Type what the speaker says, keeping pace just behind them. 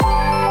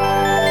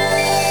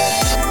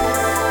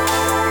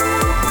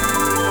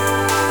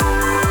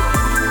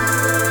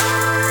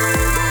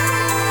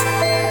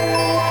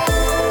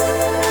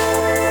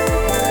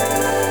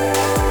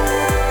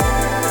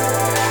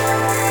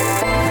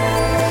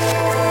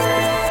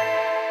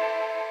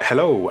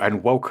Hello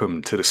and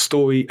welcome to the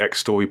Story X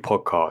Story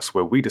podcast,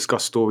 where we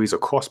discuss stories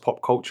across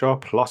pop culture,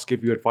 plus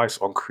give you advice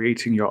on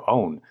creating your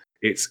own.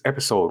 It's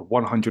episode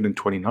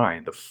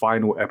 129, the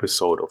final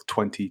episode of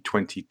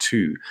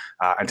 2022.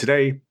 And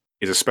today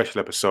is a special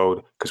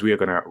episode because we are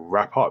going to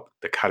wrap up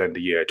the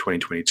calendar year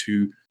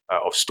 2022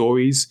 of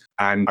stories.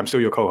 And I'm still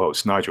your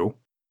co-host, Nigel.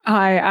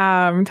 I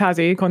am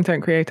Tazzy,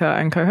 content creator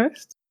and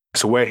co-host.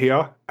 So we're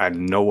here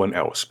and no one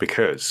else,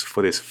 because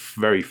for this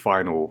very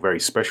final, very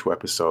special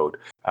episode,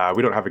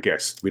 we don't have a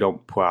guest. We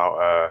don't put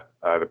out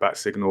the bat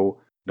signal.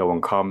 No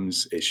one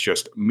comes. It's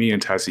just me and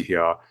Tazzy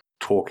here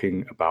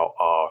talking about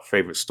our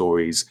favorite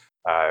stories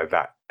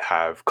that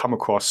have come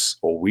across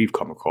or we've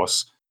come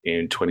across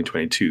in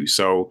 2022.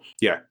 So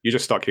yeah, you're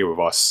just stuck here with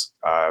us.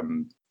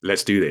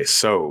 Let's do this.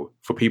 So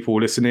for people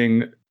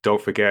listening,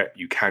 don't forget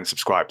you can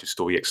subscribe to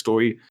Story X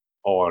Story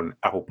on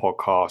Apple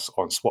Podcasts,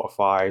 on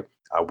Spotify,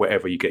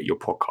 wherever you get your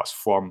podcast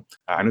from.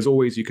 And as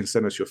always, you can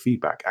send us your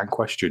feedback and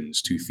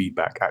questions to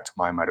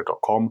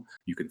feedback@mymatter.com.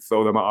 You can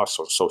throw them at us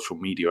on social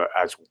media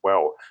as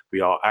well.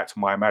 We are at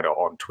MyMatter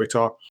on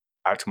Twitter,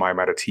 at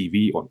MyMatter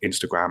TV on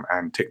Instagram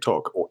and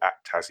TikTok, or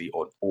at Tazzy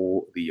on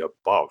all the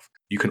above.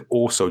 You can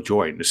also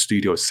join the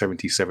Studio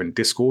 77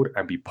 Discord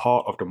and be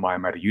part of the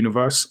MyMatter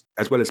universe,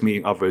 as well as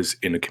meeting others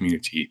in the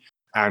community.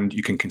 And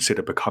you can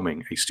consider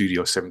becoming a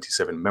Studio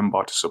 77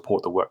 member to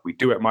support the work we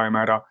do at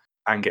MyMatter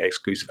and get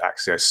exclusive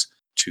access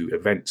to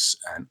events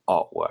and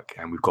artwork.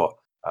 And we've got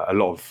a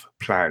lot of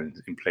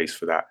plans in place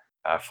for that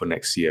for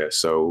next year.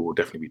 So we'll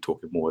definitely be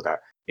talking more of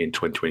that in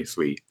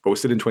 2023. But we're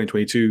still in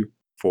 2022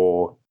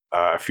 for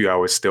a few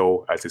hours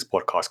still as this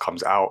podcast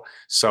comes out.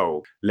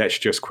 So let's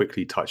just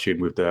quickly touch in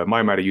with the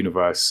MyMatter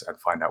universe and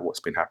find out what's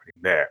been happening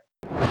there.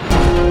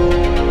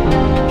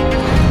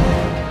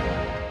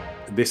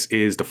 This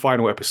is the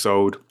final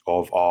episode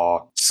of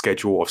our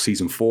schedule of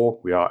season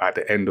 4. We are at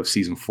the end of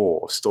season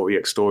 4 of Story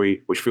X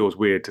Story, which feels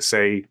weird to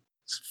say.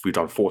 We've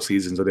done 4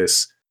 seasons of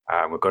this.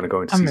 We're going to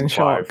go into season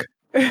 5.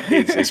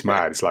 It's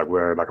mad. It's like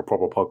we're like a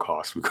proper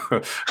podcast.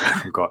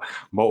 We've got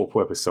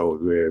multiple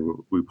episodes where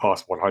we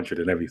passed 100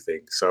 and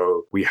everything.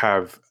 So we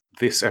have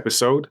this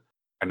episode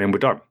and then we're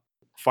done.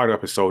 Final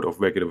episode of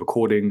regular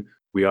recording.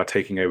 We are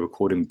taking a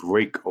recording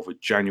break over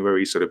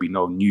January, so there'll be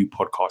no new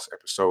podcast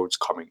episodes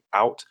coming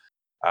out.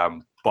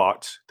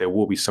 But there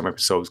will be some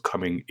episodes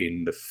coming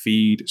in the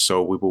feed.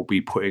 So we will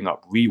be putting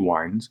up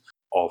rewinds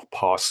of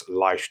past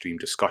live stream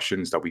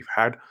discussions that we've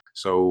had.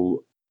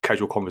 So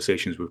casual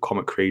conversations with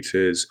comic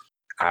creators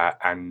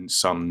and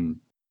some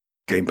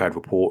Gamepad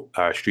Report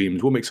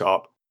streams. We'll mix it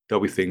up.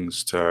 There'll be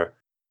things to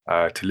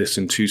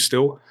listen to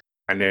still.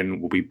 And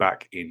then we'll be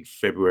back in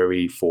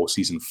February for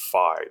season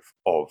 5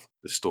 of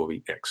the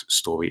Story X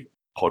Story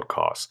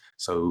podcast.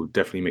 So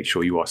definitely make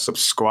sure you are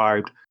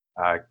subscribed.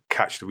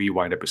 Catch the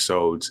rewind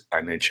episodes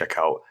and then check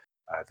out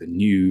the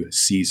new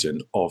season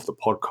of the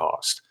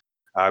podcast.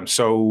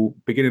 So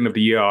beginning of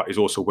the year is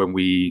also when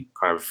we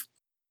kind of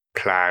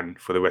plan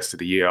for the rest of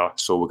the year.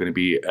 So we're going to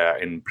be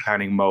in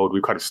planning mode.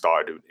 We've kind of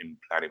started in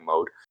planning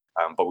mode,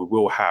 but we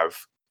will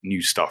have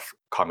new stuff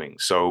coming.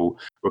 So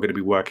we're going to be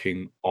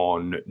working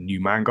on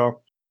new manga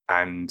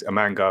and a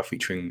manga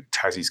featuring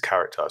Tazzy's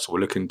character. So we're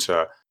looking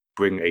to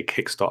bring a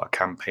Kickstarter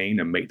campaign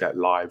and make that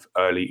live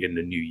early in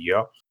the new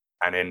year.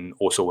 And then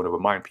also want to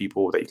remind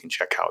people that you can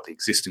check out the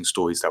existing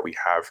stories that we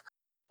have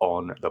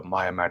on the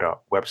MyMatter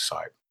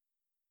website.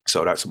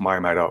 So that's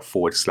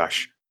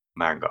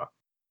mymatter.com/manga.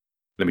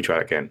 Let me try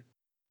that again.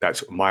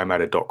 That's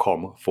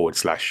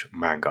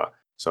mymatter.com/manga.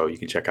 So you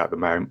can check out the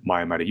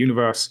MyMatter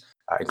universe,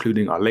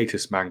 including our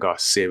latest manga,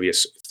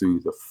 Sirius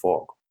Through the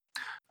Fog.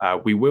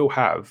 We will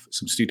have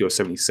some Studio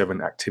 77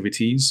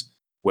 activities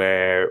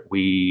where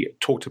we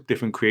talk to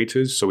different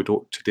creators. So we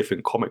talk to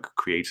different comic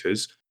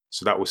creators.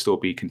 So that will still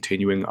be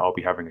continuing. I'll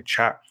be having a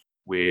chat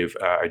with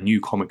a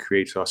new comic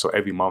creator. So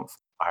every month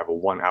I have a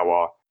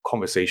 1-hour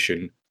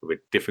conversation with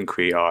a different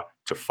creator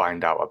to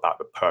find out about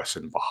the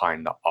person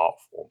behind the art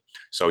form.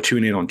 So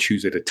tune in on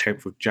Tuesday, the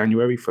 10th of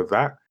January for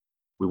that.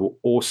 We will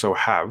also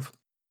have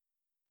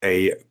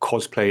a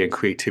cosplay and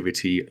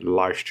creativity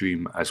live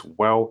stream as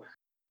well.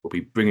 We'll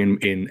be bringing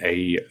in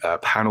a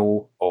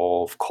panel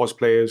of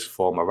cosplayers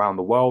from around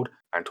the world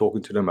and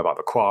talking to them about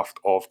the craft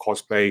of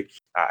cosplay.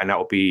 And that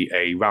will be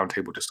a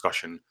roundtable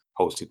discussion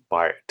hosted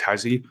by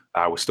Tazzy.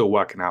 We're still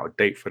working out a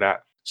date for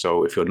that.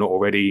 So if you're not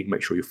already,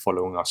 make sure you're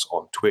following us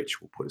on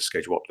Twitch. We'll put a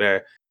schedule up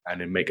there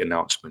and then make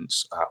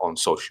announcements on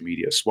social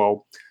media as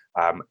well.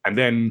 And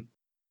then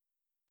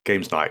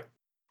Games Night.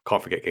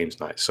 Can't forget Games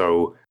Night.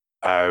 So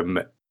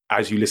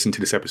as you listen to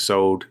this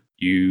episode,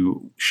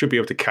 you should be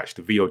able to catch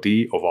the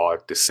VOD of our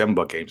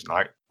December Games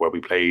Night, where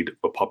we played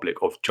Republic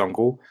of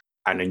Jungle.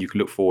 And then you can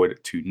look forward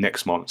to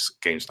next month's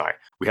Games Night.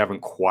 We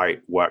haven't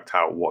quite worked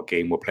out what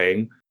game we're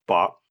playing,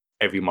 but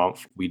every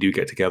month we do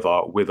get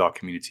together with our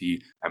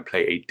community and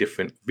play a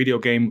different video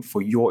game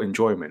for your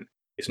enjoyment.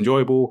 It's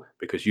enjoyable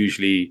because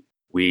usually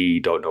we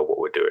don't know what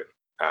we're doing.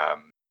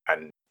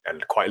 And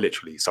quite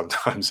literally,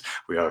 sometimes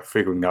we are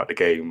figuring out the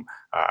game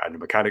and the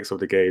mechanics of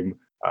the game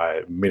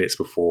minutes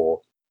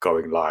before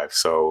going live.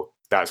 So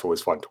that's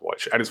always fun to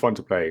watch. And it's fun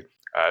to play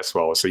as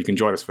well. So you can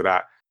join us for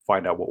that,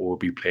 find out what we'll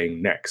be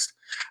playing next.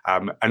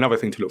 Another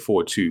thing to look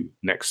forward to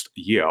next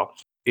year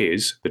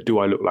is the Do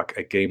I Look Like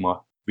a Gamer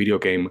video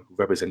game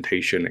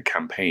representation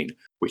campaign,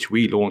 which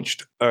we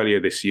launched earlier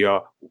this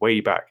year, way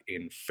back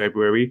in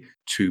February,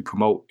 to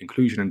promote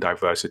inclusion and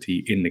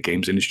diversity in the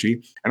games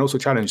industry and also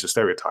challenge the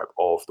stereotype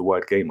of the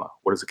word gamer.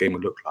 What does a gamer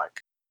look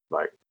like?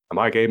 Like, am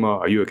I a gamer?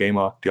 Are you a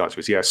gamer? The answer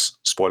is yes.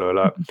 Spoiler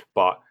alert.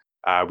 But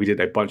we did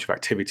a bunch of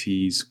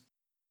activities,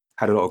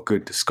 had a lot of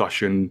good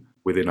discussion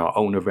within our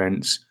own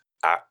events,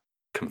 at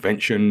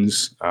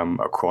conventions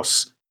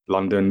across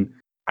London.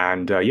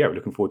 And we're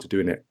looking forward to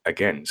doing it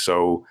again.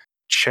 So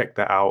check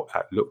that out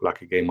at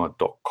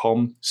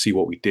looklikeagamer.com. See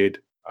what we did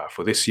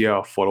for this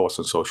year. Follow us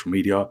on social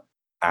media.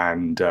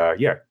 And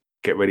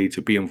get ready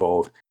to be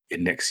involved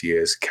in next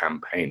year's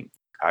campaign.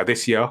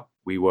 This year,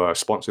 we were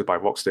sponsored by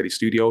Rocksteady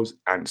Studios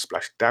and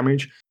Splash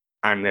Damage.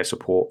 And their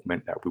support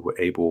meant that we were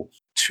able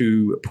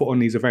to put on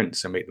these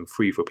events and make them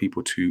free for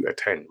people to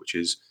attend, which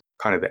is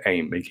kind of the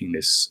aim, making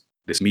this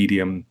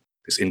medium,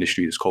 this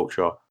industry, this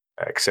culture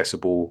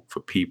accessible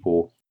for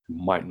people who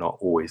might not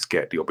always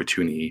get the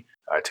opportunity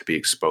to be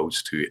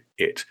exposed to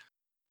it.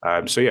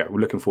 We're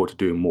looking forward to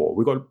doing more.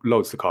 We've got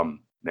loads to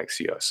come next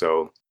year,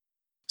 so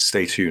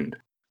stay tuned.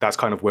 That's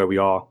kind of where we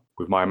are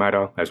with Maya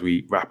Matter as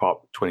we wrap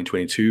up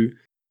 2022.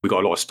 We've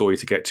got a lot of story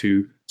to get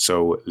to,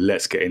 so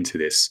let's get into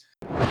this.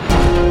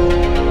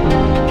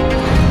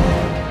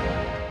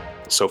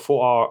 So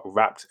for our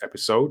wrapped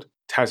episode,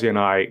 Tazzy and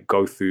I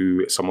go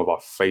through some of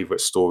our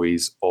favorite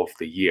stories of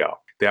the year.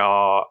 There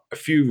are a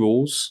few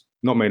rules,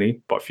 not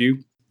many, but a few.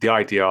 The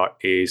idea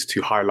is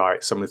to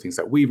highlight some of the things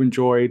that we've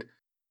enjoyed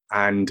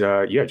and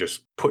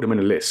just put them in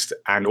a list.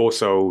 And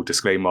also,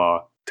 disclaimer,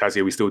 Tazzy,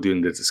 are we still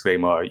doing the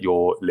disclaimer?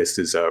 Your list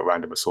is a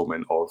random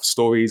assortment of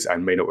stories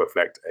and may not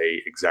reflect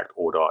an exact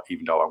order,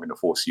 even though I'm going to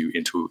force you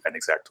into an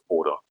exact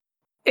order.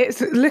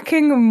 It's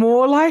looking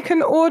more like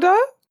an order.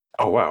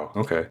 Oh, wow.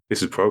 Okay.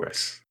 This is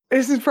progress.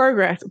 This is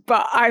progress,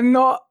 but I'm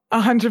not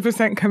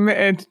 100%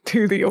 committed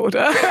to the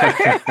order.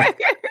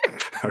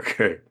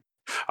 Okay.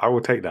 I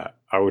will take that.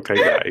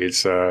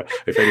 It's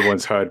if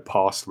anyone's heard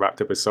past wrapped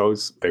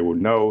episodes, they will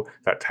know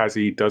that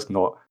Tazzy does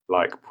not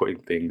like putting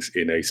things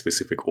in a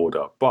specific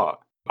order, but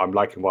I'm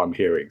liking what I'm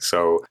hearing.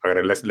 So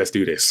let's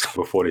do this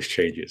before this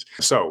changes.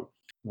 So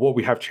what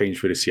we have changed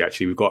for this year,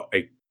 actually, we've got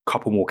a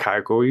couple more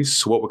categories.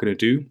 So what we're going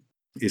to do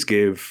is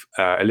give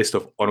a list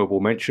of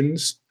honorable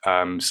mentions.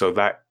 So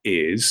that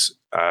is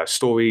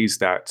stories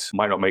that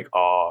might not make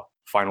our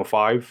final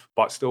five,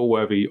 but still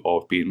worthy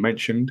of being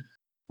mentioned.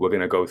 We're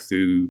going to go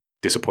through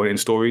disappointing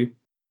story,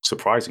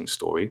 surprising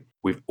story.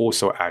 We've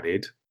also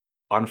added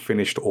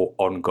unfinished or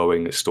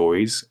ongoing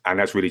stories. And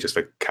that's really just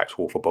a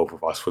catch-all for both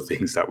of us for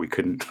things that we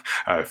couldn't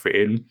fit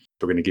in.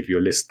 We're going to give you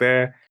a list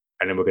there.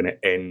 And then we're going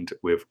to end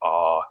with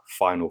our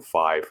final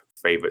five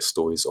favorite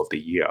stories of the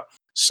year.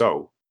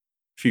 So,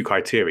 few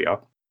criteria.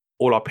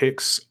 All our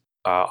picks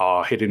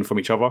are hidden from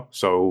each other.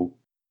 So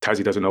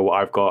Tazzy doesn't know what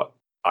I've got.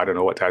 I don't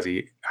know what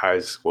Tazzy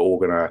has. We're all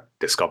going to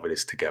discover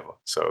this together.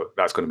 So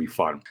that's going to be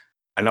fun.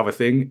 Another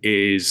thing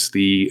is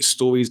the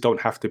stories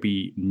don't have to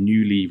be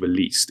newly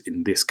released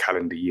in this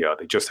calendar year.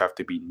 They just have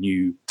to be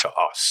new to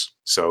us.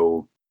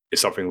 So if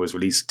something was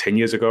released 10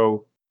 years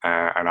ago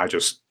and I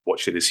just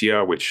watched it this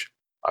year, which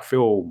I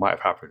feel might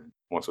have happened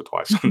once or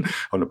twice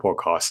on the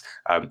podcast,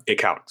 it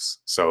counts.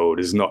 So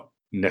there's not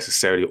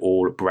necessarily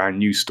all brand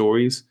new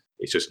stories.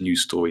 It's just new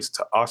stories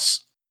to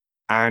us.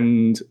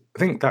 And I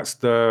think that's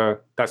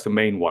the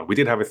main one. We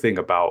did have a thing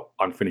about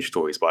unfinished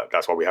stories, but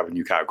that's why we have a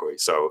new category.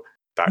 So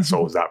that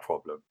solves that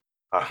problem.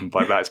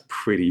 But that's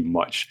pretty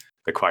much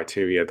the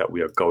criteria that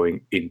we are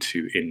going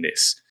into in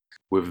this.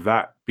 With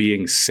that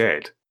being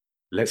said,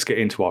 let's get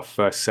into our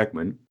first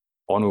segment,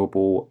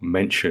 honorable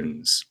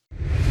mentions.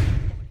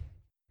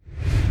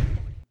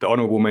 The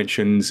honorable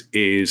mentions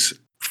is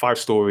 5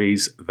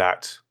 stories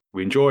that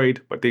we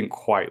enjoyed but didn't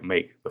quite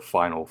make the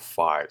final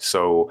 5.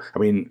 So, I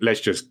mean, let's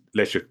just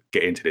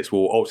get into this.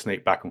 We'll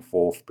alternate back and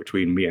forth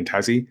between me and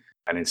Tazzy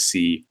and then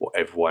see what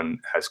everyone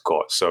has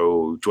got.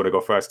 So, do you want to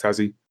go first,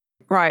 Tazzy?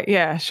 Right,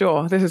 yeah,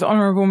 sure. This is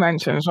honorable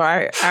mentions,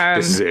 right?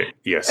 This is it.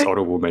 Yes,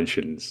 honorable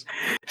mentions.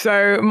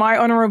 So my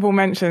honorable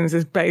mentions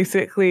is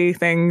basically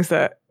things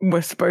that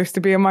were supposed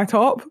to be in my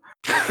top,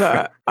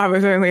 but I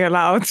was only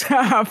allowed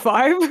to have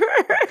 5.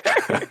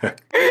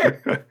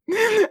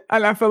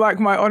 And I feel like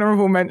my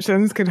honorable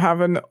mentions could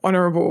have an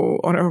honorable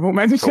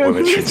mention.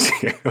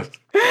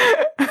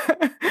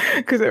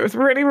 Because it was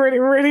really, really,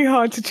 really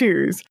hard to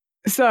choose.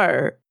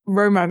 So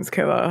Romance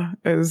Killer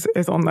is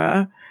on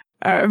there.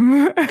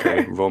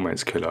 Okay,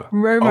 Romance Killer.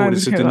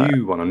 This is the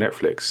new one on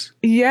Netflix.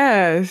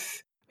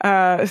 Yes.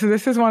 So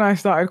this is one I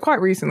started quite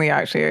recently,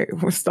 actually.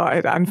 It was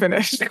started and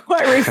finished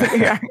quite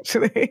recently,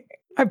 actually.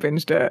 I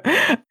binged it.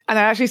 And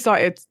I actually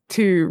started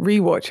to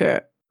rewatch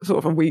it sort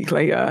of a week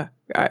later,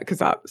 because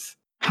that's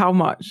how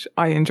much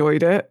I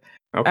enjoyed it.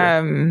 Okay.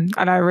 And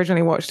I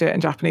originally watched it in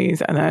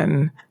Japanese and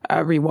then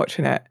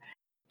rewatching it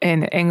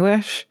in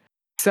English.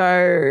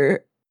 So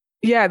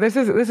Yeah, this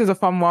is a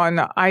fun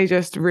one. I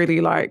just really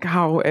like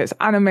how it's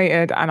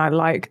animated, and I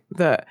like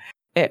that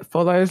it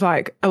follows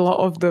like a lot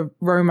of the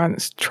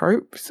romance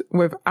tropes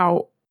with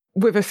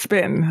a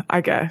spin,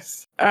 I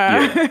guess.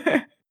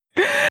 Yeah.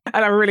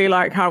 And I really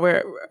like how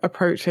it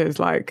approaches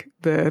like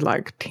the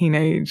like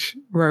teenage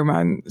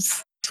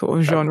romance sort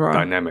of genre.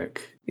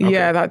 Dynamic. Okay.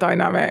 Yeah, that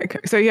dynamic.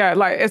 So yeah,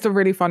 like it's a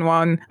really fun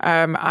one.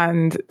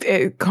 And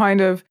it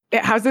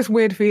has this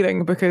weird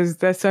feeling because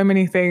there's so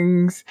many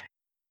things.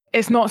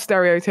 It's not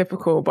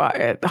stereotypical, but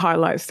it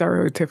highlights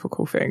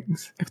stereotypical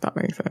things, if that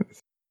makes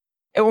sense.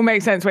 It will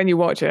make sense when you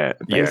watch it,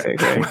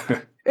 basically.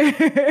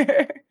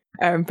 Yeah.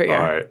 But yeah.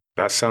 All right.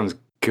 That sounds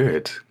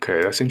good.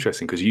 Okay, that's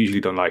interesting because you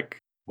usually don't like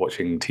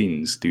watching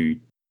teens do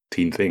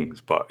teen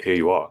things, but here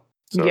you are.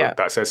 So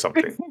that says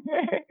something.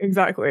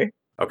 Exactly.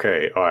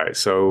 Okay, all right.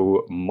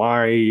 So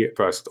my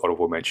first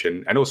honorable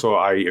mention, and also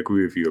I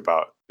agree with you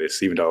about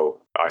this, even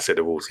though I said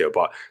the rules here,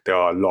 but there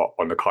are a lot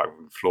on the cutting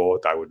room floor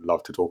that I would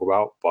love to talk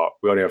about, but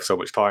we only have so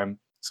much time.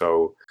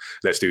 So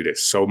let's do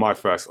this. So my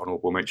first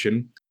honorable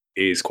mention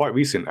is quite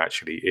recent,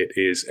 actually. It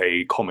is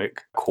a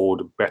comic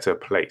called Better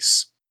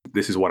Place.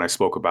 This is one I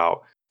spoke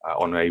about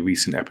on a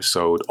recent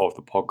episode of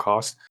the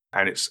podcast.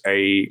 And it's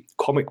a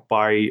comic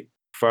by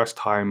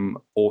first-time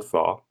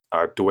author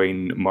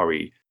Dwayne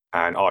Murray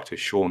and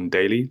artist Sean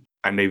Daly.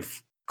 And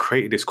they've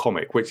created this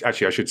comic, which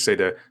actually I should say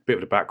the bit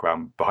of the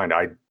background behind it.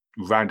 I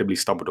randomly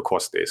stumbled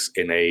across this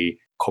in a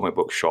comic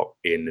book shop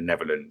in the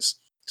Netherlands.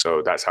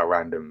 So that's how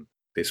random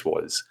this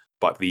was.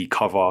 But the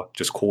cover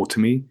just called to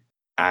me.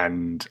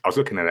 And I was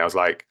looking at it, I was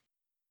like,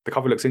 the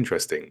cover looks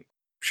interesting.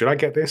 Should I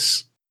get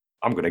this?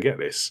 I'm going to get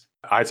this.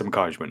 I had some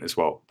encouragement as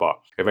well, but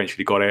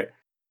eventually got it.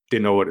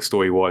 Didn't know what the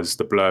story was.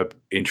 The blurb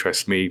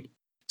interests me.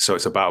 So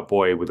it's about a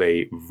boy with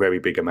a very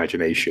big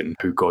imagination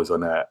who goes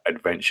on an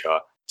adventure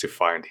to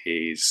find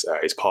his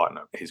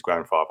partner, his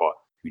grandfather,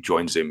 who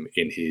joins him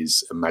in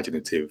his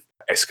imaginative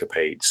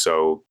escapade.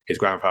 So his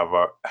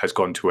grandfather has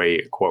gone to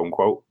a quote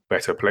unquote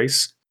better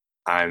place,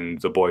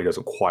 and the boy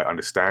doesn't quite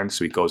understand.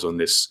 So he goes on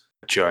this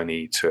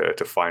journey to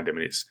find him,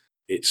 and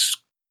it's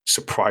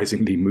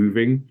surprisingly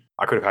moving.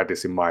 I could have had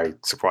this in my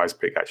surprise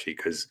pick actually,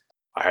 because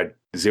I had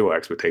zero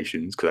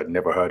expectations because I'd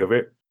never heard of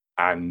it.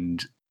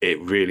 And it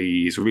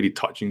really is a really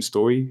touching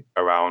story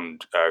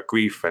around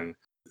grief and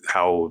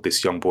how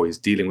this young boy is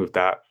dealing with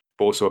that,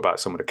 but also about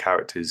some of the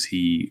characters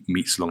he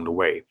meets along the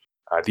way.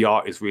 The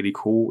art is really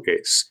cool.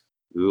 It's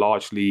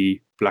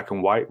largely black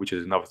and white, which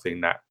is another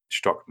thing that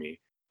struck me,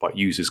 but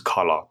uses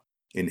color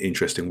in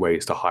interesting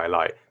ways to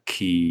highlight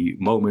key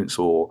moments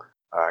or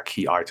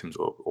key items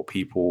or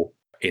people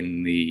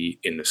in the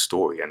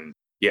story. And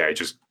yeah,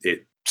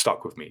 it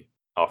stuck with me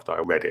after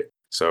I read it.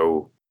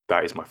 So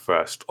that is my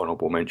first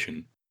honorable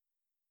mention.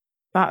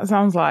 That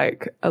sounds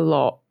like a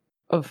lot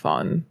of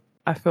fun.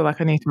 I feel like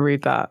I need to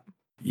read that.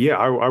 Yeah,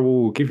 I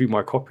will give you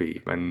my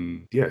copy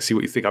and yeah, see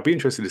what you think. I'd be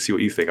interested to see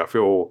what you think. I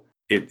feel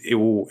it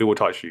will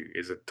touch you.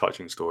 It's a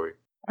touching story.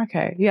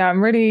 Okay. Yeah,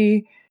 I'm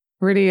really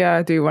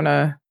do want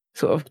to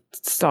sort of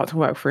start to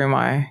work through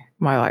my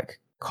like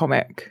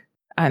comic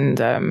and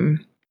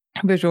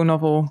visual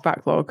novel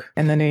backlog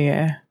in the new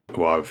year.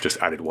 Well, I've just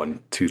added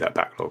one to that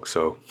backlog,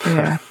 so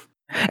yeah.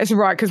 It's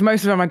right, because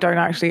most of them I don't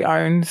actually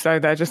own, so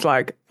they're just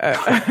like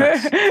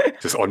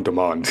just on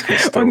demand.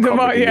 On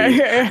demand,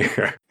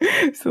 yeah.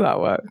 So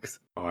that works.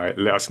 All right,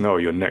 let us know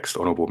your next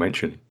honorable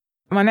mention.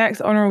 My next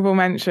honorable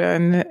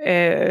mention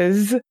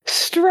is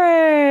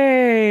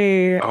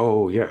Stray.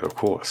 Oh yeah, of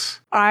course.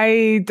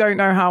 I don't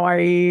know how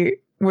I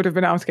would have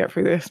been able to get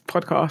through this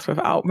podcast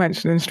without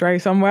mentioning Stray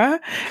somewhere.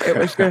 It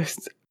was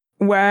just,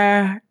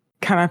 where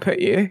can I put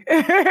you?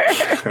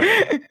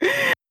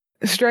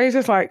 Stray is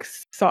just like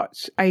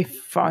such a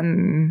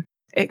fun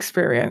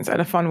experience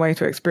and a fun way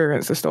to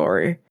experience the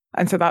story.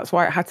 And so that's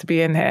why it had to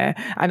be in here.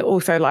 And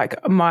also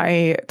like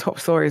my top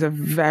stories are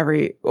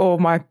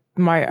my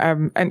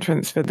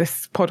entrance for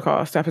this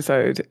podcast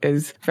episode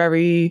is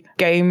very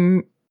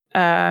game.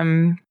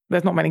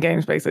 There's not many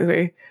games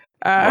basically.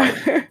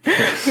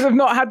 Because I've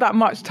not had that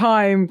much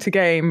time to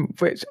game,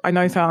 which I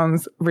know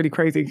sounds really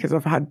crazy because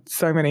I've had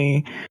so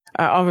many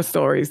other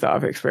stories that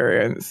I've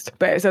experienced.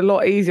 But it's a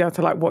lot easier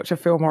to like watch a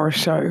film or a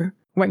show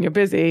when you're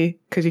busy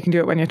because you can do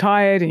it when you're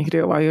tired and you can do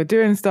it while you're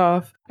doing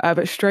stuff.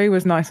 But Stray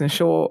was nice and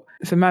short,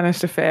 so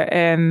managed to fit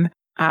in.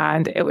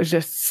 And it was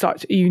just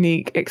such a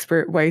unique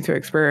way to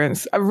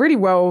experience a really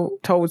well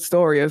told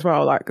story as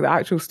well. Like the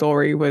actual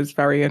story was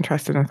very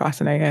interesting and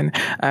fascinating.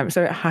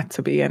 So it had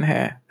to be in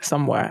here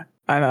somewhere.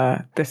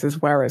 And this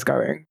is where it's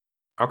going.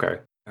 Okay.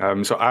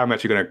 So I'm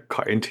actually going to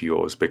cut into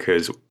yours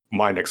because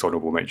my next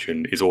honorable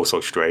mention is also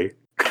Stray.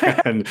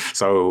 And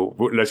so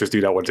let's just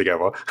do that one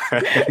together.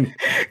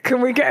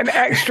 Can we get an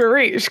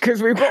extra each?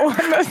 Because we've got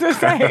one that's the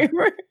same.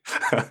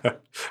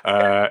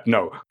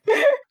 No,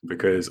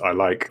 because I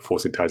like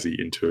forcing Tazzy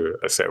into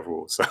a set of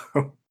rules.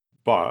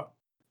 But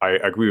I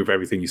agree with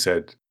everything you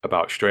said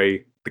about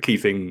Stray. The key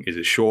thing is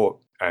it's short,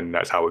 and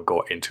that's how it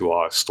got into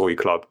our Story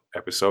Club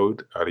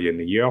episode earlier in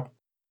the year.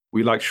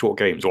 We like short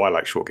games, or I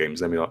like short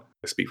games. Let me not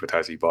speak for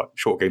Tazzy, but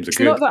short games are it's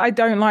good. Not that I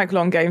don't like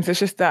long games. It's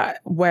just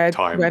that when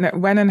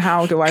and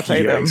how do I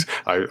play them?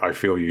 I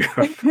feel you.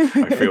 I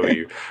feel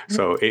you.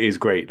 So it is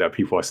great that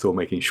people are still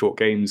making short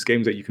games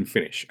that you can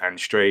finish. And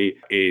Stray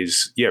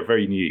is,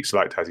 very unique. So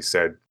like Tazzy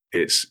said,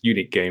 it's a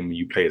unique game.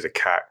 You play as a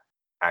cat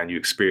and you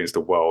experience the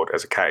world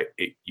as a cat.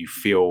 You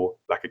feel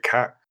like a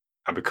cat.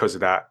 And because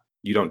of that,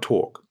 you don't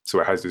talk. So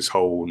it has this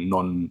whole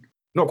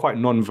not quite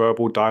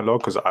non-verbal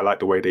dialogue, because I like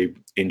the way they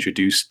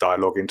introduce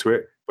dialogue into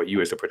it. But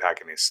you as the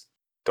protagonist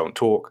don't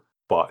talk,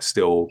 but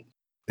still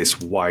this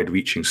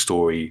wide-reaching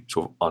story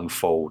sort of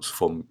unfolds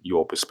from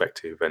your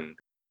perspective, and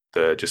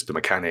the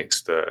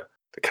mechanics, the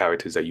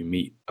characters that you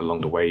meet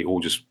along the way all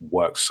just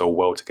work so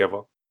well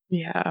together.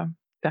 Yeah,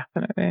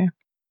 definitely.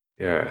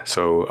 Yeah,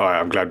 so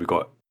I'm glad we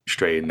got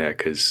Stray in there,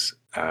 because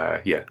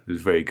it was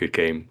a very good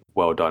game.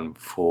 Well done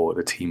for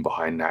the team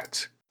behind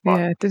that.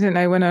 But didn't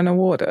they win an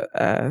award?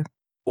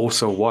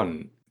 Also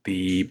won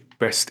the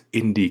best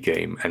indie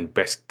game and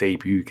best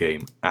debut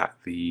game at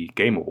the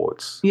Game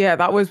Awards. Yeah,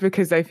 that was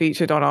because they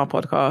featured on our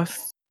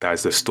podcast.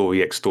 That's the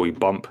Story X Story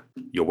bump.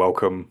 You're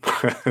welcome.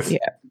 Yeah.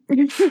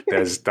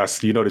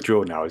 That's you know the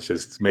drill now. It's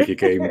just make a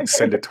game,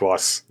 send it to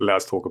us, let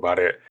us talk about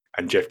it,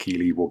 and Jeff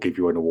Keighley will give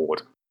you an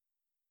award.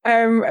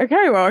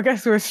 Okay, well, I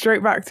guess we're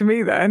straight back to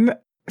me then.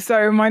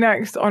 So my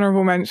next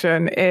honourable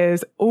mention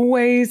is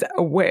Always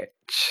a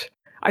Witch.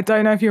 I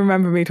don't know if you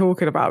remember me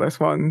talking about this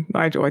one,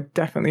 Nigel. I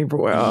definitely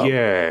brought it up.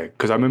 Yeah,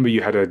 because I remember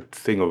you had a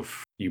thing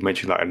of, you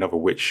mentioned like another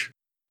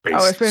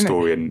witch-based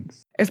story. And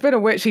it's been a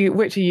witchy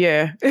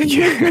year.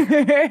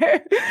 Yeah.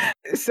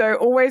 So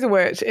Always a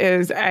Witch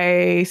is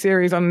a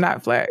series on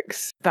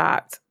Netflix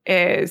that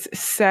is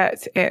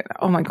set in,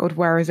 oh my God,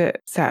 where is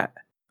it set?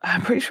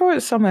 I'm pretty sure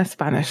it's somewhere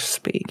Spanish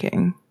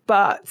speaking.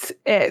 But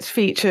it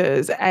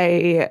features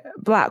a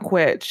black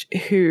witch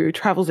who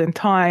travels in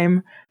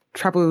time,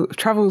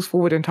 travels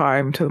forward in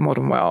time to the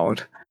modern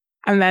world.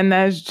 And then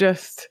there's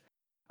just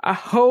a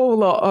whole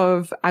lot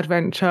of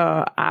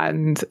adventure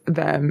and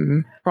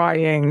them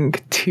trying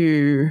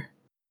to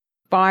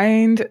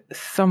find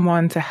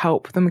someone to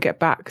help them get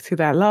back to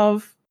their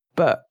love.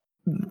 But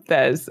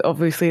there's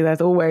always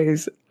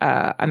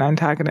an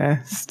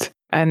antagonist,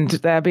 and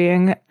there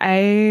being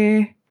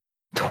a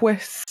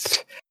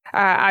twist.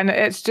 And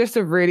it's just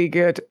a really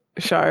good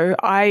show.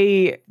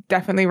 I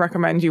definitely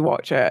recommend you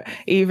watch it.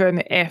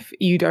 Even if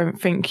you don't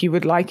think you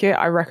would like it,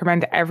 I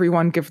recommend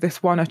everyone give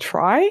this one a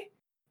try.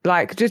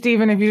 Like, just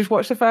even if you just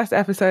watch the first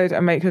episode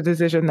and make a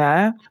decision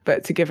there,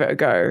 but to give it a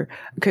go,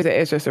 because it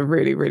is just a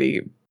really,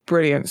 really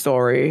brilliant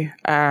story.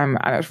 And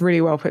it's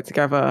really well put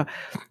together.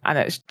 And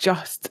it's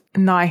just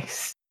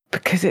nice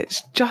because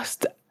it's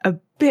just a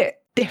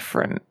bit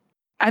different.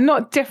 And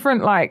not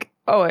different like,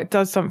 oh, it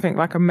does something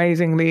like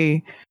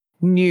amazingly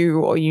new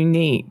or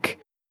unique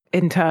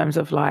in terms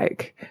of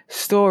like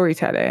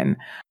storytelling,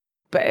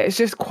 but it's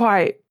just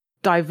quite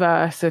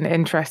diverse and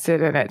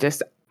interested, and it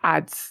just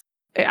adds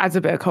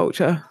a bit of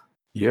culture.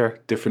 Yeah,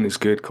 different is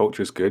good,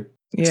 culture is good.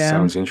 Yeah,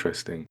 sounds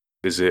interesting.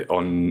 Is it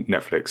on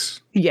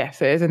Netflix?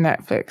 Yes, it is a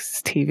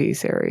Netflix TV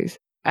series.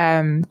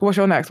 What's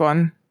your next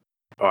one?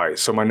 All right,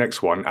 so my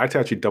next one, I had to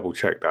actually double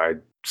check that I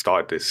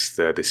started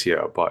this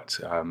year, but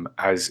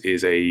as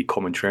is a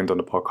common trend on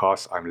the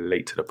podcast, I'm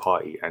late to the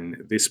party, and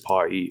this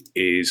party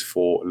is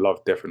for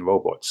Love, Death and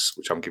Robots,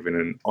 which I'm giving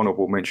an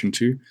honorable mention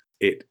to.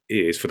 It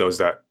is, for those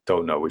that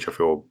don't know, which I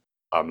feel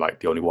I'm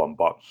like the only one,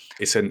 but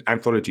it's an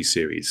anthology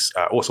series,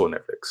 also on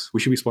Netflix. We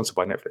should be sponsored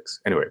by Netflix.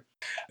 Anyway,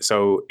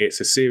 so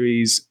it's a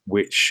series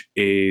which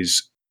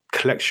is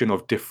collection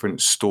of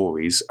different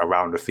stories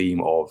around the theme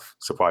of,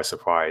 surprise,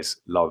 surprise,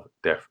 love,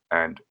 death,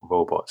 and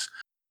robots.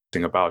 The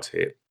thing about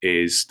it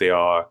is they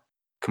are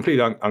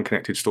completely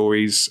unconnected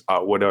stories,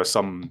 where there are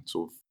some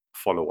sort of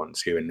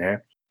follow-ons here and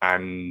there,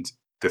 and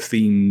the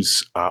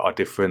themes are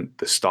different,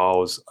 the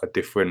styles are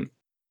different,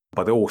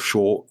 but they're all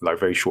short, like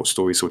very short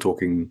stories. So we're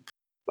talking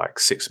like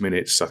 6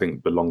 minutes. I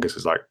think the longest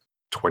is like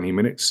 20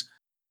 minutes.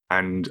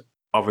 And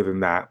other than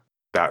that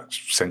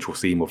central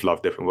theme of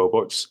love, death, and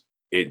robots,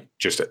 it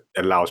just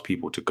allows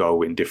people to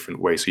go in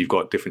different ways. So you've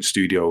got different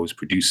studios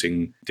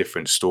producing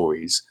different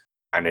stories,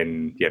 and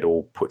then they're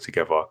all put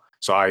together.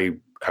 So I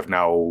have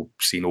now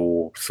seen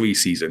all 3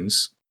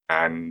 seasons,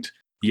 and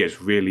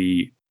yes,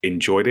 really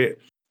enjoyed it.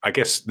 I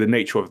guess the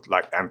nature of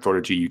like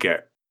anthology, you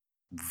get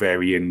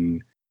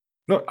varying,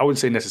 I wouldn't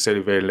say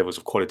necessarily varying levels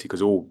of quality,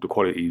 because all the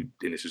quality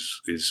in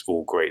this is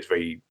all great. It's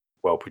very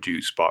well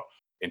produced, but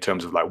in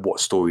terms of like what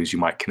stories you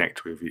might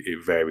connect with,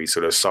 it varies. So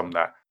there's some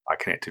that I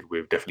connected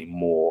with definitely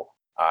more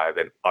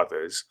than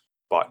others,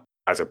 but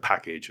as a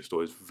package, I thought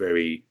it was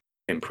very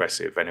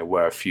impressive, and there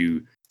were a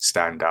few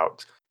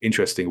standouts.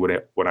 Interesting,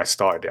 when I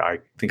started it, I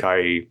think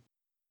I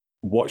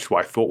watched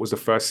what I thought was the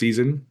first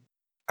season,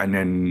 and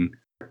then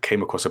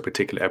came across a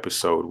particular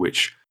episode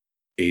which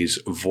is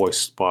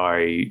voiced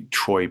by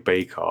Troy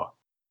Baker,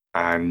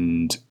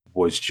 and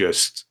was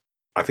just,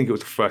 I think it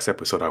was the first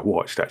episode I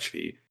watched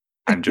actually,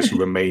 and just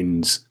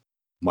remains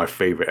my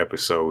favorite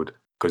episode,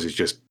 because it's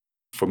just,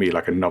 for me,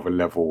 like another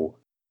level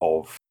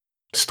of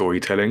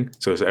storytelling.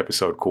 So there's an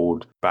episode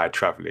called Bad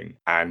Traveling,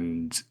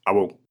 and I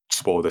won't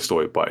spoil the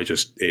story, but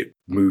it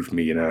moved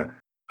me in a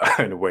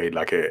in a way,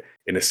 like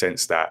in a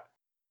sense that,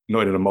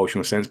 not in an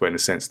emotional sense, but in a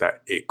sense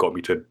that it got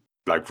me to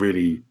like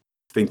really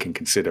think and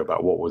consider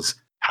about what was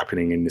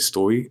happening in this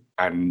story.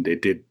 And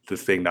it did the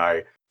thing that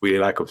I really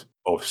like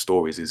of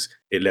stories, is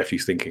it left you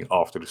thinking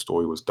after the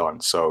story was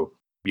done. So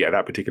yeah,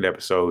 that particular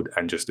episode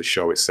and just the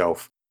show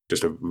itself,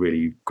 just a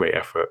really great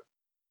effort.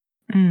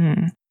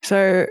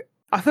 So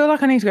I feel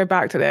like I need to go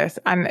back to this,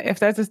 and if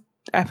there's an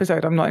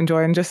episode I'm not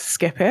enjoying, just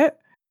skip it.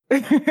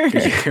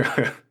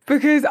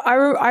 Because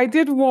I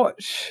did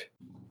watch,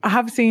 I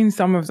have seen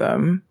some of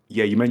them.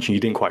 Yeah, you mentioned you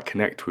didn't quite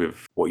connect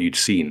with what you'd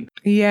seen.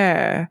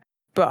 Yeah,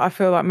 but I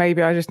feel like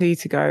maybe I just need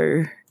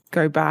to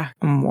go back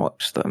and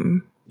watch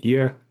them.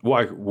 Yeah,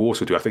 what I will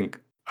also do, I think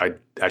I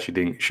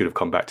actually should have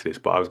come back to this,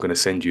 but I was going to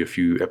send you a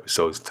few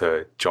episodes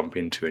to jump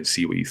into and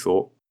see what you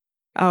thought.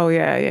 Oh,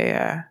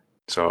 yeah.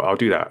 So I'll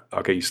do that.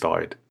 I'll get you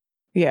started.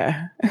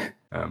 Yeah.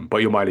 But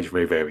your mileage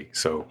may vary,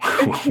 so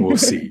we'll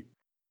see.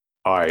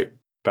 All right,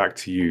 back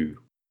to you.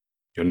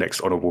 Your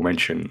next honourable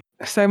mention.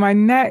 So my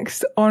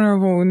next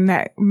honourable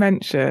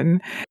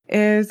mention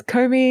is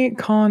Komi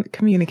Can't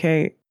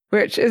Communicate,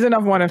 which is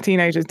another one of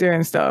teenagers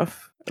doing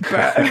stuff.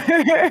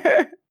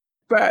 But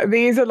but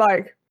these are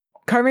like,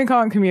 Komi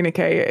Can't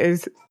Communicate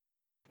is,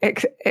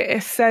 it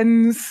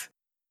ascends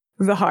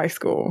the high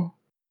school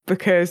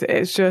because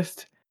it's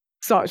just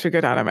such a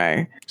good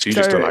anime. So you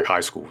just don't like high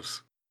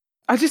schools?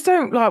 I just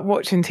don't like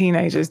watching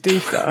teenagers do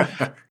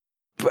stuff.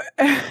 But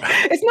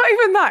it's not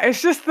even that.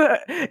 It's just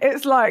that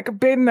it's like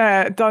been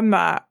there, done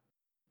that,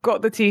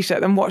 got the t-shirt,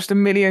 then watched a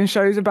million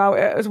shows about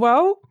it as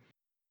well.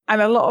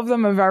 And a lot of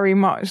them are very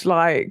much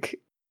like,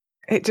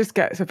 it just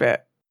gets a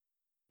bit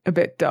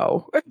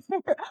dull.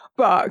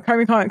 But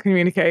Komi Can't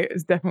Communicate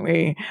is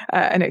definitely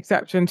an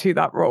exception to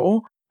that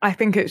rule. I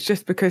think it's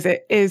just because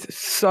it is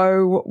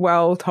so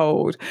well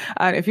told.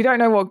 And if you don't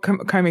know what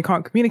Komi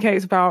Can't Communicate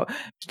is about,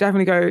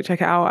 definitely go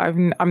check it out.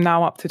 I'm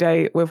now up to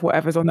date with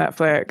whatever's on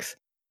Netflix.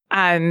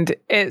 And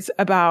it's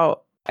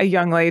about a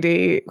young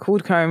lady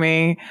called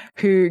Komi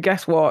who,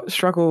 guess what,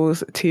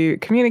 struggles to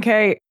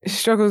communicate,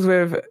 struggles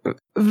with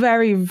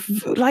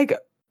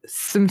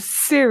some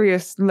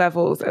serious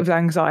levels of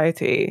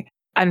anxiety,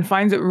 and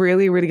finds it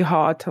really, really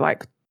hard to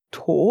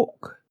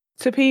talk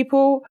to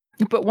people,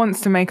 but wants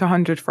to make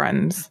 100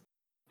 friends.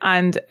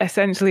 And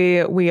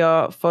essentially we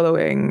are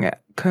following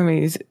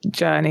Komi's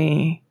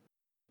journey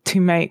to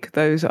make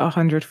those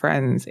 100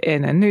 friends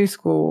in a new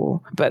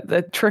school. But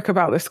the trick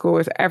about the school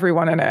is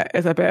everyone in it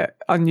is a bit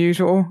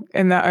unusual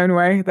in their own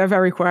way. They're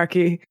very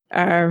quirky.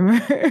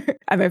 And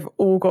they've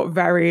all got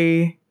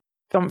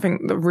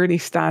something that really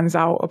stands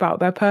out about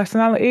their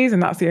personalities.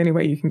 And that's the only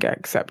way you can get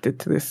accepted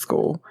to this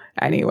school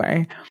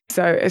anyway.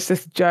 So it's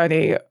this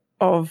journey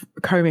of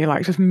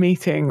Komi, just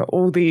meeting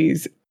all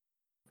these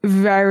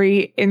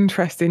very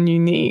interesting,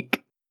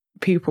 unique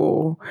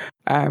people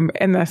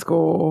in their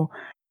school.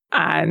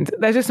 And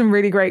there's just some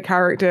really great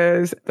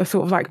characters. The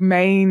sort of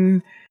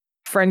main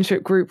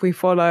friendship group we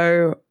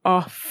follow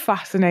are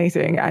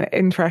fascinating and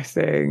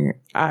interesting.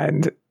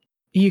 And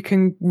you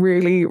can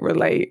really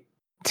relate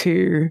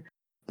to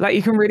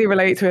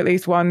at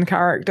least one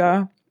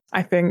character.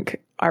 I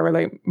think I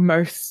relate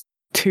most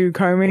to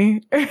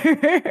Komi.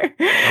 Okay.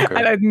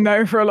 And I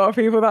know for a lot of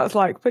people that's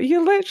but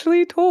you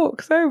literally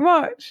talk so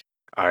much.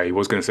 I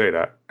was going to say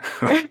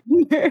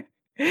that.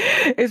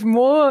 It's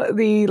more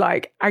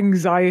the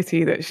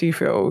anxiety that she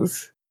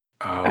feels,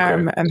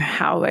 and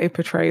how they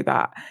portray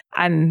that,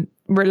 and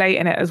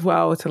relating it as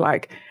well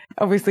to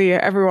obviously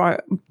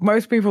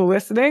most people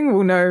listening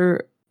will know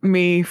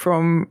me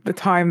from the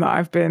time that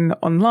I've been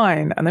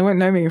online, and they won't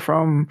know me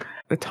from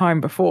the time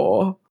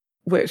before,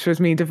 which was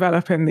me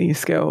developing these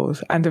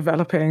skills and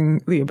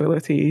developing the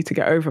ability to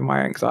get over my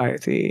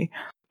anxiety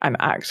and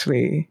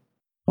actually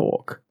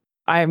talk.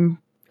 I'm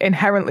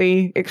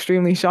inherently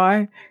extremely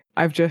shy.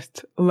 I've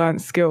just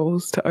learned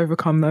skills to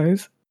overcome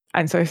those.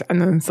 And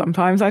then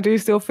sometimes I do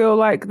still feel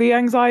the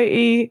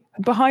anxiety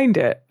behind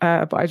it,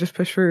 but I just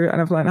push through and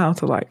I've learned how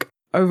to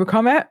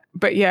overcome it.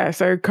 But yeah,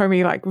 so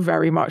Komi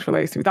very much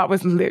relates to me. That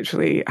was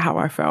literally how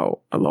I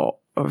felt a lot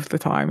of the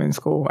time in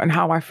school, and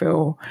how I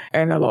feel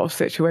in a lot of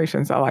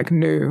situations that I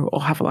new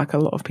or have a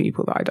lot of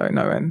people that I don't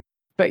know in.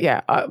 But yeah,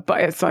 but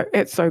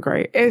it's so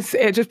great.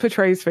 It just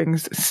portrays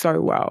things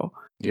so well.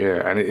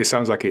 Yeah, and it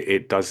sounds like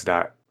it does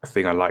that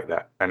thing I like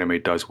that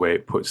anime does, where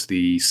it puts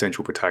the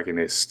central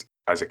protagonist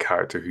as a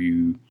character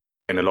who,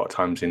 in a lot of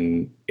times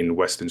in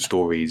Western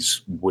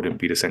stories, wouldn't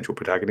be the central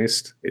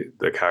protagonist.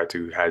 The character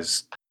who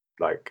has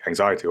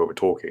anxiety over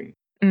talking,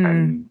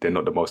 and they're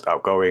not the most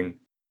outgoing,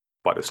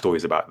 but the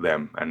story's about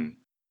them. And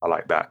I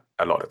like that.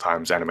 A lot of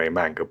times anime and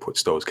manga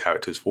puts those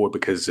characters forward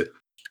because,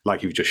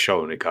 like you've just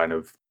shown, it kind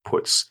of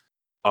puts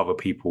other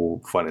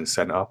people front and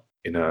center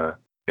in a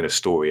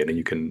story, and then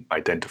you can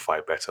identify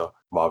better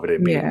rather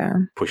than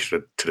being pushed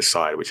to the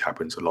side, which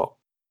happens a lot.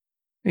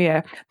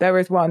 Yeah, there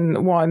is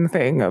one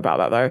thing about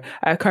that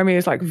though. Komi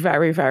is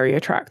very, very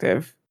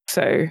attractive.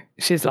 So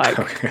she's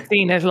like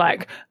seen as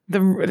like the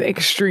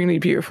extremely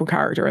beautiful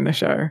character in the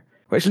show,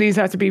 which leads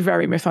her to be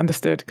very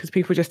misunderstood because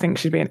people just think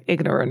she's being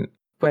ignorant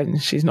when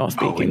she's not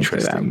speaking to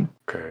them.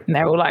 Okay. And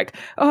they're all like,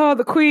 "Oh,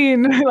 the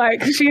queen,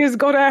 like she is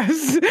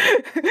goddess."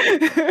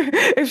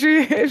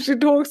 if she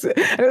talks, and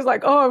it's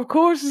like, "Oh, of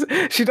course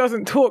she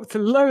doesn't talk to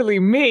lowly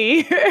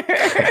me."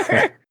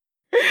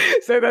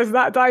 So there's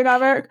that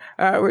dynamic,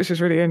 which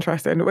is really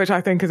interesting, which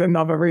I think is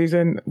another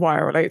reason why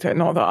I relate to it.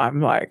 Not that I'm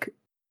like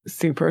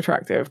super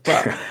attractive,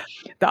 but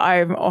that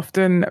I'm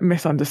often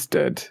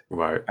misunderstood.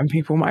 Right. And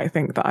people might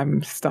think that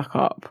I'm stuck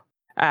up.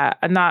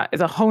 And that is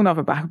a whole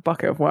nother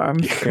bucket of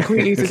worms,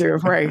 completely to do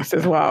with race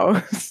as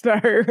well. So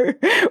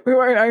we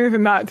won't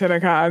open that tin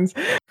of cans.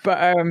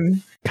 But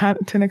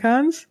tin of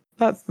cans?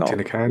 That's not. Tin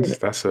of cans?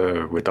 That's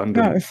a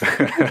redundant,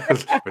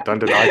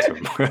 redundant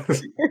item.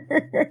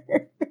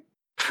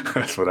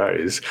 That's what that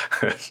is.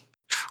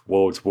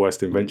 World's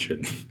worst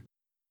invention.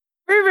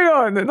 Moving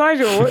on.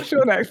 Nigel, what's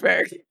your next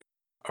pick?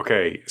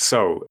 Okay,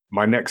 so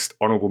my next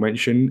honorable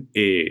mention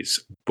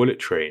is Bullet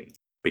Train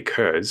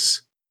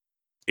because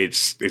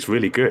it's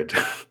really good.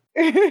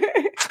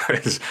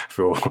 That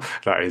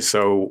is.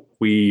 So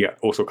we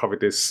also covered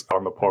this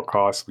on the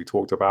podcast. We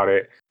talked about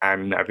it,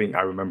 and I think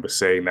I remember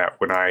saying that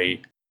when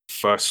I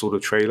first saw the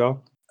trailer,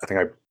 I think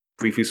I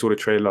briefly saw the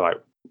trailer like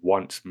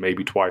once,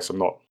 maybe twice. I'm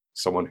not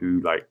someone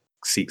who like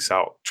seeks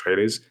out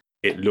trailers.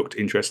 It looked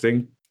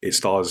interesting. It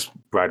stars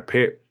Brad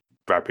Pitt.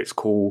 Brad Pitt's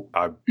cool.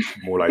 I'm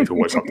more likely to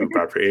watch something with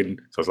Brad Pitt in.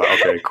 So I was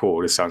like, okay,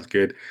 cool. This sounds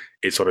good.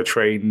 It's on a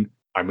train.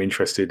 I'm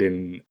interested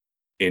in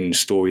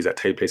stories that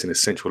take place in a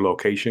central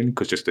location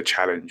because just the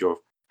challenge of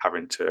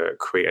having to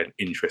create an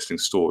interesting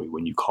story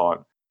when you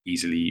can't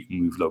easily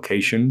move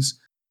locations.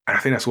 And I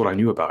think that's all I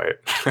knew about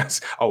it.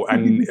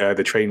 And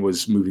the train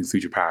was moving through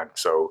Japan.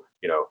 So,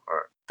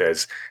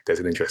 there's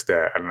an interest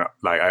there. And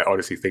like, I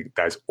honestly think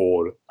that's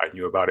all I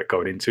knew about it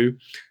going into.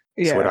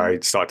 Yeah. So when I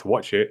started to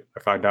watch it, I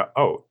found out,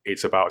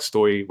 it's about a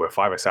story where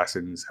 5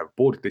 assassins have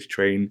boarded this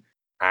train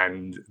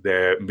and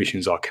their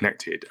missions are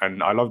connected.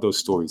 And I love those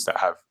stories that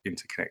have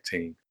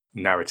interconnecting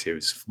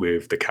narratives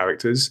with the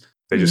characters.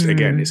 They're just,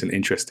 again, it's an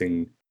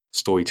interesting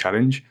story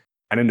challenge.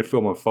 And then the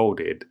film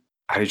unfolded.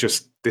 And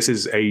this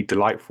is a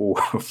delightful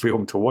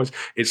film to watch.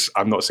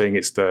 I'm not saying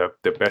it's the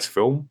best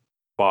film,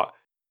 but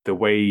the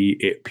way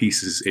it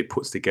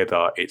puts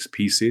together its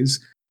pieces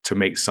to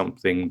make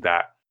something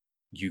that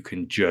you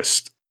can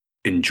just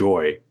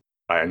enjoy.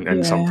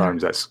 And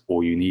sometimes that's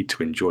all you need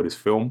to enjoy this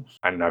film.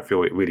 And I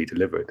feel it really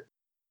delivered.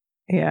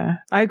 Yeah,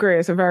 I agree.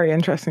 It's a very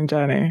interesting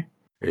journey.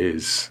 It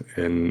is.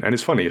 And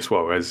it's funny as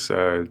well, as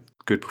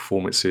good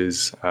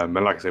performances. And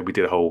like I said, we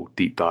did a whole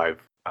deep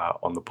dive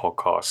on the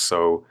podcast,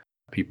 so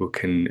people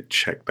can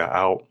check that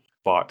out.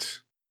 But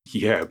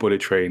yeah,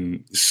 Bullet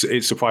Train,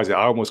 it's surprising.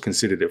 I almost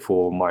considered it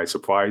for my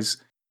surprise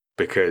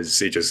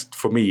because it just,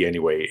 for me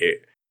anyway,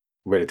 it,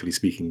 relatively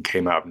speaking,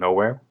 came out of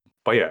nowhere.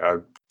 But yeah,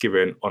 I'll give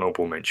it an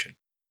honorable mention.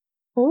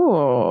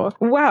 Oh,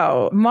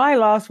 well, my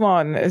last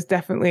one is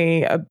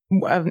definitely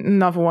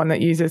another one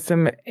that uses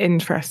some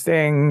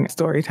interesting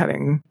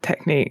storytelling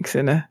techniques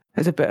and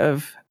as a bit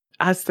of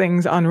as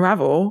things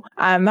unravel,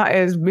 and that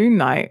is Moon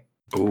Knight.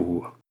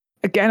 Ooh.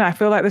 Again, I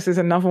feel like this is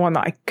another one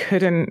that I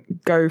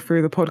couldn't go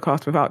through the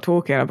podcast without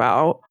talking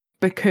about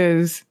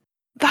because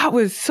that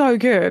was so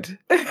good.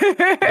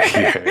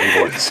 Yeah,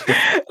 it was.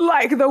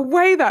 Like the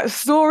way that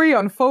story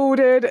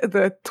unfolded,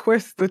 the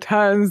twists, the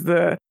turns,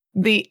 the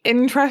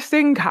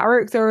interesting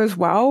character as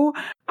well,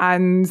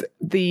 and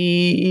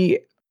the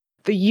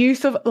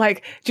use of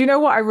like, do you know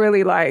what I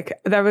really like?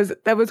 There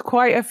was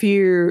quite a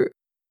few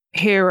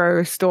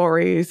hero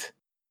stories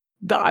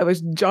that I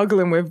was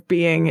juggling with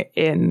being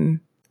in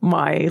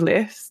my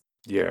list.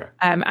 Yeah.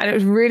 And it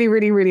was really,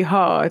 really, really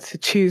hard to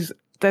choose.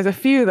 There's a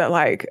few that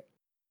like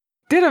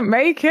didn't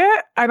make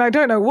it, and I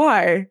don't know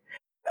why.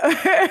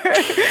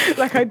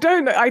 Like I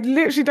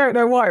literally don't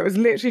know why. It was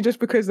literally just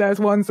because there's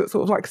ones that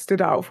sort of like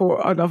stood out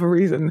for another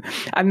reason,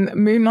 and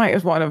Moon Knight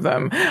is one of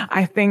them.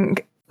 I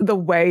think the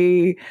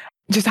way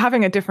just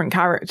having a different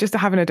character, just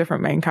having a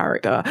different main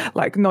character,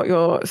 like not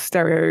your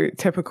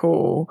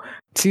stereotypical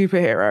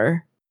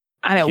superhero.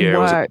 And it worked. It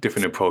was a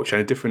different approach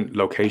and a different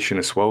location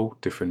as well.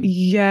 Different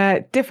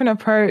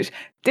approach,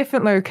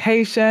 different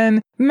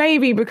location.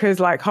 Maybe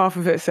because like half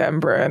of it's set in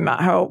Britain, that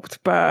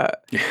helped,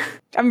 but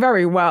and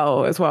very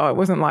well as well. It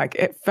wasn't like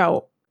it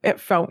felt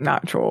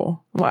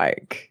natural.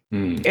 Like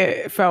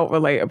it felt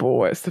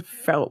relatable. It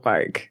felt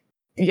like,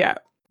 yeah,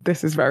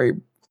 this is a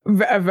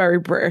very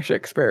British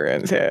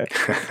experience here.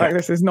 Like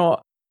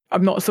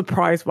I'm not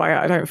surprised by it.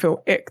 I don't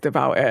feel icked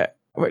about it,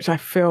 which I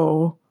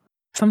feel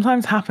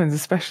sometimes happens,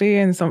 especially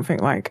in something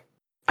like,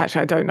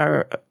 actually, I don't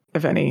know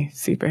of any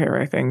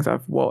superhero things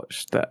I've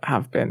watched that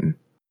have been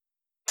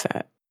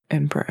set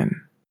in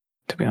Britain,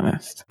 to be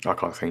honest. I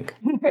can't think.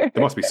 There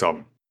must be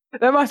some.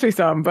 There must be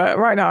some, but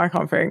right now I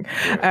can't think.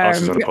 Yeah,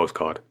 answers on a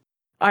postcard.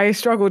 I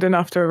struggled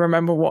enough to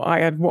remember what I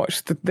had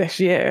watched this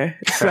year,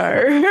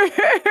 so...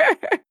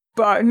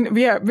 But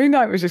yeah, Moon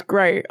Knight was just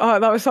great. Oh,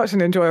 that was such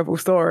an enjoyable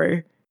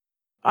story.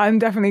 I'm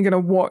definitely going to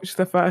watch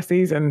the first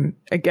season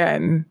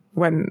again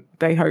when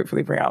they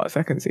hopefully bring out a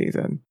second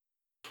season.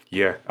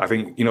 Yeah, I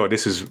think,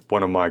 this is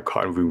one of my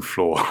cutting room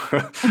floor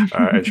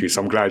entries.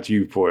 So I'm glad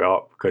you brought it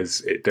up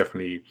because it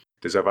definitely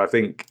deserves. I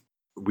think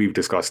we've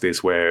discussed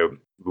this where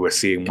we're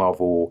seeing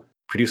Marvel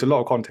produce a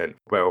lot of content,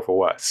 for better or for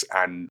worse.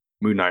 And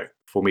Moon Knight,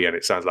 for me, and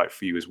it sounds like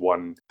for you, is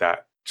one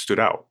that stood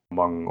out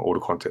among all the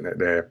content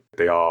that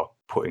they are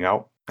putting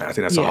out. And I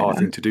think that's a hard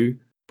thing to do,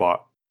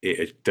 but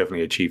it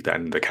definitely achieved that.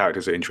 And the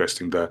characters are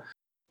interesting. The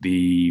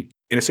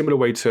in a similar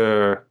way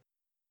to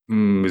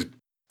is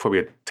probably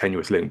a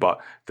tenuous link, but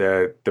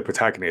the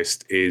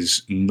protagonist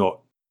is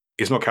not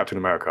Captain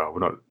America. We're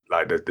not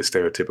like the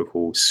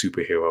stereotypical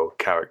superhero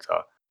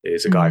character.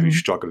 It's a guy who's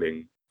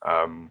struggling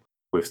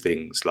with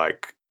things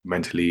like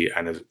mentally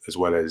and as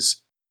well as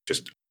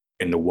just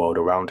in the world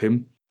around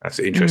him. That's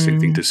an interesting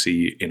thing to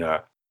see in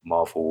a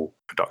Marvel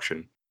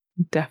production.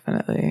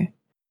 Definitely.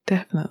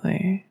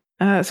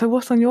 So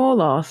what's on your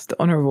last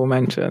honorable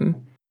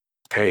mention?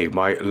 Okay,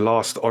 my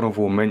last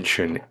honorable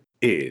mention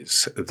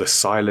is The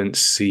Silent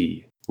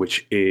Sea,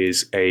 which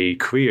is a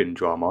Korean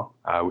drama,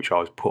 which I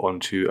was put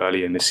onto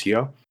earlier in this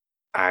year.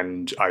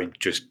 And I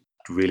just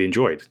really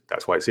enjoyed.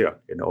 That's why it's here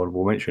in the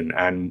honorable mention.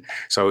 And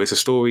so it's a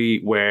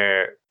story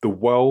where the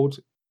world,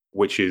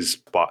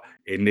 but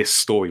in this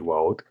story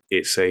world,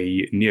 it's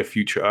a near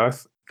future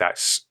Earth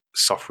that's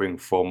suffering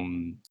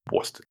from,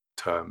 what's the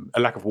term? A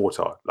lack of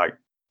water. Like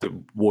the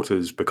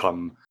water's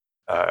become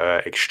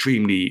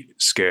extremely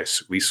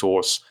scarce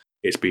resource.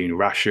 It's being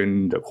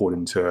rationed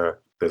according to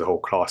there's a whole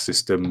class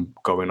system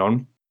going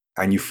on.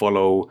 And you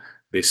follow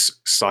this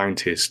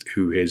scientist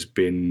who has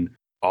been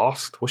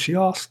asked, was she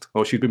asked?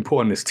 Well, she's been put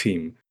on this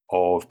team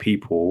of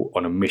people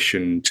on a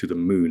mission to the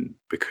moon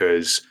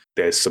because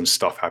there's some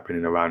stuff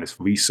happening around this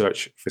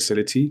research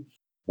facility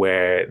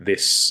where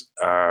this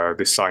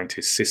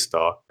scientist's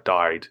sister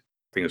died,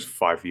 I think it was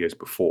 5 years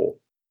before.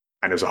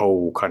 And there's a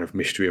whole kind of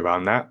mystery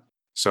around that.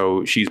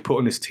 So she's put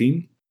on this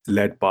team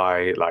led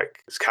by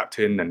like this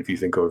captain. And if you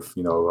think of,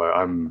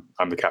 I'm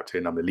the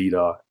captain, I'm the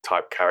leader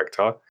type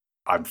character.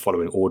 I'm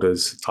following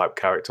orders type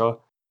character.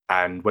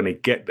 And when they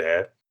get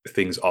there,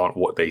 things aren't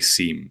what they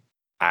seem.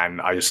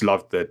 And I just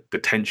love the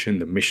tension,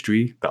 the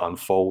mystery that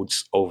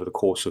unfolds over the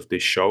course of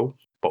this show,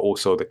 but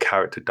also the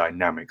character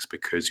dynamics,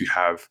 because you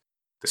have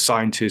the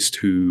scientist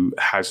who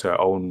has her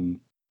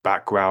own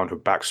background, her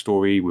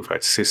backstory with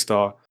her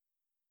sister.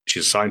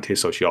 She's a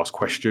scientist, so she asks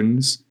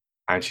questions,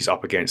 and she's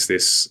up against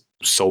this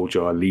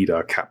soldier,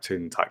 leader,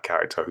 captain type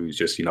character who's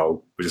just,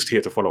 we're just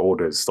here to follow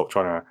orders, stop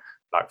trying to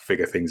like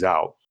figure things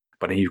out.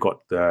 But then you've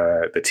got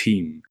the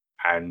team,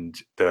 and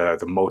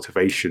the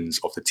motivations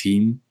of the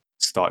team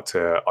start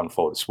to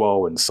unfold as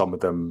well, and some of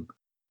them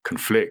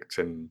conflict,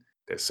 and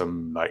there's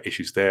some like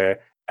issues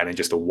there, and then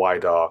just a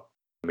wider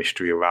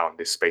mystery around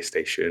this space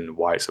station,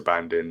 why it's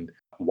abandoned,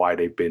 why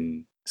they've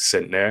been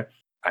sent there,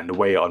 and the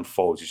way it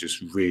unfolds is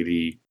just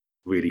really,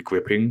 really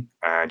gripping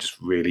and just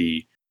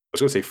really, I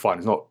was going to say fun.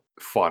 It's not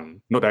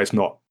fun. Not that it's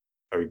not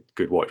a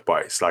good watch,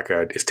 but it's like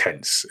it's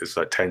tense. It's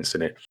like tense,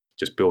 and it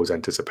just builds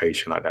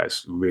anticipation like that.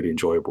 It's really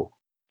enjoyable.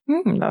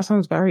 That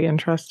sounds very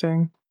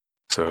interesting.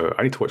 So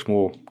I need to watch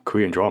more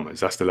Korean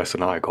dramas. That's the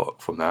lesson I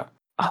got from that.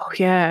 Oh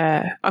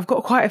yeah, I've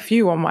got quite a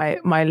few on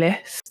my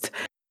list,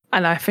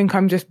 and I think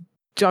I'm just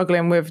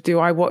juggling with, do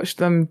I watch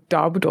them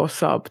dubbed or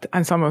subbed?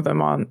 And some of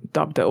them aren't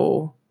dubbed at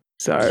all.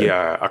 So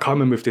yeah, I can't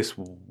remember if this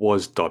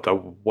was dubbed. I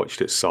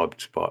watched it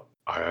subbed, but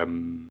I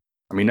mean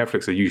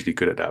Netflix are usually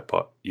good at that.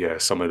 But yeah,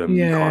 some of them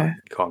you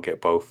can't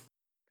get both.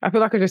 I feel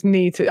like I just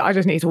need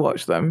to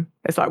watch them.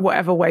 It's like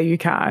whatever way you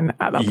can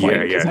at that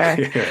point.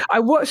 Yeah. I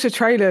watched the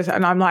trailers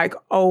and I'm like,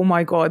 oh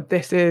my God,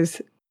 this is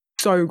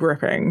so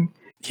gripping.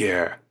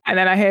 Yeah. And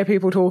then I hear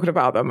people talking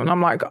about them and I'm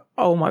like,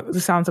 oh my,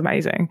 this sounds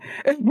amazing.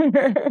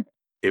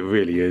 It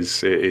really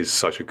is. It is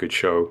such a good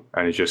show.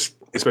 And it's just,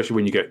 especially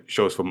when you get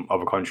shows from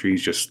other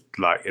countries, just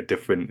like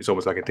it's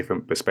almost like a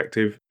different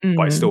perspective,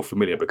 but it's still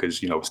familiar because,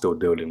 we're still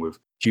dealing with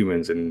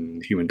humans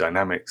and human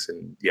dynamics.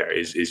 And yeah,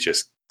 it's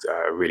just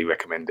really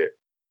recommend it.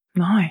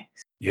 Nice.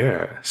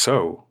 Yeah.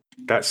 So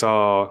that's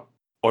our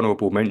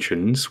honorable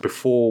mentions.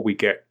 Before we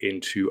get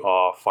into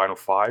our final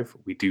five,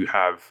 we do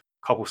have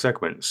a couple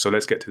segments. So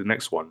let's get to the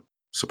next one.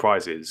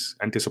 Surprises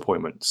and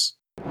disappointments.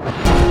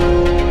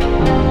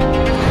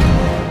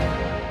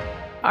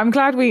 I'm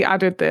glad we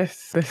added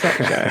this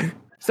section.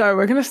 So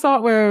we're going to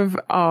start with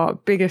our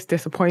biggest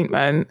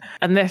disappointment.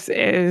 And this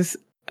is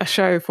a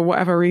show, for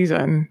whatever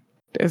reason,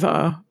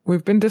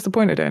 we've been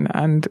disappointed in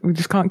and we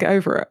just can't get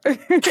over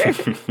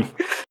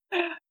it.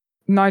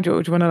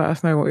 Nigel, do you want to let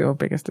us know what your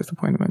biggest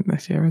disappointment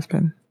this year has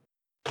been?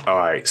 All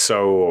right.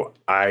 So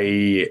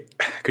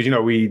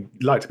because, we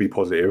like to be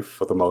positive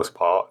for the most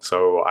part.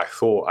 So I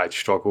thought I'd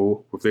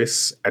struggle with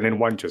this. And then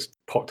one just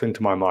popped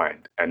into my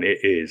mind, and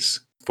it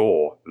is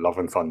Thor, Love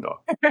and Thunder.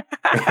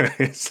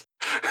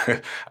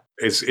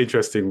 It's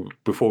interesting.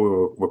 Before we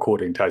were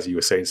recording, Tazzy, you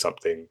were saying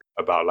something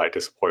about like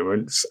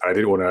disappointments. I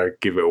didn't want to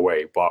give it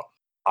away, but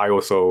I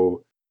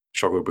also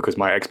struggled because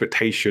my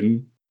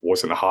expectation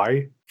wasn't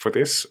high for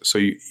this. So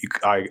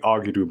I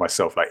argued with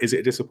myself, like, is it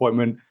a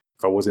disappointment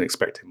if I wasn't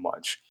expecting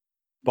much?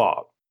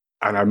 But,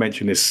 and I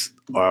mentioned this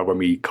when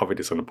we covered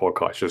this on the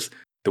podcast, just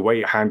the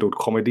way it handled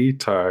comedy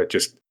to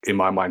just, in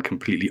my mind,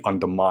 completely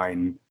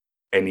undermine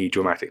any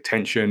dramatic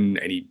tension,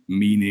 any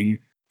meaning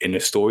in the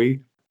story,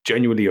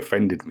 genuinely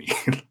offended me.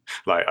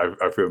 Like,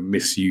 I feel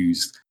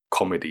misused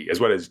comedy,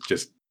 as well as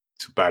just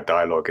bad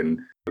dialogue and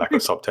lack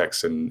of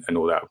subtext and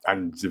all that,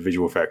 and the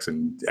visual effects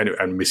and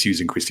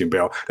misusing Christian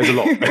Bale. There's a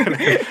lot.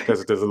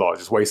 there's a lot.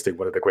 Just wasting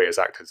one of the greatest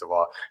actors of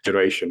our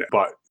generation.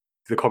 But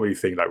the comedy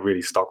thing like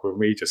really stuck with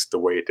me, just the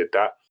way it did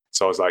that.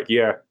 So I was like,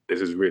 yeah,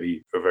 this is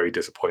really a very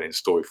disappointing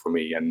story for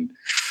me. And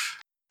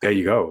there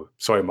you go.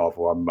 Sorry,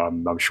 Marvel.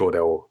 I'm sure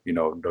they'll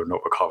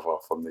not recover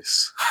from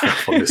this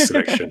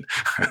selection.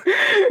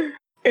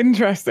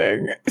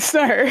 Interesting.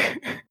 So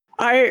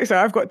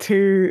I've got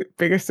two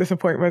biggest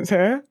disappointments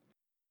here.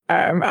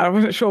 And I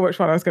wasn't sure which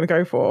one I was going to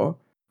go for.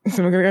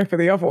 So I'm going to go for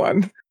the other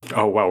one.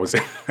 Oh, wow. Was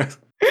it?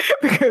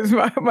 Because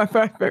my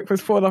first book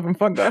was For Love and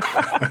Thunder.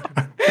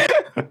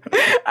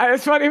 And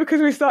it's funny because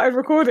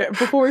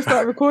before we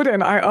started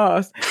recording, I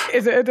asked,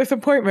 is it a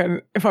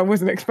disappointment if I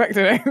wasn't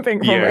expecting anything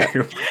from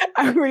it?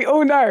 And we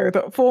all know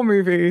that 4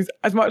 movies,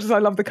 as much as I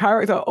love the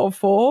character of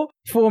 4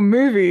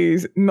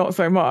 movies, not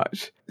so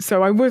much.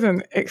 So I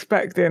wasn't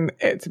expecting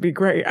it to be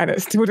great, and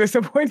it's still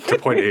disappointing.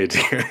 Disappointed,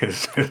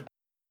 yes.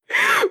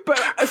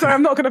 But so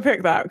I'm not going to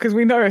pick that because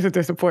we know it's a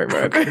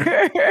disappointment.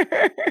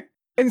 Okay.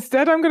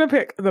 Instead, I'm going to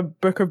pick the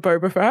Book of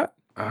Boba Fett.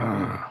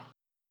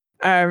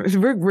 So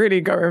we're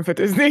really going for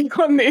Disney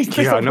on these.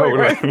 Yeah, I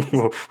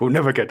know. We'll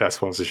never get that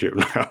sponsorship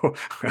now.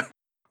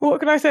 What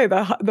can I say?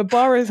 The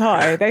bar is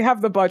high. They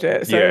have the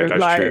budget. So yeah,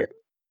 that's true.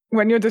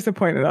 When you're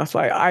disappointed in us,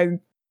 like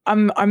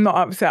I'm not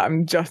upset.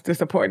 I'm just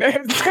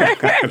disappointed.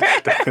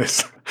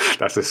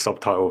 That's the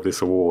subtitle of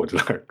this award.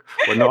 Like,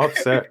 we're not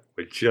upset.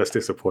 We're just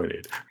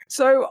disappointed.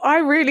 So I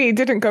really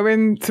didn't go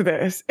into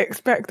this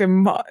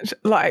expecting much.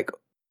 Like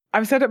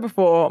I've said it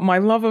before, my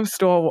love of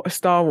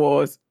Star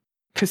Wars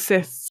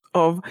persists.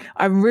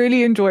 I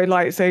really enjoy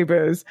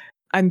lightsabers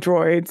and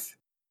droids,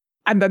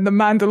 and then The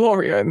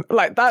Mandalorian.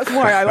 Like that's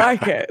why I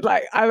like it.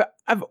 Like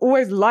I've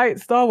always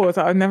liked Star Wars.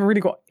 I've never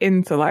really got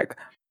into like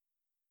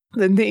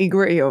the nitty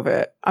gritty of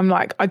it. I'm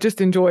like, I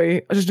just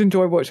enjoy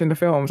watching the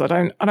films. I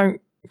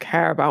don't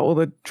care about all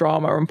the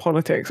drama and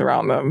politics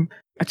around them.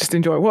 I just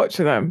enjoy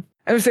watching them.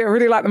 And obviously I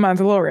really like The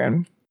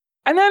Mandalorian.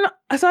 And then,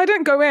 so I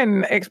didn't go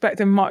in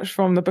expecting much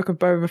from the Book of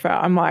Boba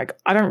Fett. I'm like,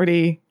 I don't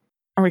really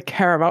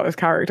care about this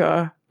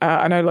character.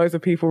 I know loads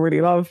of people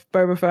really love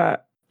Boba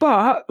Fett.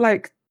 But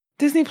like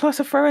Disney Plus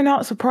are throwing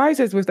out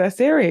surprises with their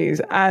series.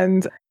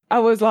 And I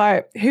was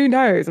like, who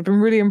knows? I've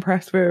been really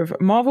impressed with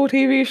Marvel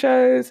TV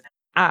shows.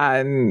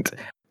 And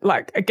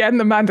like, again,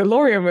 The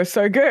Mandalorian was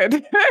so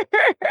good.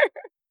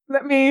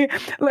 Let me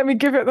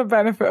give it the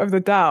benefit of the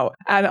doubt.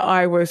 And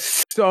I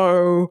was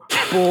so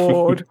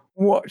bored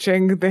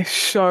watching this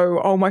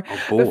show. Oh my!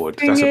 Bored.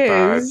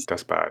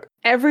 That's bad.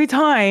 Every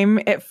time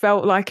it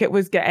felt like it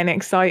was getting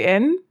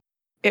exciting,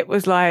 it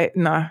was like,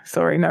 no,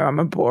 I'm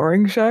a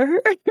boring show.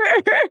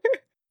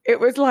 It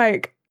was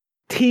like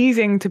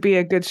teasing to be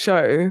a good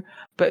show,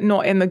 but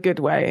not in the good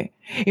way.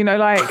 You know,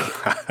 like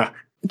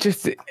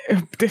just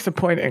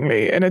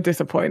disappointingly in a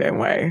disappointing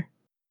way.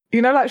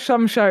 You know, like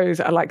some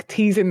shows are like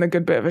teasing the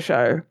good bit of a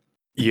show.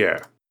 Yeah.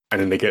 And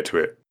then they get to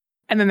it.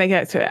 And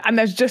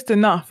there's just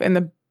enough in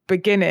the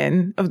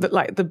beginning of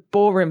the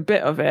boring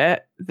bit of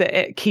it that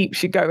it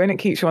keeps you going. It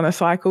keeps you on a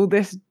cycle.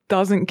 This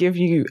doesn't give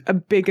you a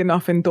big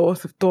enough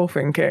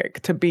endorphin kick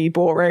to be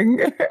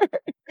boring.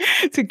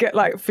 To get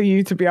like for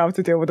you to be able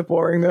to deal with the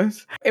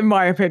boringness, in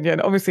my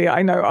opinion. Obviously,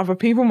 I know other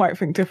people might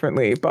think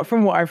differently, but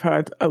from what I've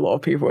heard, a lot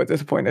of people are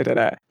disappointed in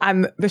it.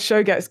 And the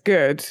show gets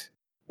good.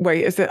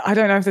 Wait, is it? I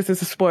don't know if this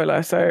is a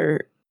spoiler. So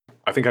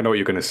I think I know what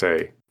you're going to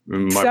say.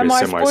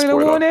 Semi-spoiler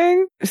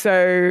warning.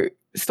 So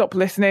stop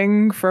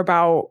listening for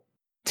about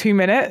 2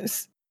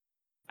 minutes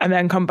and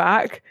then come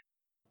back.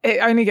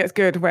 It only gets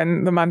good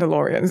when the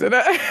Mandalorian's in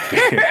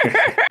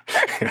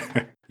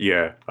it.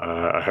 Yeah,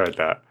 I heard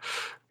that.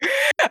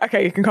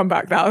 Okay, you can come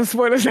back now.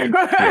 Spoilers over.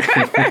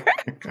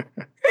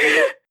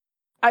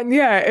 And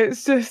yeah,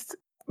 it's just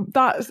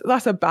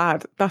that's a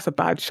bad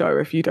show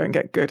if you don't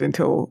get good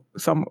until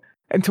a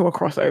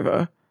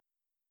crossover.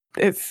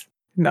 It's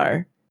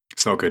not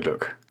a good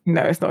look.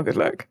 No, it's not a good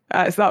look.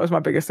 So that was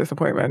my biggest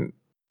disappointment.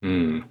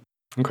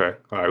 Okay.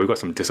 All right, we've got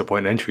some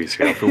disappointing entries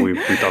here. I feel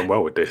we've done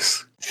well with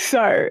this.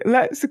 So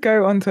let's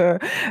go on to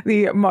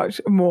the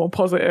much more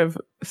positive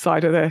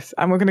side of this.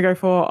 And we're going to go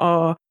for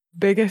our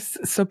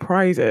biggest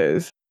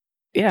surprises.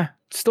 Yeah,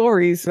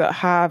 stories that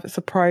have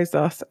surprised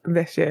us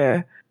this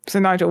year. So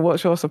Nigel,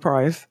 what's your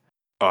surprise?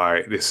 All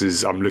right,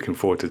 I'm looking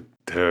forward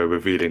to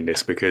revealing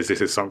this because this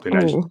is something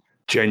that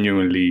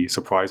genuinely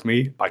surprised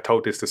me. I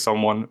told this to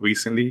someone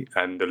recently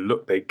and the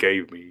look they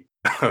gave me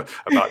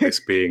about this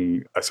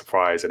being a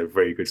surprise and a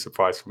very good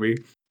surprise for me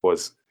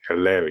was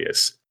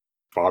hilarious.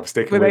 But I'm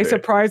sticking with it. Were they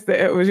surprised that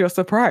it was your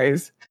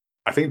surprise?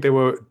 I think they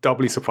were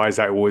doubly surprised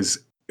that it was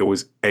it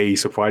was a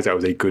surprise that it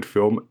was a good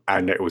film,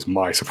 and it was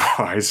my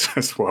surprise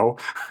as well.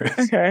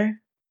 Okay.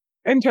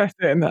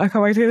 Interesting. I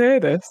can't wait to hear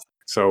this.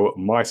 So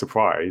my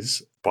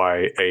surprise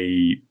by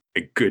a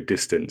good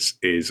distance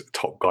is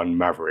Top Gun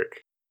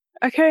Maverick.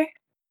 Okay.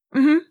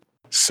 Mm-hmm.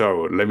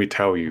 So let me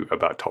tell you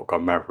about Top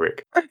Gun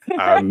Maverick.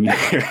 Let me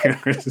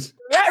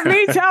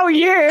tell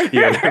you.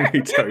 Yeah, let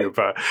me tell you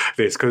about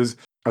this, because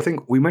I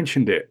think we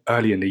mentioned it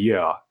early in the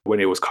year when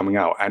it was coming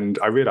out, and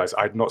I realized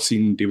I'd not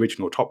seen the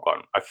original Top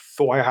Gun. I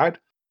thought I had,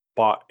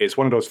 but it's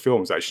one of those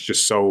films that's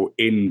just so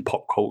in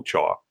pop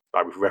culture,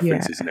 like with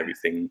references and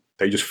everything.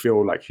 They just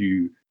feel like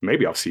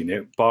maybe I've seen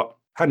it, but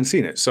hadn't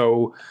seen it.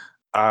 So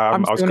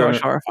I'm still not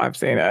sure if I've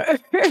seen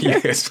it.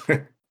 Yes.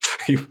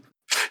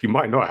 You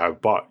might not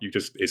have, but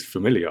it's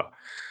familiar.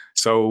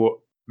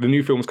 So the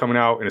new film's coming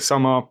out in the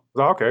summer. I was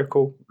like, okay,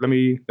 cool. Let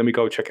me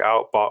go check it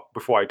out. But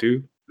before I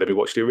do, let me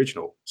watch the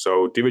original.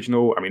 So the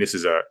original, I mean, this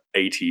is a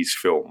 80s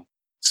film.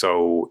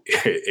 So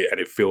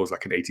it feels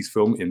like an 80s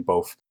film in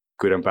both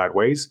good and bad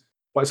ways.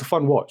 But it's a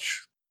fun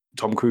watch.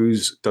 Tom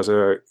Cruise does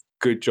a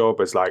good job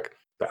as like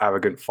the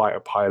arrogant fighter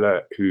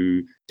pilot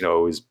who,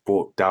 is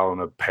brought down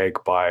a peg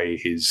by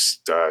his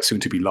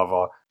soon-to-be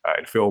lover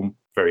in film,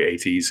 very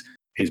 80s.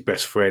 His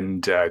best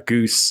friend,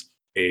 Goose,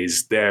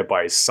 is there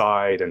by his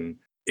side and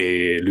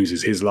he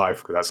loses his life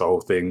because that's the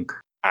whole thing.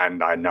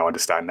 And I now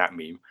understand that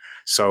meme.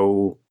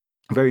 So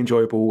very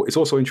enjoyable. It's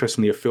also,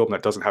 interestingly, a film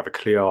that doesn't have a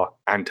clear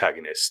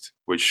antagonist,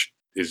 which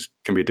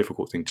can be a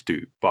difficult thing to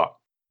do, but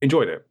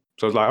enjoyed it.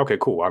 So I was like, okay,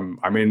 cool.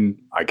 I'm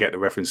in. I get the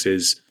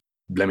references.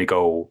 Let me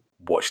go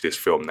watch this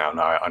film now.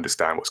 Now I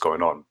understand what's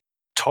going on.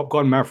 Top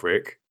Gun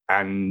Maverick,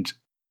 and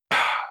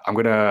I'm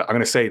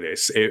gonna say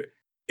this.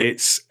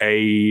 It's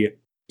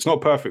not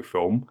a perfect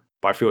film,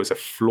 but I feel it's a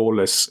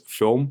flawless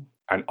film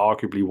and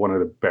arguably one of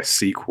the best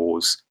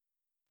sequels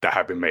that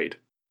have been made.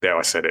 There,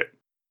 I said it.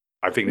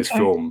 I think this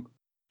film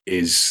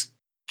is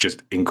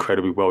just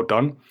incredibly well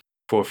done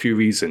for a few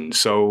reasons.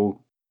 So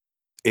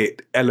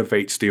it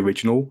elevates the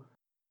original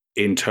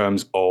in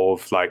terms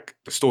of like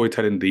the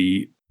storytelling,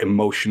 the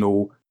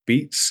emotional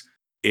beats.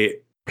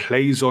 It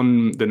plays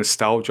on the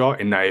nostalgia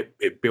in that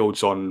it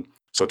builds on.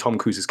 So Tom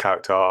Cruise's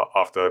character,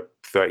 after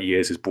 30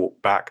 years, is brought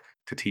back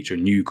to teach a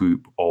new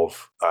group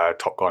of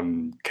Top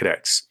Gun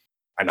cadets.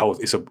 And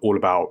it's all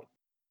about,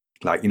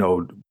 like,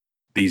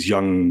 these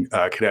young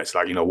cadets,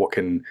 like, what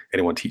can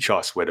anyone teach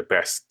us? We're the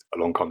best.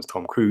 Along comes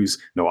Tom Cruise.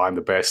 No, I'm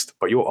the best,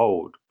 but you're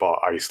old, but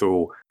I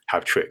still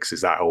have tricks.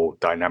 Is that whole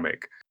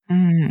dynamic?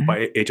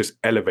 But it just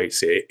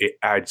elevates it. It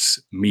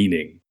adds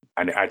meaning.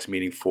 And it adds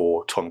meaning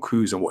for Tom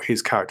Cruise and what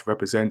his character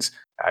represents.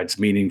 It adds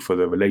meaning for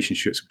the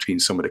relationships between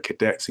some of the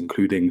cadets,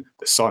 including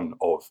the son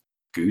of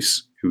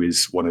Goose, who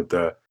is one of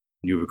the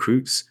new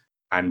recruits,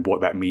 and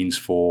what that means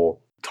for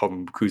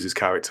Tom Cruise's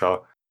character,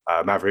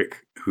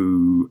 Maverick,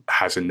 who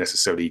hasn't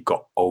necessarily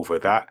got over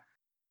that.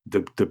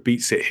 The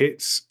beats it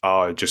hits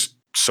are just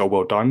so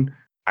well done.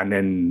 And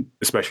then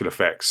the special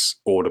effects,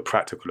 or the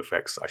practical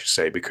effects, I should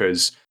say,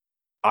 because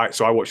I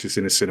watched this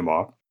in the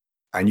cinema,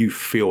 and you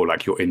feel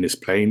like you're in this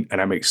plane,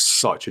 and that makes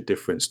such a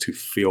difference to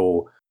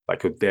feel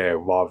like you're there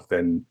rather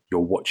than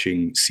you're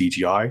watching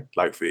CGI.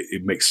 Like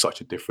it makes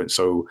such a difference.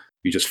 So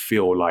you just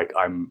feel like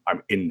I'm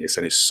in this,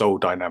 and it's so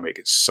dynamic.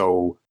 It's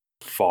so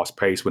fast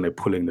paced when they're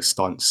pulling the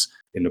stunts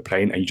in the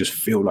plane, and you just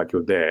feel like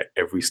you're there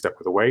every step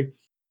of the way.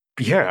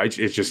 But yeah,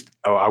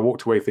 I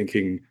walked away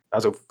thinking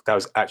that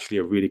was actually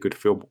a really good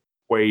film,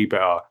 way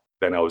better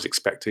than I was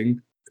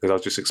expecting, because I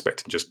was just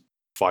expecting just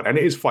fun, and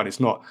it is fun.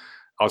 It's not.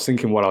 I was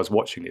thinking while I was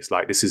watching this,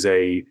 like this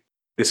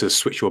is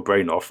switch your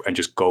brain off and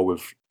just go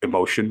with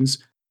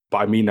emotions. But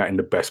I mean that in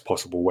the best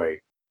possible way.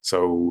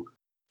 So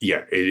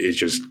yeah, it's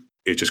just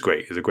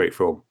great. It's a great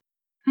film.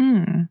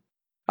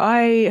 I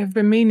have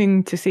been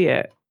meaning to see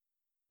it.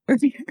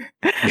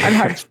 and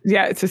have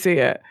yet to see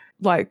it.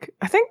 Like,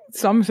 I think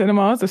some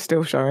cinemas are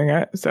still showing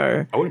it.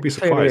 So I wouldn't be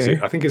surprised.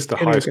 I think it's the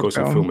highest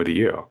grossing film of the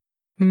year.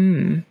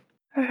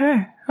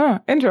 Okay. Huh.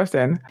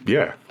 Interesting.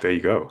 Yeah, there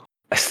you go.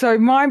 So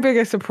my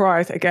biggest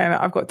surprise, again,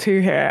 I've got two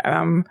here,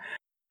 and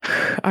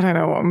I don't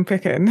know what I'm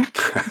picking.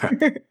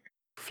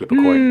 Flip a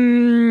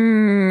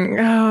coin.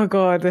 Oh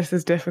God, this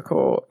is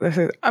difficult.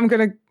 I'm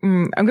gonna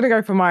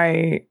go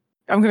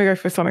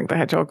for Sonic the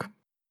Hedgehog.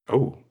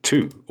 Oh,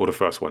 2 or the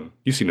first one?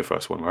 You've seen the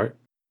first one, right?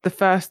 The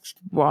first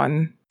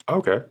one.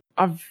 Okay.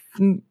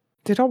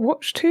 Did I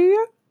watch 2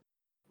 yet?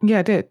 Yeah,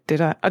 I did.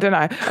 Did I? I don't know.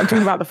 I'm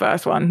talking about the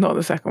first one, not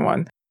the second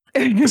one.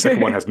 The second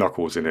one has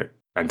Knuckles in it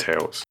and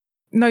Tails.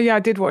 No, yeah, I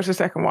did watch the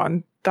second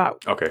one.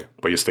 Okay,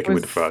 but you're sticking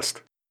with the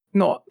first.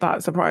 Not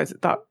that surprised.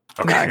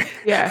 Okay. No,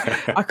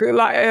 yeah,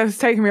 it was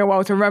taking me a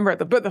while to remember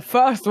it. But the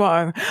first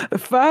one.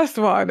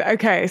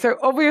 Okay, so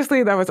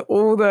obviously there was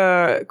all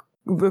the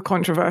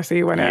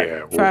controversy when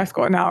it first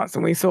got announced,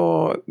 and we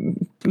saw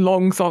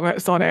Long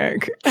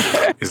Sonic.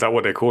 Is that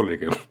what they're calling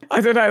him?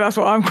 I don't know. That's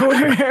what I'm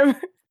calling him.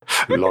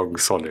 Long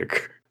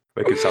Sonic.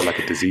 Make it sound like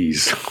a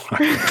disease.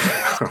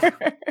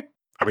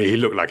 I mean, he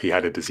looked like he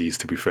had a disease,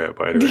 to be fair,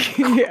 but anyway.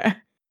 Yeah.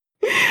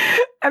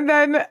 And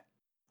then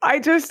I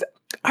just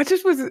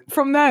was,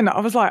 from then, I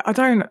was like,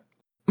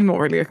 I'm not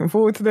really looking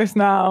forward to this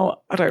now.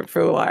 I don't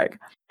feel like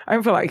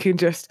you can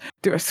just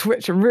do a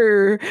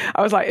switcheroo.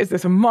 I was like, is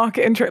this a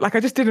marketing trick? Like, I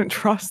just didn't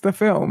trust the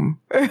film.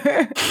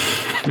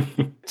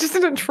 Just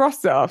didn't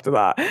trust it after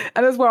that.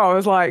 And as well, I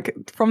was like,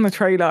 from the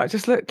trailer, it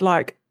just looked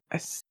like a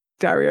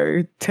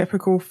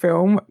stereotypical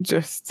film,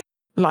 just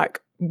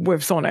like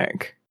with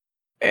Sonic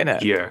in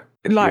it. Yeah.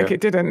 Like it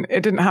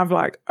didn't have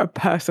like a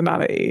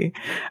personality.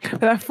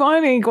 And I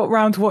finally got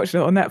round to watching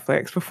it on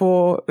Netflix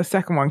before the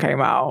second one came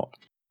out.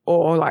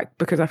 Or like,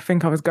 because I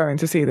think I was going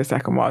to see the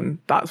second one.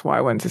 That's why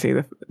I watched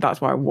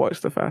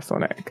the first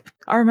Sonic.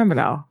 I remember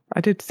now.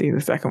 I did see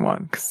the second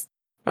one because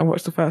I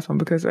watched the first one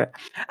because of it.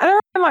 And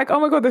I'm like,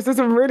 oh my God, this is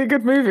a really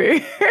good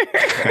movie.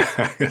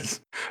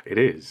 It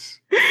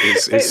is.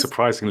 It's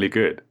surprisingly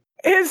good.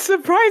 It's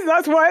surprising.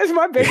 That's why it's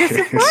my biggest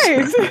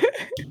surprise.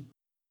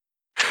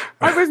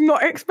 I was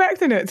not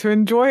expecting it to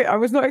enjoy. I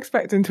was not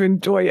expecting to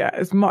enjoy it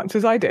as much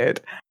as I did.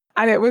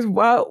 And it was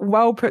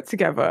well put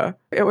together.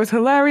 It was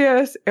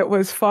hilarious, it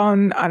was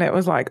fun, and it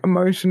was like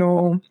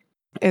emotional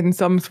in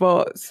some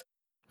spots.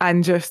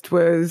 And it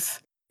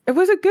was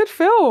a good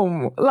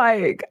film.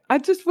 Like, I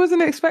just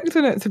wasn't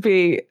expecting it to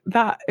be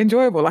that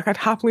enjoyable. Like, I'd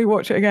happily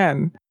watch it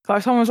again.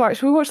 Like, someone was like,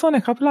 should we watch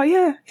Sonic? I'd be like,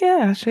 yeah,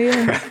 actually,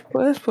 yeah.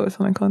 Well, let's put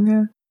Sonic on,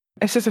 yeah.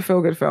 It's just a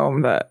feel-good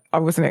film that I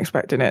wasn't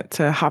expecting it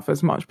to have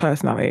as much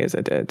personality as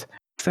it did.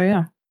 So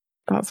yeah,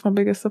 that's my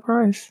biggest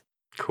surprise.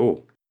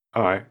 Cool.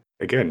 All right.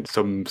 Again,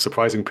 some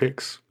surprising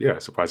picks. Yeah,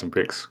 surprising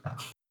picks.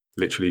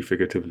 Literally,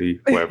 figuratively,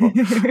 whatever.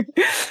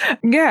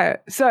 Yeah,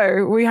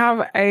 so we have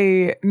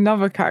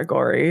another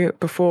category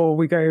before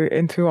we go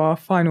into our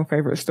final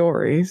favourite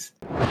stories.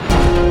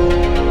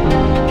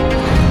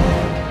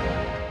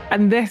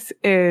 And this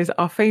is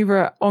our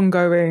favourite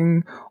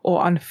ongoing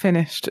or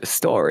unfinished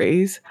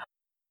stories.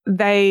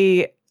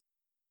 They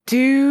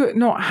do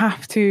not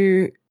have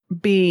to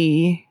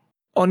be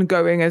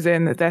ongoing as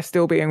in that they're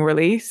still being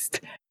released,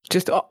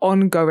 just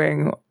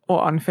ongoing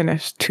or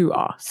unfinished to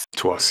us.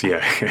 To us,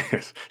 yeah.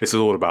 This is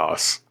all about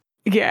us.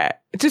 Yeah,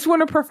 just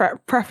want to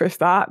preface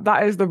that.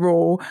 That is the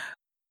rule.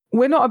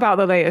 We're not about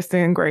the latest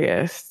and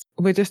greatest.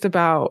 We're just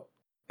about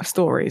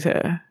stories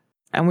here.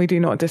 And we do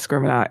not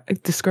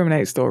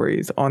discriminate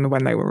stories on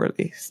when they were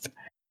released.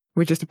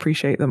 We just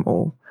appreciate them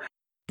all.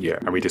 Yeah,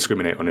 and we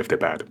discriminate on if they're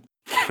bad.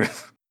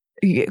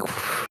 Yeah.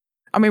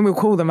 I mean, we'll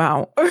call them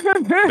out.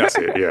 That's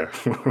it, yeah.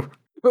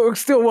 But we'll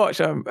still watch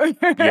them.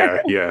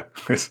 Yeah.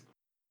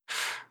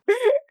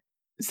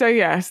 So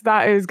yes,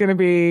 that is going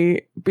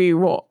to be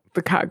what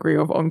the category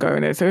of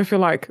ongoing is. So if you're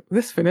like,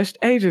 this finished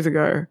ages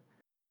ago,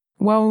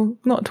 well,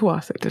 not to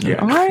us, it didn't.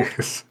 Yeah. All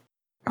right.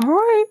 All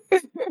right.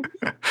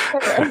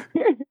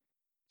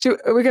 So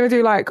are we going to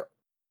do like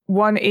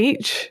one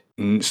each?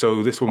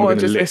 So this one we're going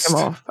to list them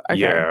off. Okay.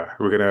 Yeah,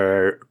 we're going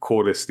to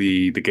call this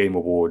the Game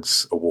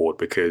Awards award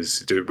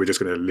because we're just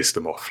going to list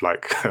them off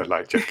like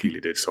Jeff Keighley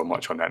did so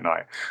much on that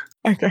night.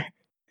 Okay.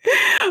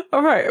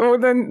 All right. Well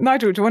then,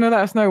 Nigel, do you want to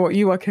let us know what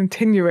you are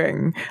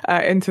continuing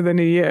into the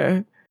new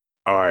year?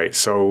 All right.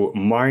 So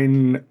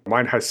mine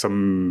has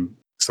some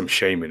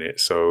shame in it.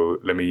 So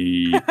let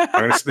me. No,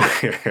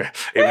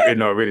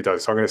 it really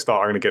does. So I'm going to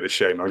start. I'm going to get the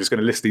shame. I'm just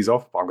going to list these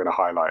off, but I'm going to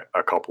highlight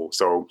a couple.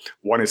 So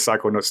one is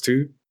Psychonauts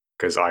 2.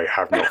 Because I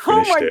have not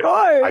finished it.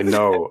 God. I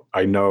know.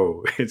 I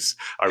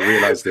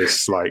realized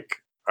this like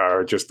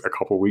just a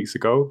couple of weeks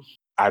ago,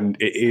 and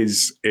it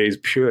is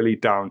purely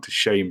down to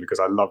shame because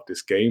I love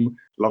this game,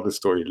 love the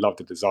story, love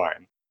the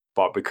design.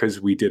 But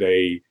because we did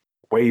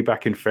way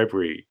back in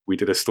February, we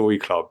did a story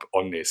club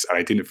on this, and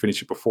I didn't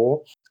finish it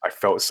before. I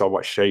felt so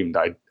much shame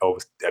that I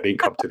didn't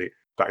come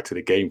back to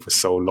the game for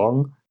so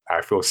long.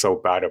 I feel so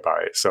bad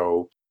about it.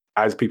 So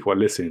as people are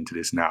listening to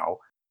this now,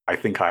 I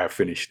think I have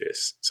finished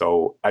this.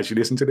 So as you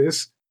listen to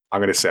this,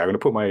 I'm going to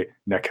put my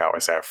neck out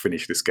and say I've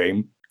finished this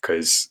game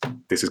because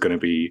this is going to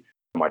be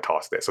my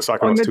task there. So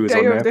Psychonauts 2 is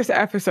on there. On the day of this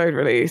episode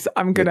release,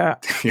 I'm gonna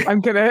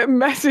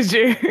message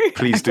you.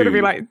 Please do. I'm gonna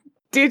be like,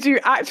 did you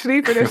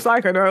actually finish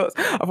Psychonauts?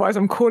 Otherwise,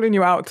 I'm calling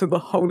you out to the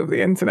whole of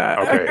the internet.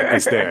 Okay,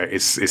 it's there.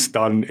 It's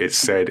done. It's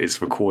said.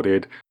 It's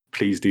recorded.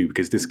 Please do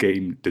because this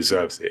game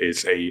deserves it.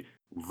 It's a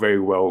very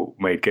well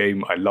made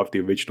game. I love the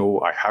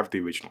original. I have the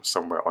original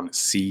somewhere on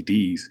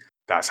CDs.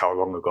 That's how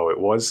long ago it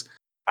was.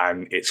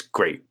 And it's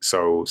great.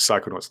 So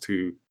Psychonauts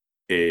 2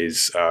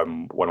 is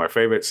one of my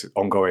favorites,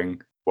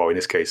 ongoing, well, in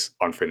this case,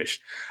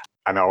 unfinished.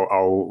 And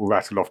I'll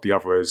rattle off the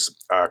others.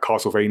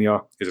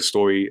 Castlevania is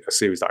a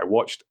series that I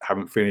watched,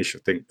 haven't finished. I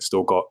think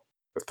still got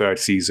the third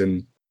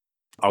season.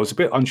 I was a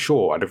bit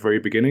unsure at the very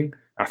beginning.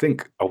 I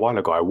think a while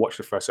ago, I watched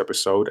the first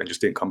episode and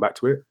just didn't come back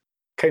to it.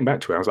 Came back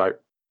to it. I was like,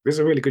 this is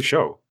a really good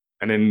show.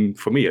 And then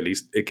for me, at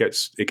least, it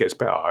gets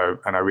better.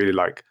 And I really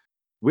like,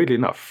 weirdly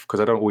enough, because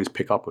I don't always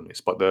pick up on this,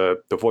 but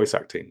the voice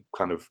acting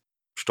kind of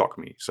struck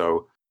me.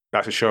 So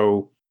that's a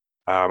show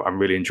I'm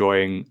really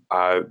enjoying.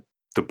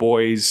 The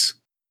Boys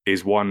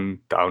is one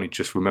that I only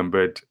just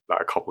remembered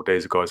like a couple of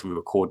days ago as we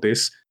record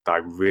this, that I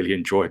really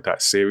enjoyed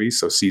that series.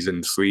 So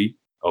season 3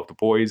 of The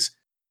Boys.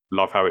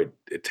 Love how it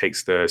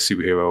takes the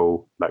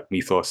superhero like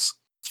mythos,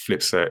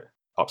 flips it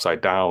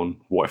upside down.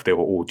 What if they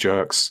were all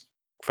jerks?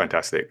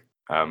 fantastic.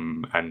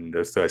 And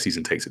the third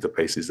season takes it to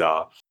places that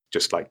are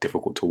just like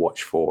difficult to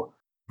watch for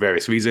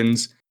various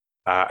reasons.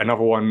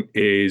 Another one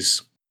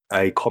is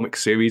a comic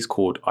series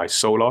called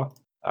Isola.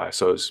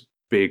 So it's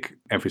big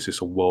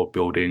emphasis on world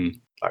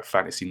building, like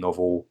fantasy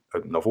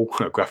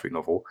a graphic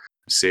novel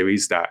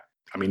series that,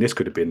 I mean, this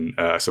could have been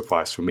a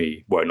surprise for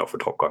me, were it not for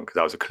Top Gun, because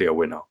that was a clear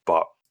winner.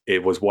 But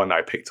it was one that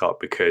I picked up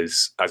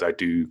because as I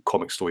do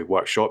comic story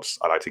workshops,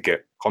 I like to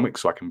get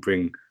comics so I can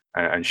bring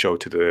and show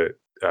to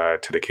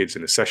the kids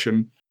in the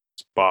session.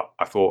 But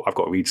I thought I've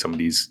got to read some of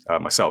these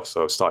myself.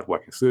 So I started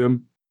working through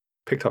them,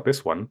 picked up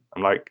this one.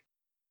 I'm like,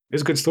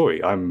 it's a good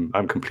story. I'm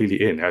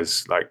completely in. It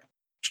has like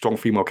strong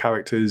female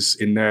characters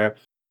in there.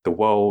 The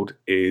world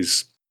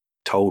is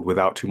told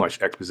without too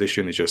much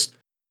exposition. It's just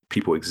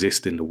people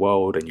exist in the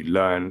world and you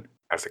learn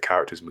as the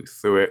characters move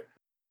through it.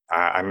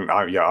 I'm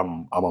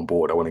on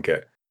board. I want to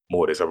get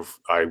more of this.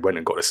 I went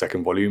and got the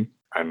second volume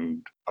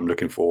and I'm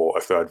looking for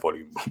a third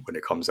volume when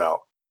it comes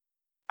out.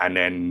 And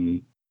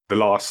then the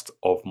last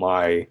of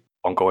my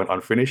ongoing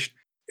unfinished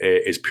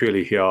is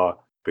purely here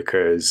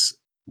because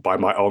by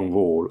my own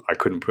rule, I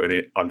couldn't put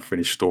an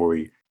unfinished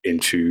story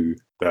into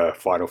the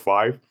final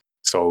 5.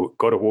 So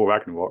God of War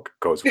Ragnarok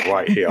goes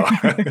right here.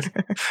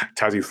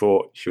 Tazzy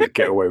thought she would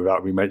get away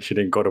without me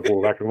mentioning God of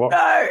War Ragnarok.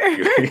 No.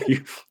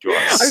 You are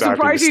I'm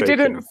surprised you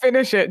didn't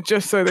finish it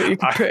just so that you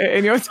could put it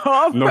in your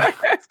top. No,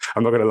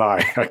 I'm not going to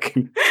lie.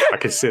 I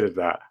considered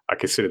that,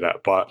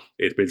 but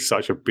it's been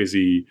such a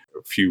busy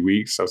few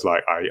weeks. I was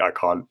like, I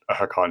can't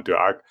do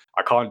it.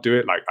 I can't do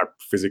it. Like I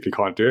physically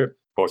can't do it.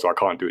 But also I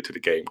can't do it to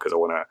the game because I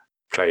want to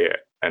play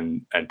it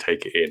and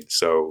take it in.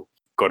 So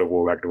God of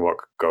War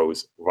Ragnarok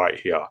goes right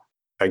here.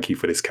 Thank you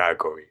for this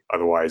category.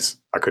 Otherwise,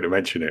 I couldn't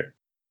mention it.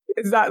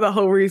 Is that the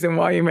whole reason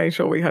why you made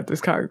sure we had this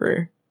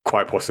category?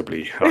 Quite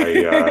possibly.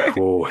 I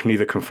will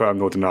neither confirm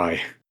nor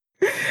deny.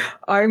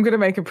 I'm going to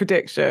make a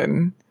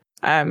prediction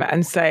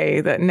and say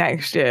that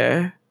next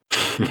year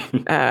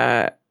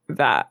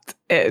that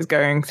it is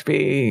going to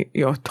be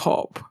your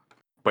top.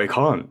 But it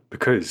can't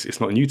because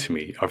it's not new to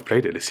me. I've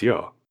played it this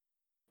year.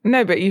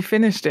 No, but you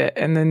finished it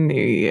in the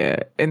new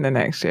year, in the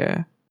next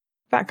year.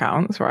 That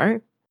counts,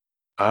 right?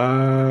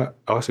 Oh,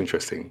 that's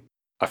interesting.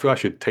 I feel I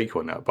should take you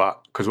on that,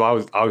 but because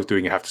I was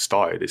doing, you have to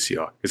start it this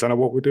year. Is that not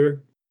what we're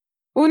doing?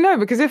 Well, no,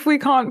 because if we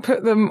can't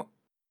put them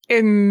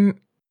in,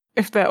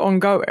 if they're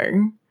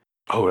ongoing.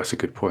 Oh, that's a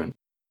good point.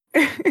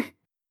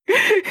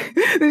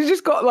 There's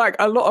just got like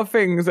a lot of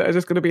things that are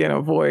just going to be in a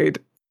void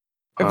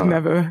of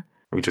never.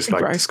 We just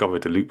like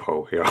discovered the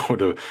loophole here, or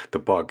the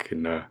bug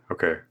in there.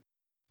 Okay.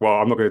 Well,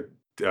 I'm not going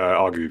to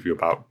argue with you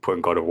about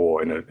putting God of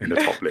War in the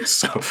top list.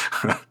 So.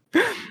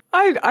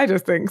 I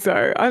just think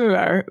so. I don't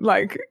know.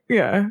 Like,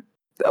 yeah.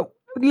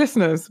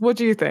 Listeners, what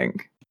do you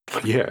think?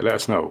 Yeah, let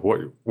us know.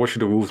 What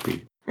should the rules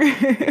be?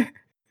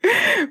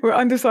 We're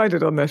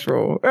undecided on this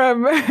rule.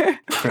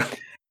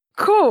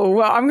 Cool.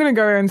 Well, I'm going to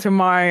go into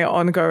my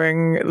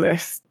ongoing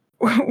list.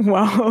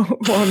 Well,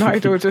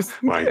 Nigel just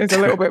is a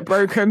little bit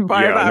broken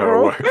by that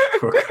rule.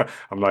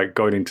 I'm like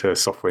going into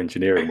software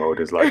engineering mode.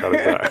 Is like, how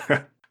does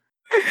that?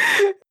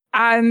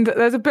 And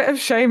there's a bit of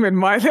shame in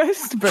my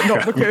list, but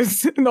not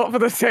not for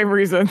the same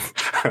reason.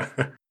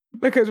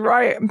 Because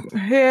right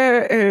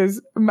here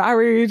is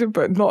Married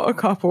but Not a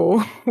Couple,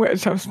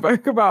 which I've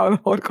spoke about on the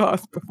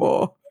podcast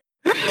before.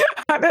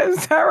 And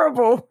it's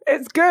terrible.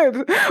 It's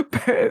good,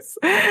 but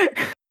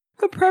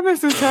the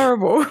premise is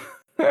terrible.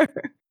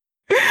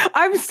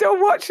 I'm still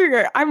watching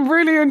it. I'm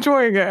really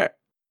enjoying it.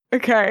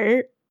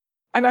 Okay.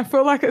 And I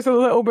feel like it's a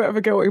little bit of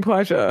a guilty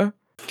pleasure.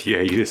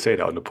 Yeah, you did say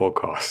that on the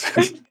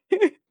podcast.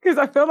 Because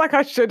I feel like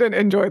I shouldn't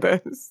enjoy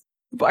this.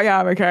 But I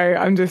am, okay.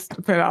 I'm just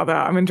putting it out there.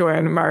 I'm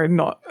enjoying Married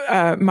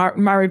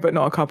but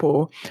Not a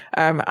Couple.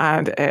 And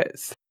I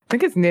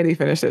think it's nearly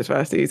finished its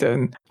first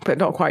season, but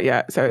not quite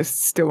yet. So it's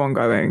still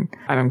ongoing.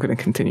 And I'm going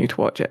to continue to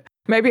watch it.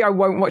 Maybe I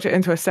won't watch it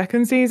into a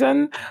second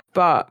season,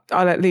 but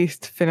I'll at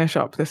least finish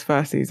up this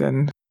first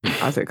season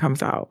as it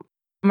comes out.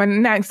 My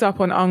next up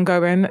on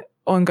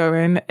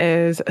ongoing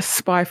is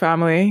Spy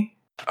Family.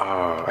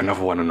 Oh,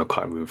 another one on the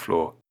cutting room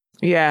floor.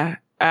 Yeah.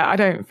 I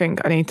don't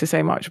think I need to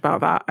say much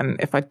about that. And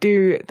if I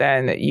do,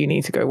 then you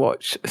need to go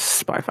watch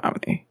Spy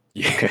Family.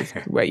 Yeah.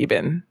 Where You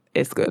Been?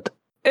 It's good.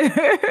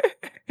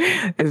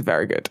 It's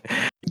very good.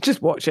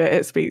 Just watch it.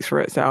 It speaks for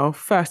itself.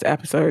 First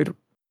episode.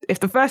 If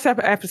the first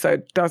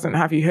episode doesn't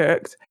have you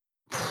hooked,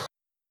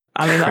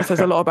 I mean, that says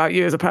a lot about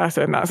you as a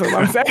person. That's all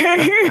I'm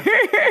saying.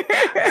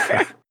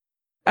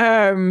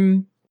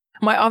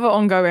 My other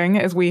ongoing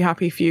is We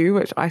Happy Few,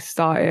 which I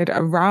started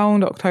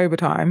around October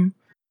time.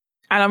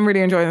 And I'm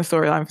really enjoying the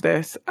storyline for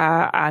this.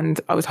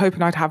 And I was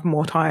hoping I'd have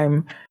more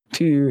time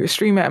to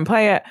stream it and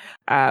play it.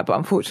 But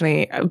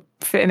unfortunately,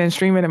 fitting in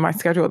streaming in my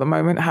schedule at the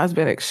moment has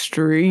been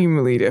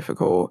extremely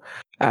difficult.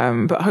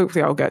 But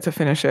hopefully I'll get to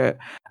finish it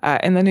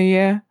in the new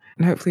year.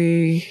 And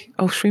hopefully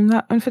I'll stream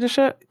that and finish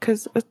it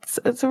because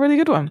it's a really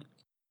good one.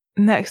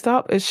 Next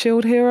up is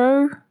Shield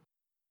Hero.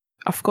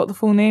 I forgot the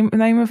full name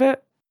of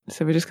it.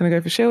 So we're just going to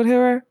go for Shield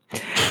Hero.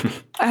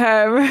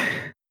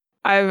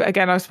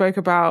 I spoke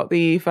about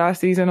the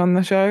first season on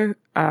the show.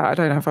 I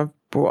don't know if I've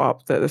brought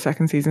up that the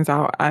second season's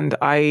out, and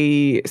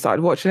I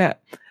started watching it.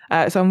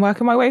 So I'm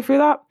working my way through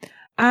that.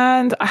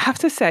 And I have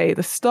to say,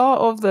 the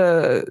start of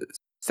the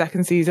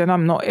second season,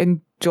 I'm not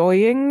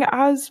enjoying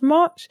as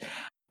much.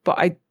 But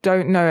I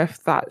don't know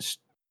if that's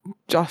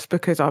just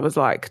because I was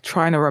like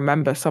trying to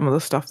remember some of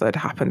the stuff that had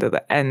happened at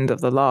the end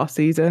of the last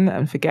season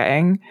and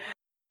forgetting.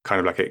 Kind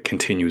of like it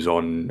continues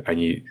on and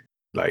you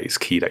like it's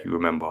key that you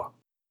remember.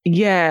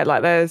 Yeah,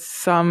 like there's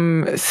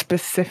some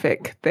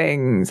specific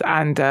things,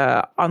 and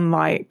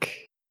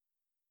unlike,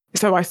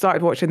 so I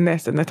started watching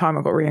this and the time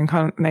I got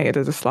reincarnated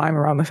as a slime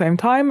around the same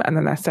time, and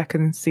then their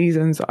second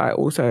seasons I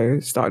also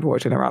started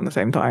watching around the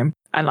same time.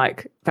 And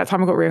like that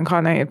time I got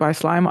reincarnated by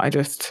slime, I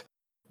just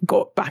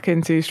got back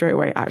into straight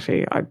away.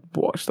 Actually, I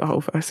watched the whole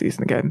first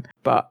season again.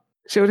 But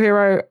Shield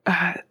Hero,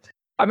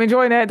 I'm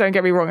enjoying it. Don't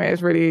get me wrong, it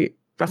is really,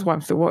 that's why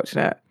I'm still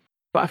watching it.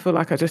 But I feel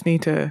like I just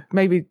need to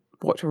maybe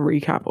watch a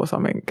recap or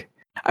something.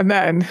 And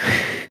then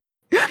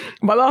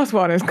my last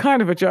one is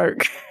kind of a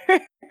joke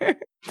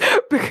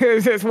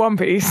because it's One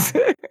Piece.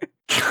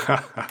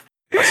 That's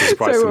a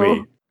surprise to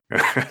me.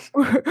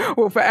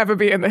 We'll forever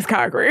be in this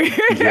category.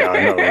 Yeah,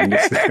 I know. And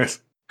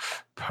this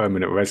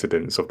permanent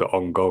residence of the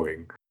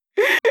ongoing.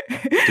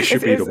 This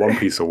should be the One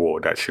Piece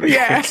Award, actually.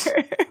 Yeah.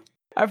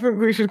 I think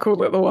we should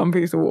call it the One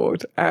Piece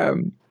Award.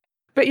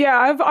 But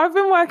yeah, I've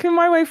been working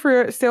my way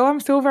through it still. I'm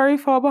still very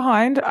far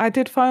behind. I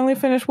did finally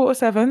finish Water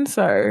 7,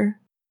 so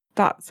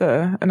that's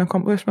an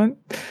accomplishment.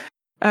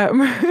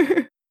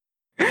 But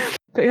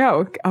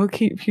yeah, I'll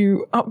keep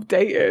you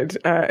updated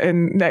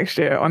in next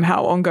year on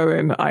how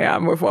ongoing I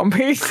am with One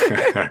Piece.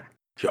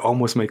 You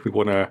almost make me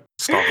want to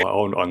start my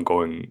own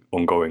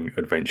ongoing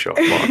adventure,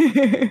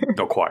 but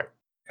not quite.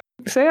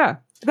 So yeah,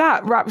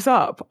 that wraps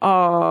up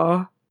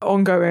our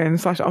ongoing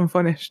 /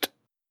 unfinished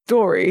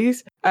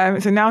stories.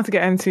 So now to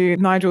get into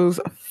Nigel's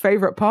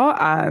favourite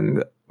part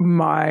and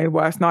my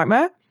worst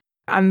nightmare.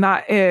 And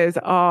that is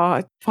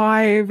our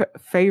 5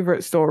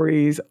 favourite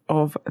stories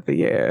of the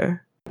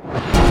year.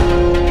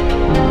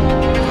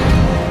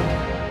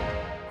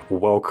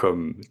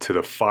 Welcome to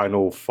the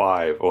final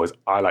 5, or as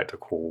I like to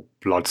call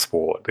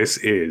Bloodsport. This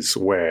is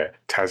where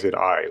Tazzy and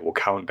I will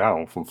count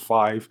down from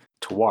 5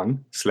 to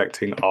 1,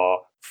 selecting our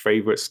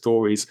favourite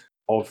stories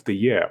of the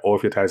year, or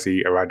if you're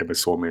Tazzy, a random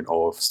assortment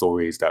of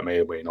stories that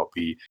may or may not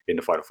be in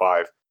the final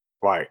 5.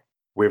 Right,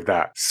 with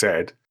that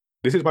said,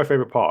 this is my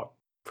favourite part.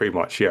 Pretty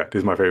much, yeah, this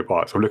is my favourite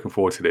part. So I'm looking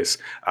forward to this.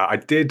 I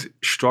did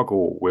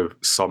struggle with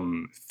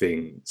some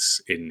things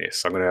in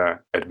this. I'm going to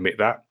admit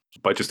that.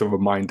 But just a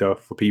reminder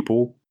for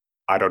people,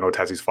 I don't know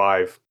Tazzy's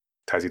 5.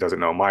 Tazzy doesn't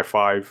know my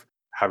 5.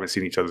 Haven't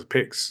seen each other's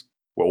picks.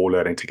 We're all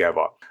learning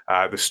together.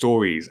 The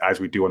stories, as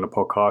we do on the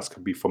podcast,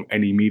 can be from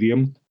any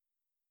medium.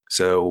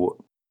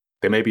 So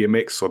there may be a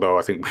mix, although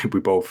I think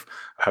we both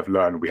have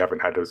learned we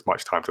haven't had as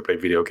much time to play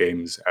video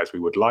games as we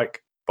would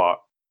like.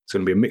 But it's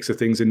going to be a mix of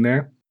things in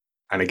there.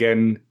 And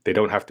again, they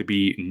don't have to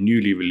be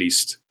newly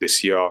released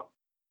this year,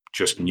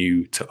 just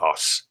new to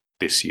us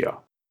this year.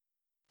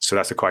 So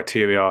that's the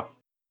criteria.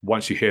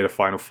 Once you hear the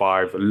final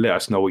 5, let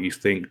us know what you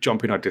think.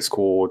 Jump in our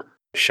Discord,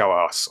 shout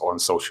at us on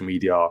social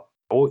media,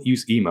 or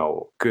use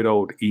email, good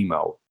old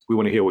email. We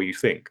want to hear what you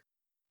think.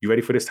 You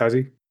ready for this,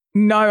 Tazzy?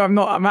 No, I'm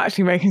not. I'm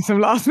actually making some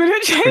last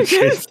minute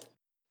changes.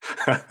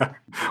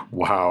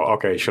 Wow.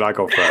 Okay, should I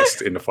go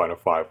first in the final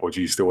 5, or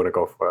do you still want to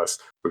go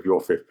first with your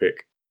 5th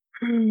pick?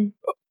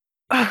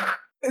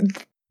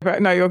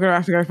 But no, you're going to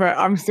have to go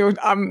first.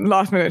 I'm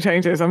last minute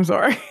changes. I'm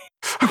sorry.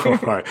 All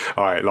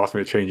right. Last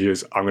minute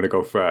changes. I'm going to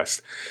go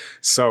first.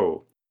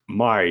 So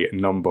my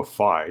number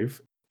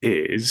 5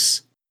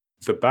 is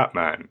The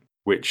Batman,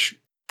 which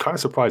kind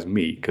of surprised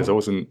me because I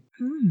wasn't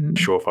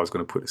sure if I was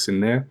going to put this in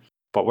there.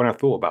 But when I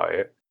thought about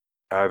it,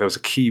 there was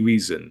a key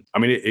reason. I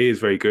mean, it is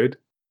very good.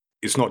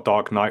 It's not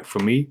Dark Knight for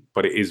me,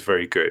 but it is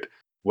very good.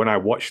 When I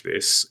watched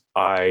this,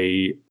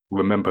 I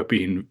remember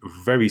being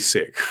very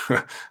sick.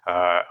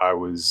 I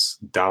was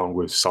down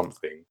with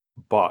something,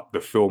 but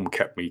the film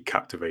kept me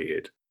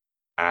captivated.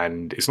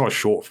 And it's not a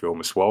short film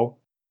as well.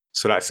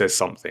 So that says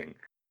something.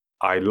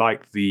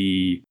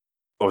 Obviously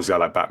I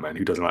like Batman.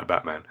 Who doesn't like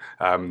Batman?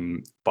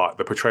 But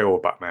the portrayal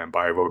of Batman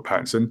by Robert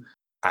Pattinson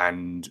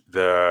and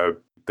the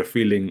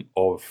feeling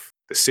of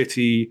the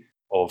city,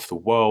 of the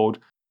world,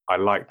 I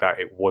like that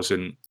it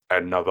wasn't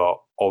another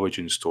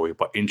origin story,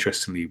 but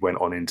interestingly went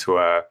on into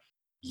a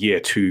year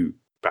 2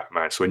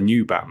 Batman. So a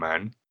new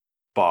Batman,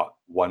 but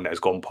one that has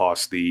gone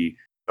past the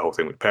whole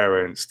thing with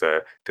parents,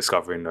 the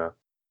discovering the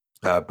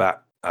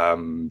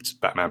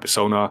Batman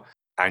persona,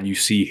 and you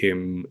see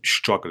him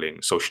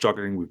struggling. So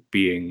struggling with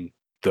being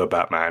the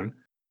Batman,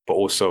 but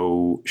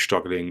also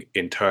struggling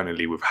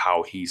internally with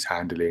how he's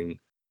handling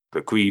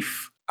the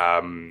grief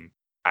and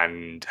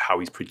how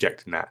he's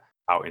projecting that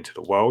out into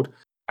the world.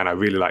 And I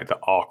really like the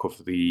arc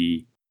of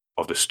the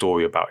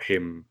story about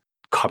him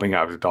coming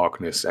out of the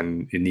darkness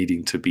and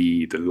needing to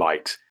be the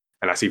light.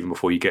 And that's even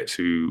before you get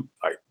to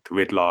like the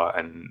Riddler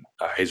and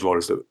his role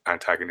as the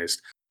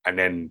antagonist, and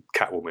then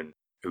Catwoman,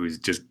 who is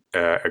just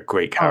a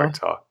great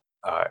character.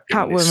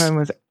 Catwoman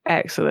was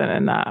excellent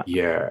in that.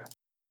 Yeah.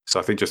 So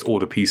I think just all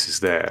the pieces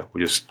there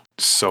were just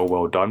so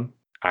well done.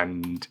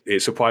 And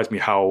it surprised me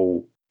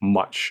how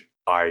much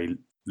I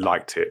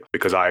liked it,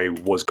 because I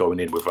was going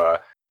in with a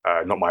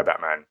not my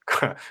Batman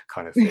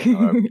kind of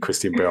thing,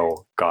 Christian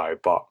Bale guy,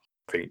 but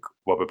I think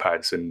Robert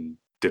Pattinson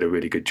did a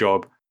really good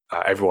job.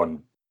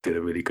 Everyone did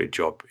a really good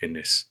job in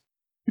this.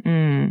 Do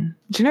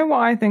you know what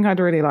I think I'd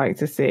really like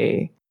to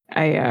see?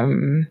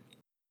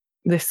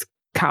 This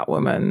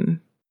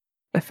Catwoman,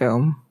 a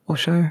film or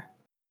show.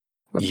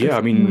 Yeah,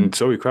 I mean,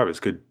 Zoe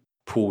Kravitz could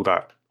pull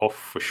that off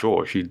for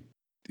sure. She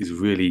is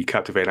really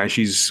captivating, and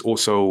she's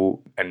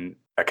also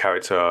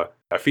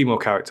a female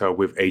character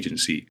with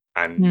agency.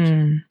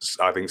 And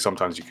I think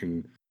sometimes you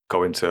can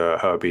go into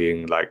her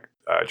being like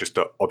just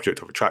the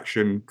object of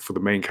attraction for the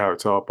main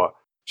character, but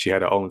she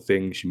had her own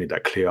thing. She made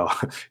that clear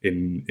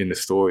in the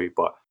story.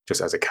 But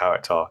just as a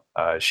character,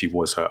 she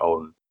was her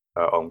own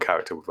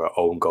character with her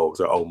own goals,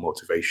 her own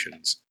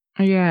motivations.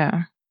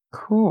 Yeah,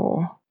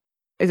 cool.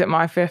 Is it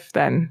my fifth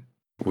then?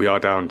 We are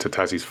down to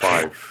Tazzie's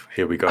 5.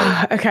 Here we go.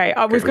 Okay,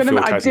 I was going to.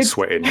 I did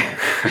sweating.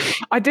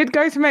 I did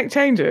go to make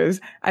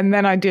changes, and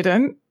then I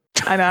didn't,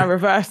 and I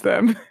reversed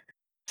them.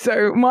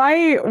 So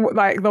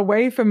the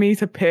way for me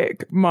to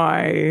pick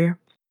my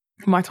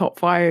top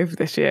 5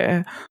 this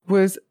year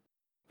was,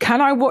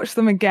 can I watch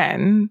them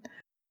again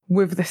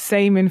with the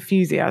same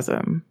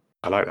enthusiasm?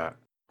 I like that.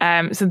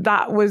 So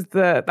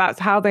that's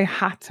how they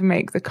had to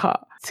make the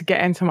cut to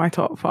get into my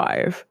top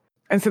 5.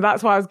 And so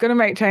that's why I was going to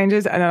make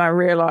changes. And then I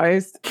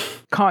realized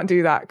can't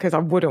do that because I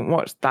wouldn't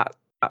watch that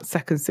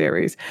second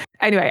series.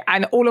 Anyway,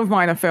 and all of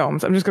mine are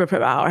films. I'm just going to put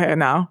that out here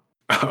now.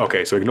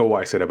 Okay, so ignore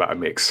what I said about a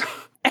mix.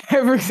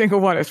 Every single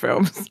one is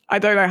films. I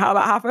don't know how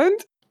that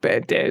happened, but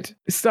it did.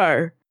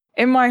 So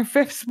in my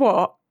 5th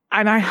spot,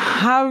 and I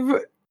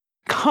have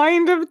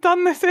kind of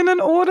done this in an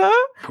order.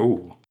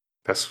 Ooh,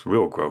 that's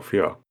real growth,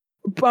 yeah.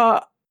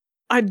 But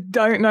I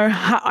don't know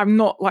how, I'm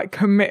not like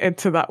committed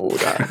to that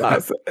order.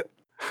 That's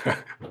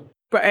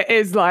but it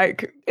is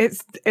like,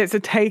 it's a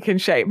taken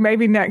shape.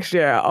 Maybe next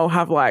year I'll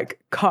have like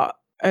cut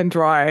and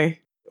dry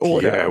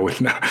order.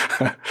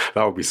 Yeah,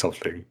 that would be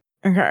something.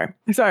 Okay.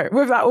 So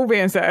with that all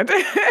being said,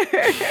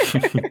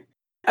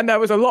 and there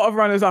was a lot of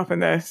runners up in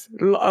this,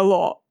 a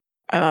lot.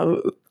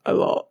 I'm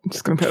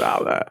just going to put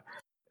that out there.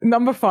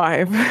 Number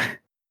 5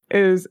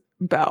 is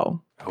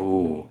Belle.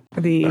 Oh,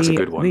 that's a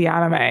good one. The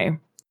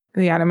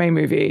anime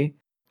movie.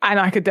 And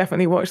I could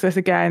definitely watch this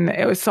again.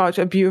 It was such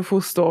a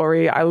beautiful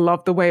story. I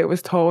loved the way it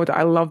was told.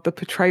 I loved the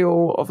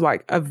portrayal of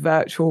like a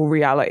virtual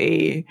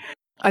reality.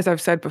 As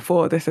I've said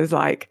before, this is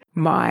like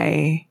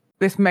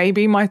this may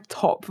be my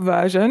top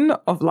version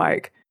of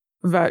like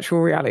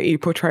virtual reality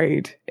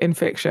portrayed in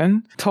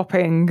fiction,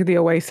 topping the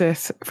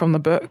Oasis from the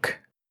book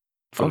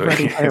of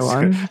Ready Player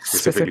One,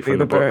 specifically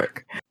the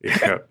book.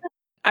 Yeah.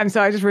 And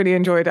so I just really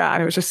enjoyed it.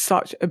 And it was just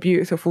such a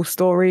beautiful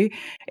story.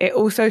 It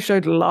also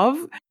showed love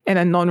in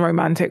a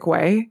non-romantic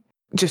way,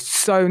 just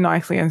so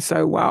nicely and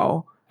so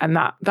well. And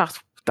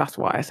that's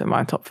why it's in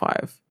my top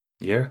 5.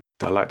 Yeah,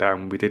 I like that.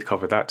 And we did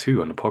cover that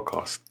too on the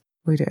podcast.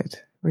 We did.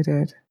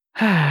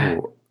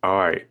 Cool. All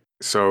right.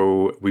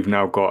 So we've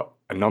now got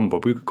a number.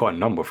 We've got a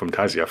number from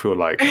Tazzy. I feel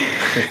like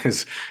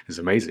it's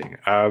amazing.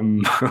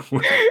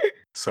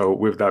 So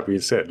with that being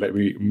said, let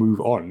me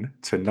move on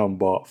to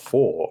number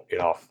 4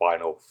 in our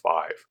final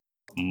 5.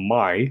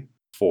 My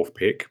 4th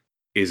pick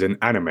is an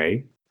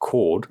anime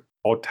called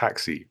Odd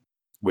Taxi,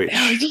 which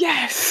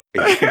yes,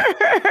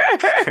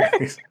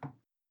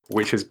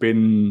 which has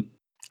been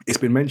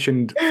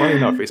mentioned. Funny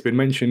enough, it's been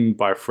mentioned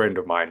by a friend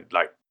of mine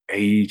like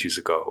ages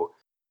ago,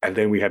 and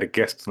then we had a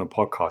guest on the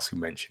podcast who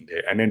mentioned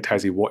it, and then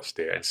Tazzy watched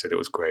it and said it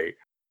was great,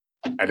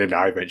 and then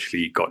I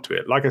eventually got to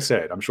it. Like I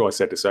said, I'm sure I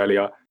said this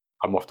earlier,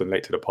 I'm often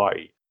late to the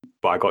party,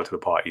 but I got to the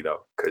party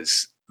though,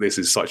 because this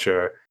is such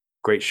a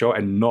great show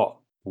and not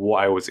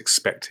what I was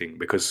expecting,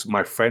 because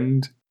my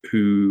friend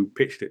who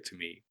pitched it to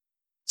me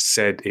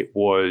said it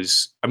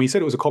was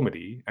a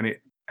comedy and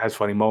it has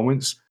funny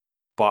moments,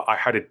 but I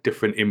had a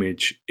different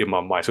image in my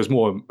mind. So it's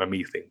more a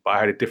me thing, but I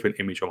had a different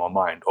image on my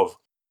mind of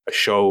a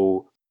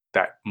show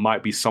that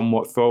might be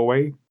somewhat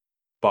throwaway,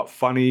 but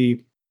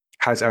funny,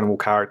 has animal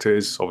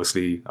characters.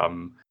 Obviously,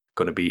 I'm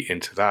going to be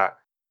into that.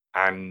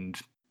 And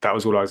that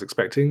was all I was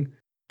expecting.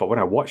 But when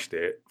I watched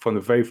it, from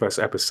the very first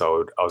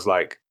episode, I was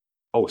like,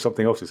 oh,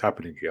 something else is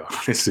happening here.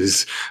 This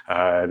is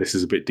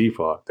a bit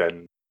deeper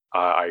than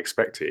I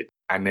expected.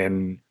 And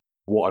then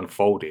what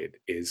unfolded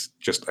is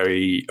just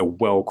a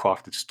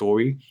well-crafted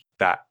story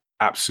that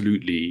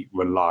absolutely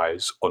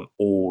relies on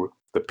all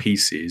the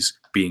pieces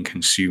being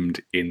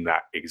consumed in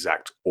that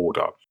exact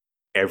order.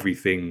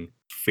 Everything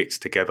fits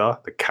together.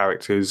 The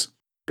characters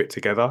fit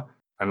together.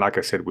 And like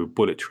I said, with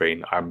Bullet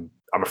Train, I'm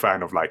a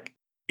fan of like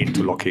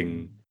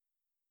interlocking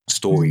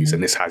stories,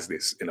 and this has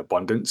this in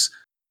abundance,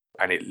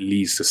 and it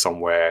leads to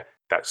somewhere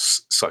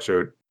that's such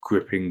a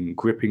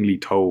grippingly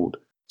told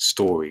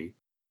story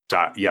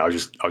that I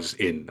was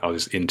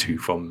just into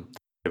from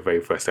the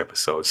very first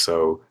episode.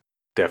 So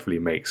definitely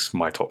makes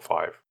my top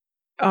 5.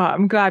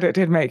 I'm glad it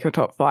did make your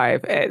top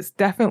 5. It's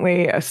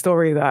definitely a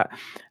story that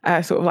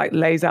sort of like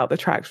lays out the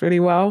tracks really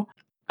well.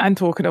 And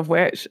talking of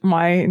which,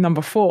 my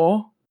number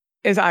 4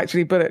 is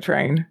actually Bullet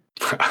Train.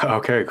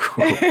 Okay,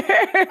 cool.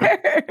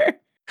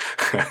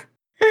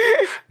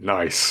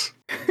 Nice.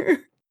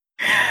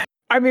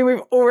 I mean,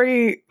 we've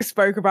already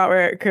spoke about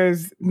it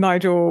because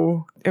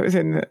it was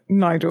in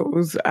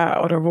Nigel's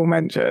honorable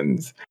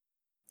mentions.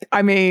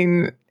 I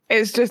mean,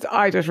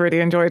 I just really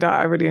enjoyed it.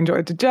 I really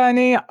enjoyed the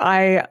journey.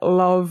 I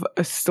love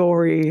a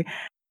story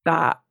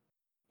that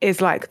is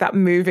like that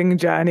moving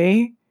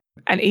journey,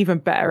 and even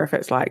better if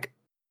it's like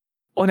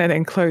on an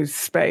enclosed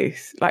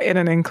space, like in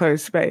an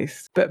enclosed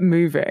space, but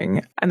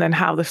moving. And then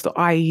how the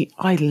story,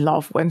 I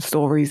love when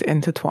stories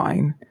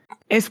intertwine.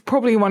 It's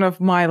probably one of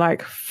my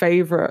like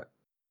favorite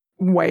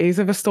ways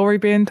of a story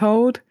being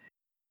told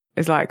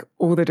is like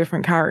all the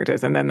different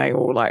characters, and then they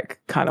all like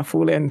kind of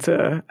fall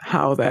into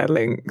how they're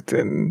linked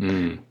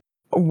and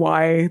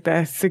why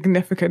they're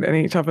significant in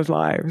each other's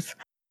lives.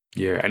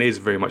 Yeah, and it is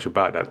very much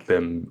about that,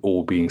 them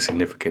all being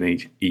significant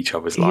in each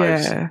other's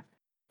lives. Yeah.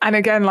 And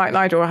again, like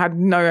Nigel, I had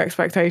no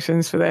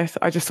expectations for this.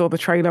 I just saw the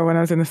trailer when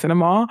I was in the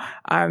cinema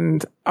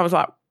and I was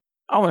like,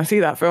 I want to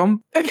see that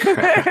film.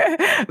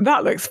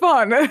 That looks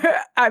fun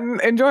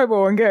and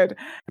enjoyable and good.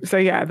 So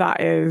yeah,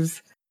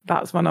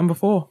 that's my number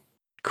 4.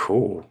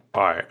 Cool.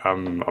 All right.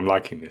 I'm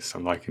liking this.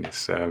 And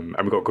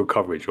we've got good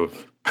coverage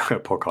of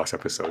podcast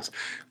episodes.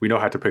 We know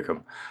how to pick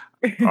them.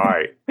 All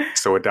right.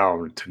 So we're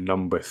down to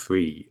number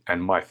 3.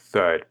 And my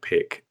third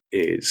pick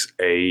is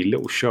a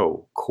little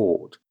show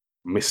called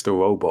Mr.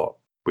 Robot,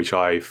 which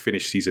I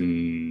finished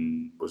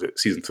season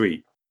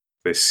 3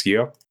 this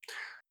year.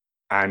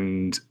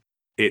 And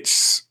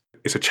it's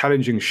a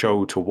challenging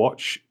show to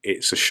watch.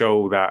 It's a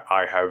show that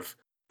I have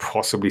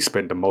possibly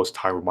spent the most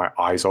time with my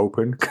eyes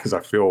open because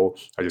I feel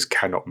I just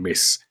cannot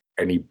miss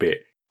any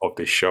bit of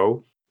this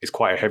show. It's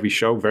quite a heavy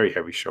show, very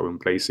heavy show in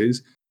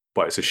places,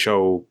 but it's a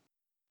show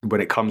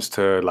when it comes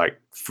to like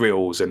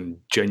thrills and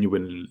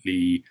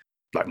genuinely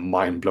like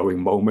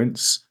mind-blowing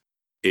moments,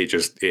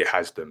 it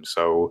has them.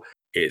 So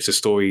it's a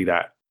story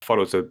that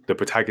follows the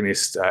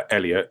protagonist,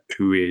 Elliot,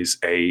 who is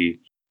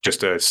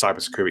just a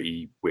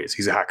cybersecurity whiz.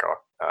 He's a hacker,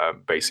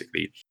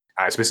 basically,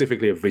 and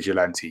specifically a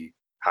vigilante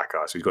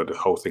hacker. So he's got the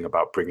whole thing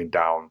about bringing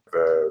down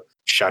the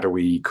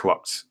shadowy,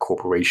 corrupt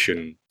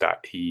corporation that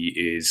he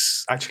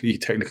is actually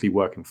technically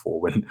working for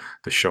when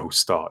the show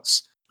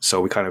starts. So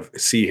we kind of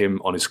see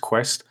him on his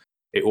quest.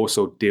 It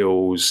also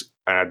deals,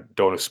 and I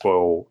don't want to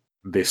spoil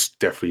this,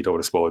 definitely don't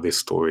want to spoil this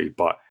story,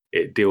 but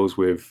it deals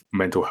with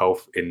mental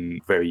health in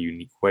a very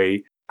unique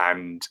way.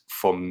 And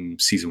from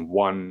season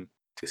 1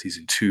 to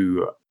season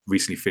 2,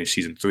 recently finished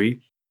season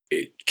 3,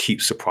 it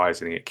keeps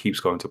surprising. It keeps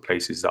going to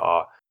places that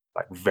are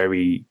like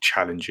very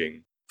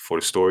challenging for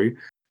the story.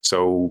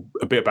 So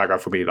a bit of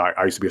background for me, like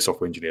I used to be a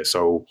software engineer.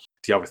 So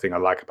the other thing I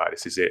like about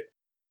this is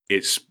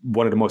it's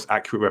one of the most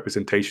accurate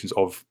representations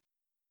of,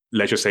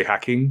 let's just say,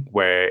 hacking,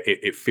 where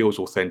it feels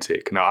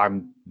authentic. Now,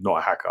 I'm not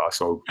a hacker,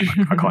 so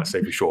I can't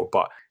say for sure,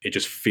 but it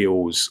just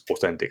feels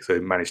authentic. So they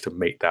managed to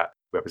make that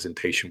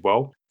representation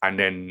well. And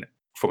then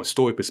from a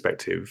story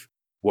perspective,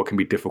 what can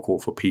be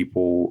difficult for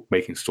people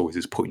making stories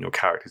is putting your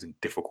characters in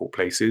difficult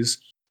places.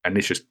 And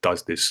this just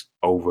does this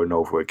over and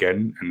over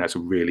again. And that's a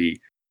really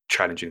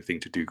challenging thing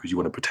to do because you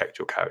want to protect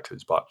your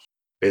characters. But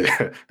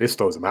this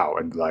throws them out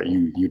and like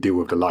you deal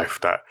with the life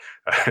that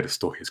the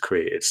story has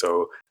created.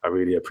 So I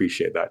really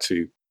appreciate that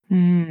too.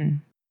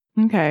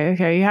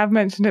 Okay. You have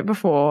mentioned it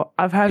before.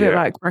 I've had it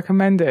like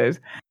recommended,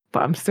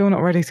 but I'm still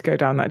not ready to go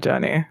down that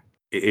journey.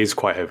 It is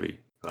quite heavy.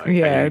 Like,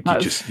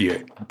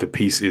 the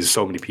piece is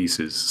so many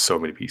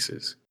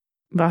pieces.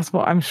 That's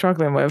what I'm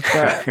struggling with,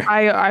 but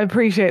I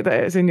appreciate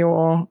that it's in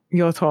your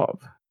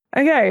top.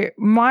 Okay,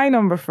 my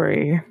number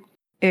 3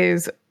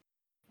 is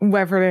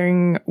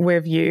Weathering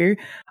with You.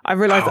 I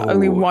realized that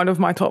only one of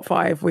my top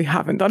 5 we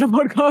haven't done a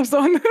podcast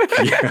on.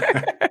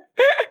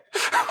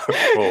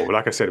 Well,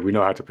 like I said, we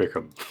know how to pick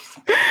them.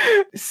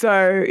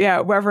 So yeah,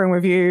 Weathering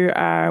with You,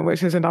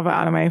 which is another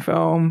anime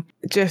film,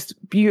 just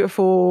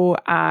beautiful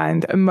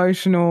and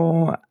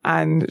emotional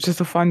and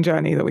just a fun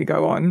journey that we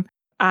go on.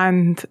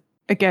 And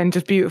again,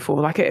 just beautiful.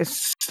 Like, it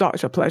is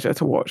such a pleasure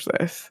to watch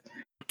this.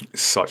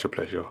 It's such a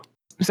pleasure.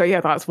 So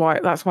yeah, that's why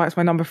it's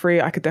my number 3.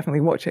 I could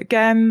definitely watch it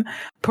again,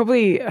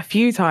 probably a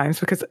few times,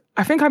 because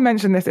I think I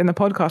mentioned this in the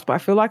podcast, but I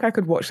feel like I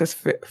could watch this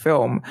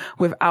film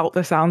without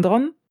the sound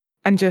on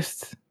and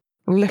just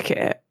look at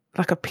it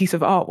like a piece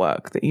of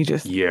artwork that you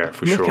just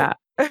look at.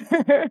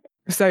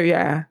 So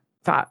yeah,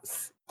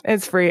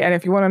 it's free. And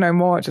if you want to know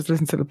more, just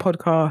listen to the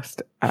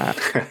podcast.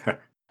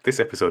 This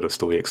episode of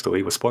Story X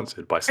Story was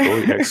sponsored by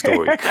Story X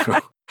Story.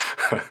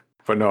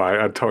 But no,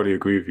 I totally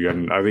agree with you.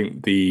 And I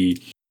think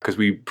because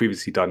we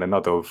previously done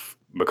another of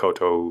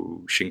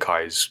Makoto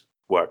Shinkai's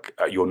work,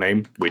 Your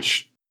Name,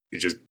 which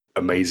is just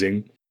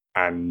amazing.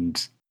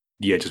 And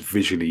yeah, just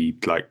visually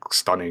like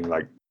stunning,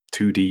 like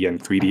 2D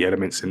and 3D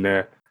elements in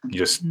there.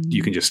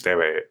 You can just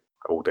stare at it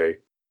all day.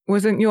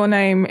 Wasn't Your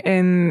Name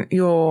in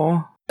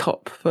your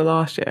top for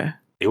last year?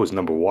 it was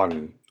number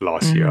one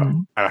last year.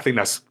 And I think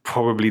that's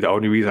probably the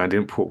only reason I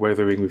didn't put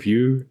Weathering with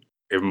You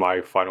in my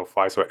final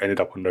five. So I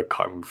ended up on the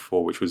Cutting Room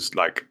Floor, which was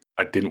like,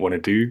 I didn't want to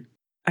do.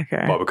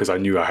 Okay. But because I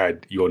knew I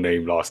had your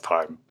name last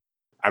time,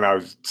 and I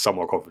was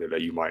somewhat confident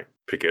that you might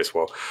pick it as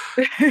well.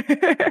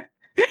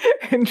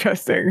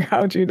 Interesting.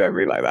 How do you know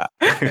me like that?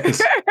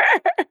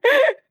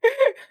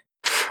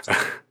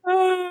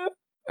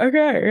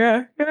 Okay,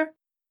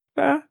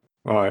 yeah.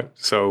 All right,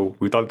 so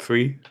we've done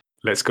three.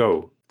 Let's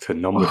go to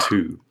number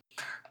two.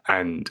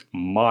 And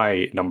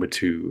my number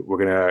two, we're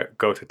going to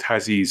go to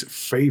Tazzie's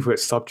favorite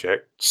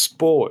subject,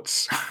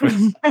 sports.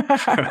 It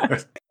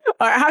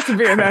had to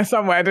be in there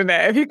somewhere, didn't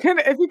it? If you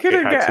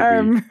couldn't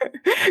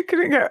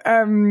get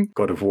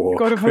God of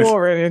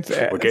War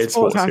into it, we're getting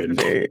sports in.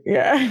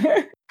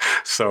 Yeah.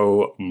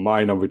 So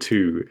my number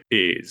two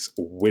is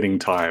Winning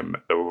Time: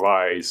 The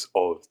Rise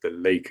of the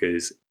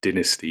Lakers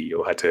Dynasty.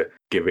 You'll have to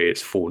give it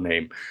its full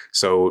name.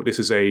 So this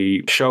is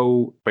a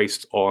show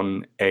based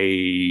on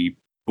a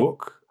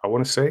book, I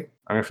want to say.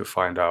 I have to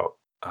find out.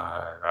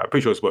 I'm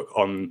pretty sure it's a book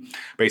on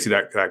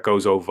basically that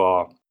goes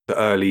over the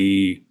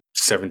early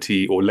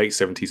 70s or late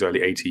 70s, early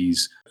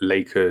 80s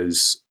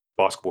Lakers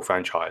basketball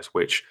franchise,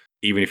 which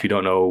even if you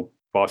don't know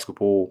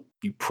basketball,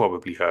 you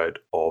probably heard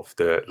of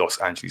the Los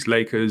Angeles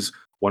Lakers,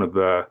 one of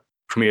the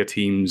premier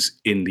teams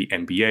in the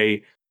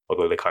NBA,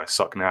 although they kind of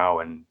suck now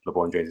and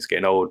LeBron James is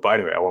getting old. But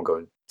anyway, I won't go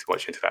too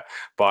much into that.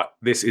 But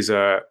this is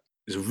a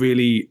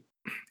really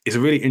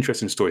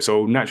interesting story.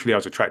 So naturally I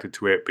was attracted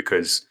to it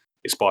because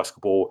it's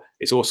basketball.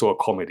 It's also a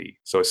comedy.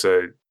 So it's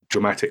a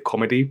dramatic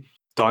comedy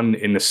done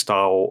in the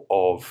style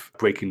of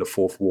breaking the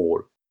fourth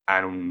wall,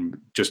 and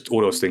just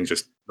all those things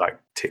just like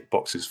tick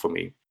boxes for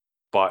me.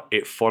 But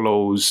it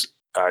follows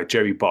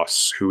Jerry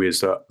Buss, who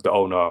is the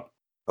owner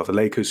of the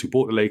Lakers, who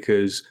bought the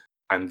Lakers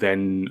and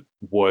then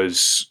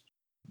was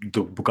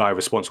the guy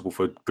responsible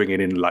for bringing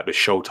in like the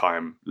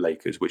Showtime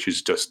Lakers, which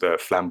is just a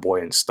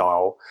flamboyant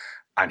style.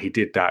 And he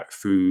did that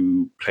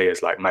through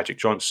players like Magic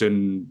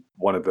Johnson,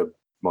 one of the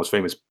most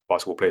famous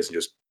basketball players and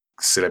just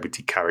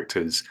celebrity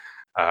characters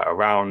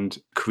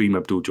around, Kareem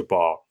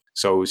Abdul-Jabbar.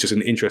 So it's just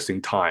an interesting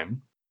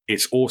time.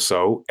 It's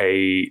also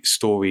a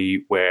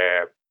story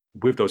where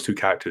with those two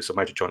characters, so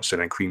Magic Johnson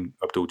and Kareem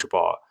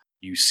Abdul-Jabbar,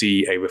 you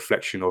see a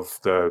reflection of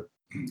the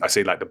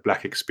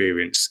black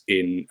experience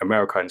in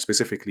America and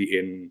specifically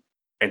in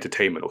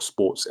entertainment or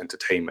sports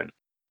entertainment,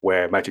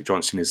 where Magic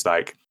Johnson is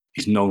like,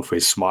 he's known for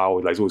his smile.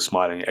 Like, he's always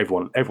smiling.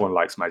 Everyone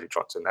likes Magic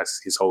Johnson.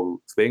 That's his whole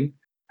thing.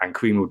 And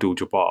Kareem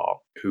Abdul-Jabbar,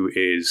 who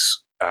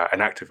is an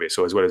activist,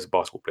 so as well as a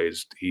basketball player,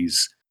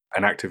 he's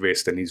an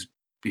activist, and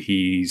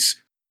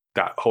he's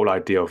that whole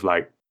idea of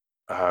like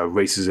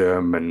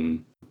racism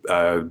and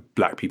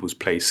black people's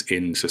place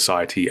in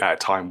society at a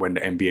time when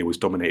the NBA was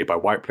dominated by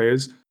white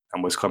players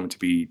and was coming to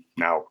be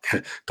now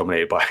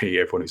dominated by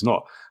everyone who's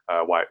not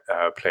white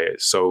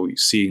players. So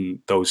seeing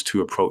those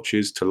two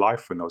approaches to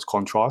life and those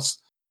contrasts.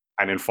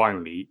 And then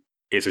finally,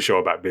 it's a show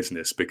about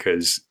business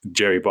because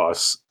Jerry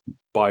Buss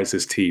buys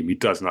his team. He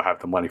does not have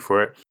the money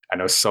for it. And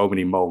there's so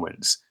many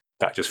moments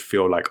that just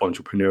feel like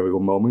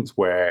entrepreneurial moments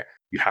where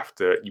you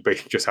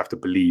basically just have to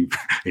believe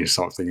in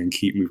something and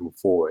keep moving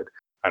forward.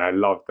 And I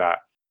love that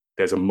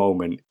there's a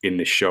moment in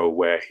the show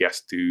where he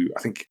has to,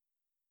 I think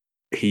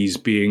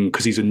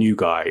because he's a new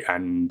guy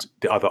and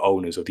the other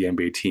owners of the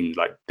NBA team,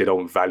 like, they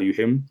don't value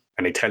him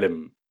and they tell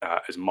him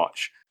as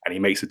much. And he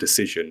makes a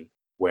decision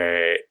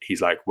where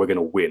he's like, we're going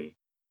to win.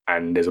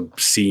 And there's a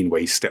scene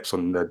where he steps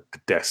on the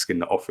desk in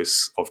the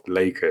office of the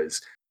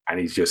Lakers and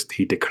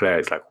he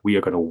declares like, we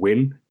are going to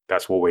win.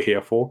 That's what we're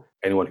here for.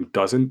 Anyone who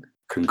doesn't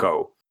can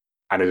go.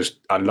 And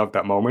I love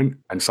that moment.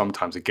 And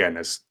sometimes, again,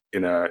 as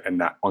in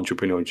that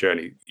entrepreneurial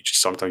journey,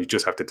 sometimes you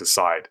just have to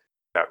decide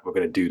that we're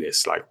going to do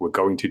this. Like, we're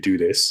going to do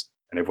this.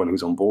 And everyone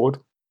who's on board,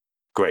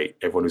 great.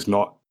 Everyone who's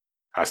not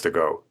has to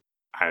go.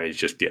 And it's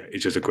just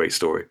a great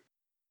story.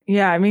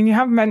 Yeah, I mean, you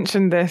have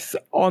mentioned this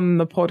on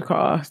the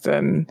podcast,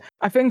 and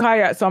I think I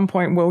at some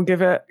point will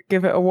give it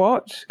a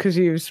watch because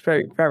you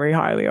spoke very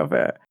highly of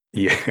it.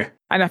 Yeah.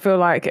 And I feel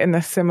like in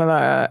a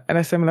similar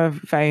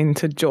vein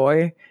to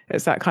Joy,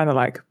 it's that kind of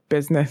like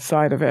business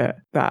side of it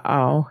that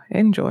I'll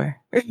enjoy.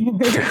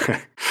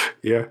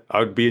 Yeah, I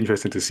would be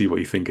interested to see what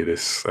you think of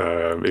this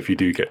if you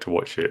do get to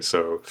watch it.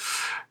 So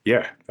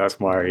yeah, that's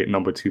my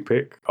number two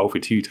pick. Over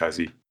to you,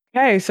 Tazzy.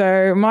 Okay,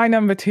 so my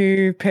number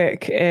two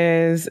pick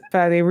is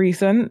fairly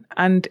recent,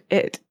 and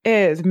it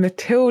is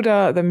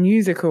Matilda the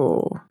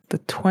Musical, the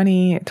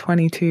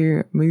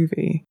 2022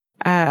 movie.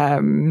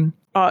 So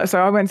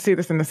I went to see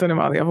this in the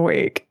cinema the other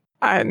week,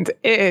 and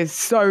it is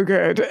so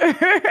good.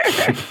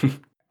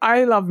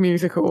 I love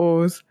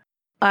musicals.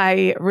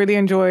 I really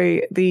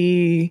enjoy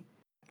the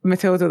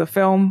Matilda the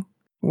film,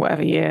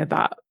 whatever year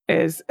that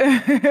is.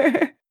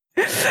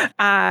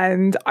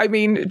 And I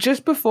mean,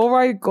 just before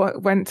I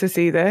went to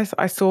see this,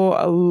 I saw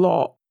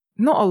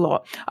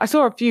I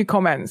saw a few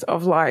comments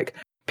of like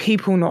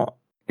people not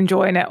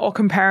enjoying it or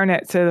comparing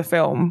it to the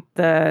film,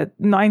 the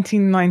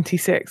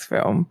 1996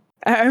 film.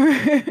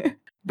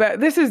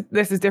 But this is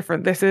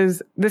different. This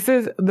is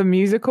the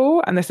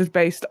musical, and this is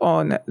based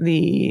on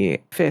the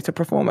theatre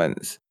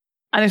performance,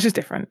 and it's just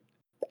different.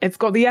 It's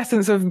got the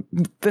essence of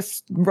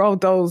this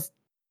Roald Dahl's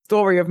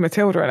story of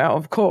Matilda in it,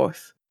 of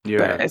course.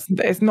 Yeah.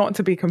 But it's not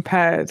to be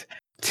compared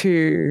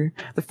to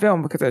the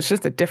film because it's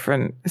just a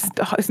different.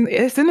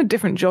 It's in a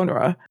different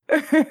genre.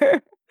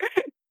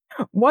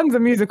 One's a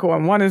musical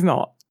and one is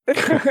not.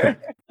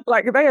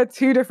 Like they are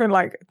two different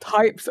like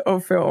types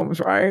of films,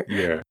 right?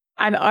 Yeah.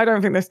 And I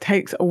don't think this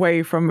takes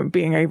away from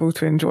being able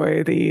to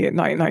enjoy the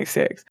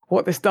 1996.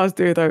 What this does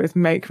do, though, is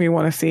make me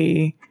want to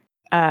see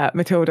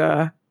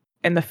Matilda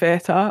in the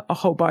theatre a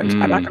whole bunch.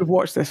 And I could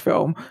watch this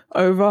film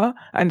over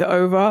and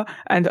over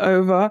and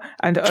over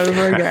and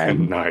over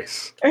again.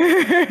 Nice.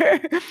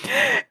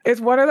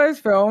 It's one of those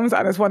films,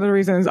 and it's one of the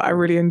reasons I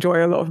really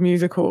enjoy a lot of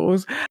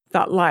musicals,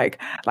 that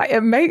like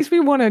it makes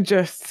me want to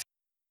just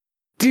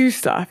do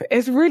stuff.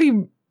 It's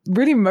really,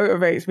 really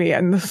motivates me.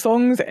 And the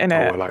songs in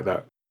it I like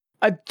that.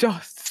 Are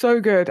just so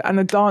good, and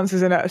the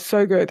dances in it are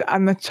so good,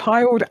 and the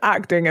child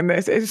acting in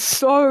this is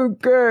so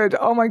good.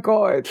 Oh my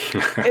god,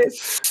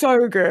 it's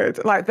so good.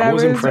 Like I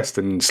was impressed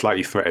and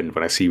slightly threatened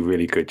when I see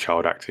really good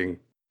child acting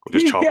or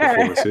just child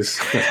performances.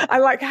 I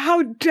like,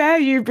 how dare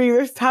you be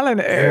this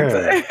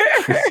talented?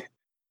 Yeah.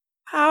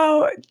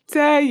 How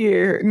dare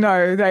you?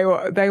 No,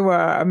 they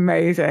were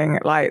amazing.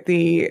 Like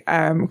the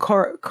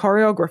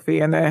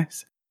choreography in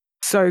this,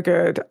 so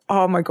good.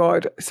 Oh my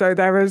god. So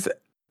there is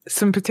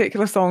some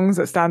particular songs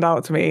that stand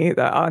out to me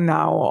that are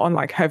now on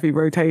like heavy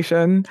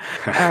rotation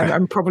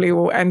and probably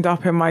will end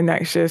up in my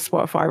next year's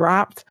Spotify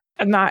Wrapped.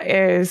 And that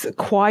is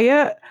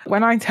Quiet.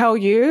 When I tell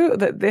you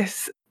that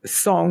this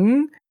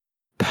song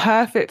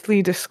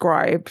perfectly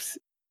describes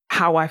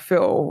how I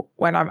feel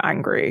when I'm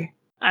angry.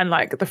 And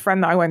like the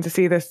friend that I went to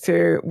see this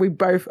to, we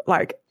both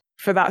like,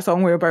 for that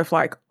song, we were both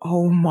like,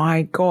 oh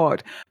my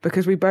God,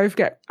 because we both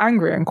get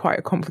angry in quite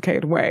a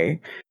complicated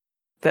way.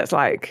 That's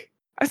like,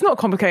 it's not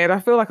complicated. I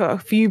feel like a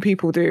few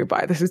people do,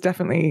 but this is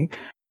definitely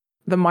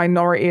the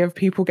minority of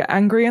people get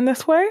angry in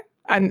this way.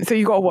 And so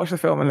you got to watch the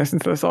film and listen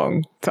to the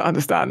song to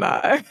understand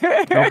that.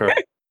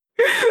 Okay.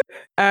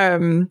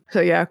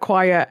 So yeah,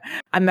 Quiet.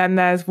 And then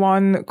there's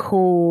one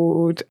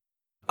called,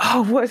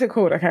 what is it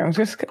called? Okay, I'm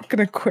just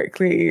going to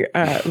quickly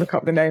look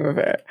up the name of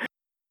it.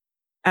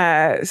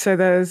 So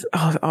there's,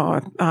 I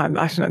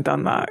shouldn't have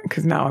done that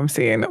because now I'm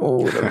seeing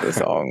all of the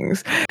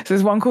songs. So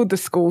there's one called The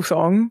School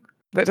Song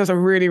that does a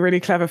really, really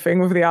clever thing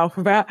with the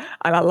alphabet,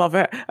 and I love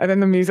it. And then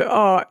the music,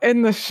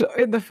 in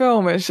the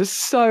film, it's just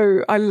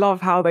so, I love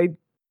how they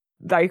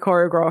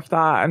choreographed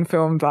that and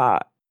filmed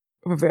that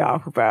with the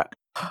alphabet.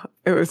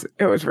 It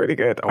was really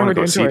good. I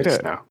really enjoyed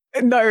it. Now.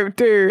 No,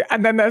 do.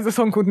 And then there's a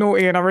song called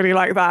Naughty, and I really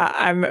like that.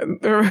 And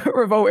the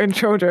Revolting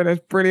Children is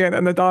brilliant,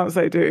 and the dance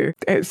they do,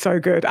 it's so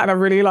good. And I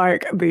really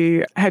like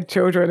the head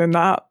children in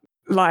that.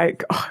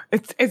 Like,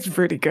 it's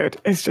really good.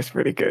 It's just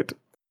really good.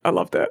 I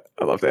loved it.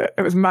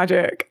 It was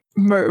magic,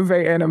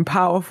 motivating and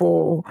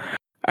powerful.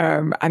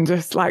 And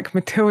just like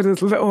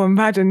Matilda's little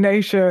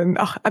imagination,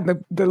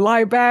 and the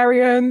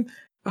librarian.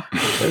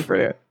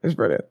 It was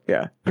brilliant.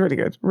 Yeah, really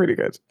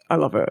good. I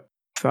love it.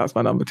 So that's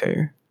my number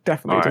 2.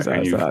 Definitely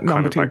deserves that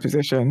number 2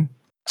 position.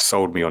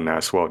 Sold me on that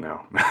as well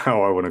now.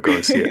 Now I want to go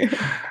and see it.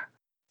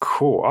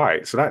 Cool. All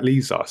right. So that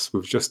leaves us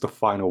with just the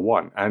final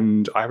one.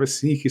 And I have a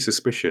sneaky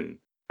suspicion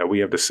that we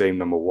have the same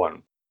number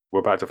 1.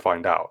 We're about to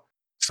find out.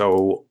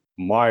 So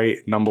my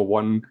number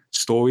 1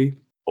 story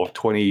of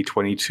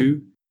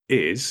 2022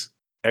 is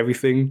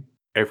Everything,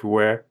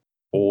 Everywhere,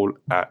 All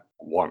at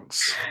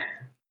Once.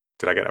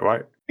 Did I get that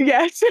right?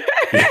 Yes.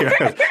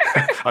 Yeah,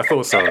 I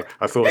thought so.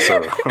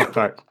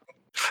 Like,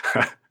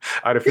 I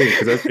had a feeling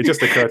because it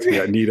just occurred to me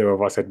that neither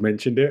of us had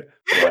mentioned it.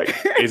 Like,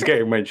 it's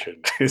getting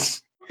mentioned.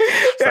 It's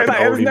like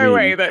there's no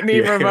way that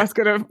neither of us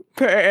could have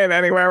put it in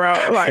anywhere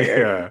else. Like,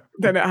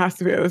 then it has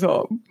to be at the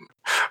top.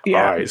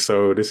 Yeah. All right.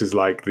 So this is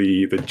like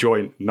the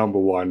joint number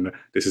 1.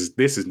 This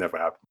has never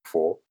happened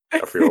before,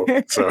 I feel.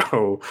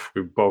 So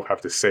we both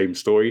have the same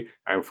story,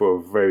 and for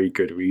a very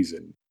good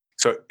reason.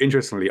 So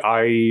interestingly,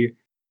 I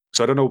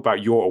don't know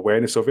about your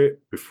awareness of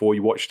it before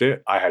you watched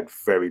it. I had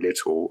very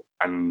little,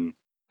 and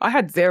I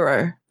had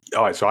 0.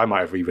 All right, so I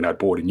might have even had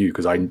more than you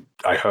because I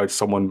heard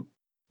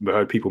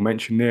people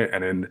mention it,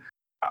 and then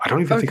I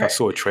don't even think I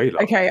saw a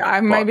trailer. Okay,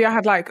 maybe I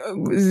had like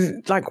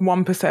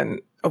 1%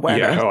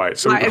 awareness. Yeah, all right.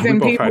 So like, as in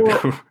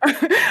people,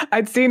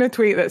 I'd seen a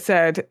tweet that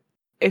said,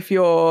 if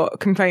you're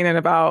complaining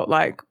about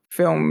like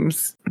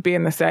films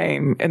being the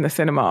same in the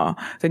cinema,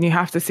 then you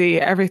have to see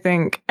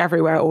Everything,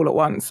 Everywhere, All at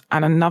Once,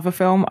 and another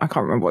film. I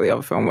can't remember what the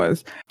other film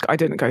was. I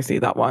didn't go see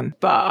that one,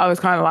 but I was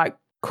kind of like,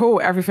 cool,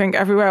 Everything,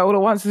 Everywhere, All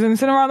at Once is in the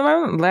cinema at the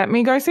moment. Let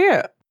me go see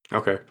it.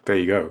 Okay, there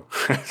you go.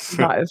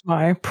 That is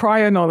my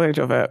prior knowledge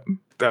of it.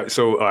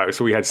 So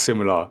we had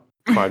similar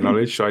prior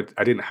knowledge. So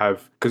I didn't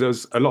have, because there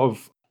was a lot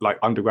of like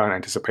underground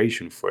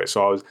anticipation for it.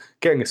 So I was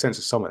getting a sense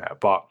of some of that.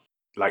 But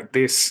like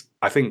this,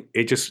 I think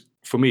it just,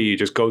 for me, it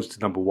just goes to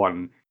number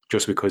 1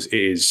 just because it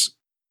is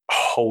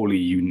wholly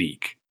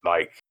unique.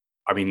 Like,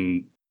 I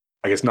mean,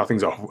 I guess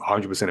nothing's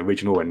 100%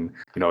 original and,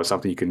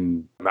 something you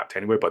can map to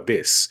anywhere. But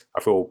this,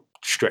 I feel,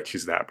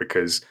 stretches that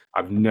because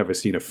I've never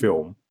seen a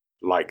film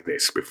like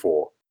this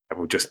before. And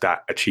with just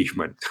that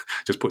achievement,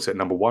 just puts it at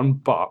number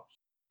one.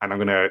 And I'm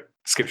going to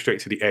skip straight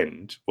to the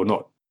end, or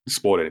not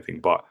spoil anything,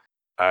 but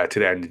to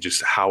the end,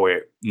 just how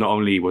it not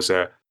only was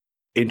a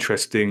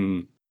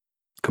interesting,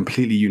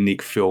 completely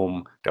unique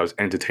film that was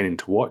entertaining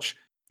to watch,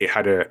 it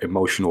had an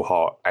emotional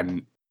heart,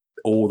 and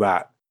all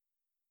that,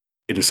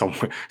 in some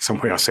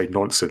way I say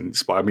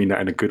nonsense, but I mean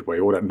that in a good way.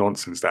 All that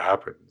nonsense that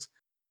happens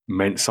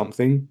meant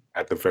something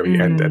at the very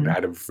end, and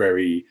had a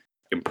very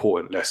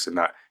important lesson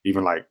that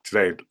even like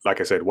today, like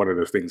I said, one of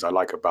the things I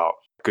like about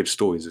good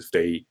stories is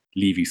they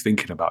leave you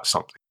thinking about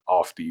something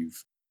after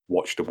you've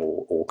watched them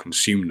or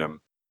consumed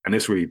them. And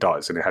this really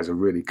does. And it has a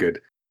really good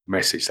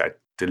message that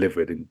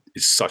delivered in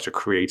is such a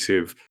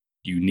creative,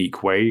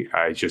 unique way.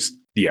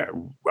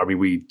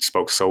 We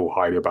spoke so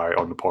highly about it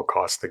on the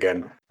podcast.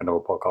 Again, another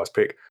podcast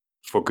pick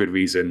for good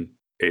reason.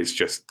 It's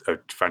just a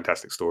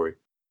fantastic story.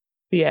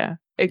 Yeah,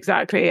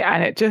 exactly.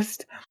 And it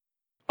just,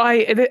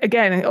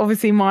 again,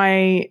 obviously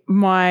my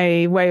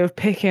way of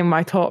picking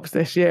my tops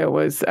this year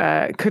was,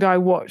 could I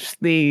watch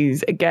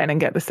these again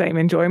and get the same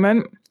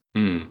enjoyment?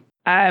 And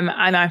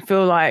I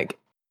feel like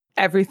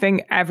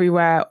Everything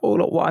Everywhere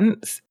All at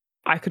Once,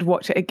 I could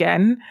watch it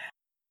again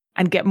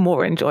and get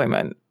more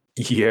enjoyment.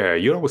 Yeah,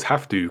 you always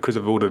have to because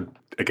of all the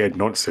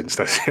nonsense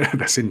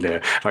that's in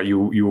there. Like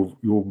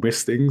you'll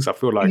miss things. I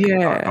feel like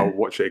I'll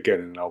watch it again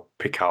and I'll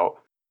pick out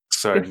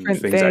certain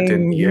different things I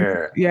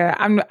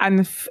didn't.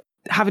 And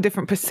have a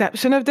different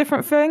perception of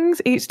different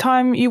things each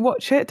time you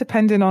watch it,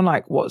 depending on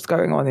like what's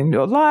going on in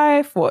your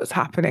life, what's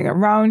happening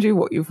around you,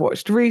 what you've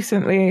watched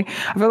recently.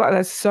 I feel like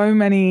there's so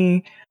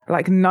many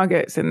like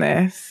nuggets in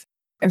this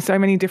and so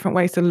many different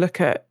ways to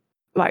look at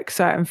like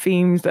certain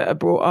themes that are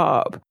brought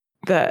up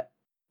that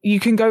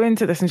you can go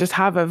into this and just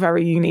have a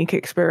very unique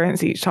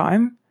experience each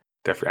time.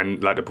 Definitely.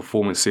 And like the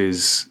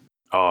performances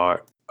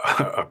are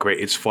great.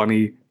 It's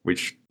funny,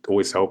 which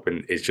always help.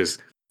 And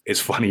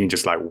it's funny in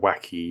just like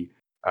wacky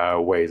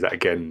ways that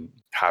again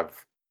have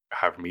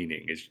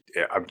meaning.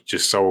 I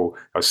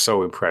was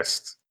so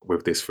impressed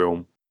with this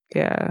film.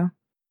 Yeah.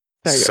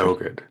 So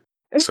good.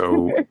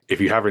 So if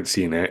you haven't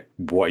seen it,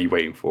 what are you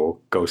waiting for?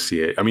 Go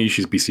see it. I mean, you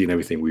should be seeing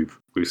everything we've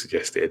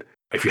suggested.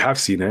 If you have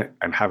seen it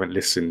and haven't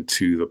listened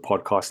to the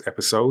podcast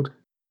episode,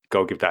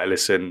 go give that a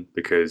listen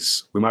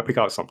because we might pick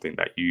out something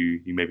that you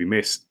maybe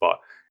missed, but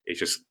it's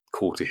just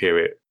cool to hear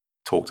it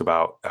talked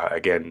about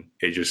again.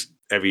 It just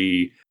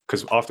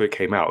because after it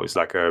came out, it was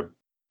like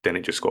then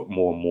it just got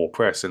more and more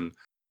press and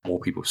more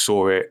people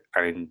saw it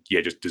and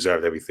just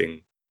deserved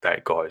everything that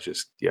it got. It's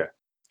just,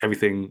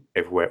 Everything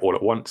Everywhere All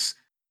at Once.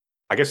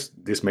 I guess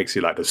this makes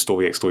it like the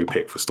Story X Story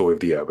pick for Story of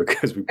the Year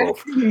because we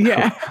both we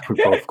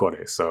both got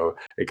it. So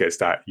it gets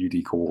that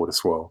unique award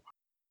as well.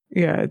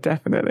 Yeah,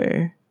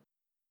 definitely.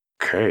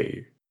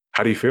 Okay.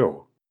 How do you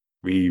feel?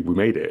 We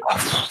made it.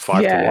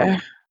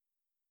 5-1.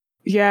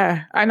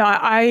 Yeah. And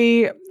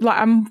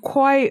I'm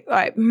quite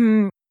like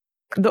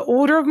the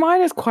order of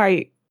mine is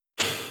quite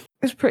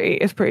it's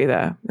pretty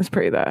there. It's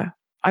pretty there.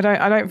 I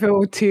don't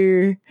feel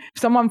too. If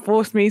someone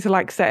forced me to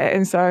like set it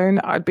in stone,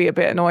 I'd be a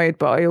bit annoyed,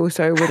 but I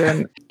also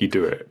wouldn't. You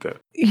do it.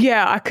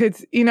 Yeah, I could.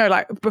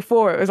 Like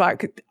before, it was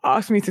like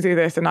ask me to do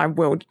this, and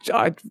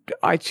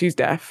I choose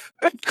death.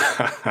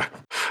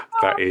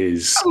 That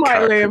is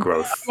character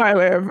growth. I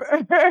live.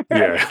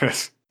 Yeah,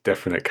 that's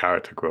definite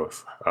character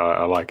growth.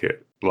 I like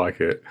it.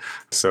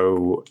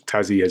 So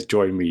Tazzy has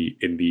joined me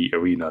in the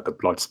arena, the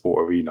Bloodsport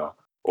arena,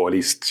 or at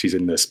least she's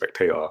in the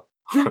spectator.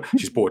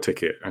 She's bought a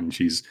ticket and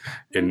she's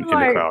in the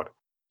crowd.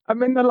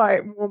 I'm in the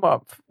warm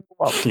up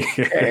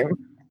game.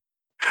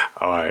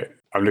 All right.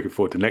 I'm looking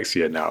forward to next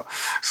year now.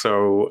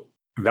 So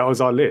that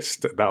was our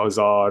list. That was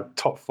our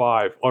top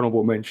 5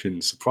 honorable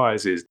mentions,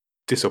 surprises,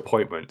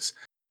 disappointments,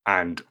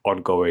 and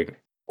ongoing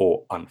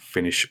or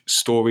unfinished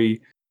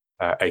story,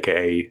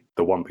 aka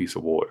the One Piece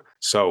Award.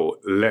 So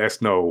let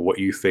us know what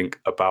you think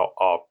about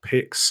our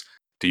picks.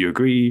 Do you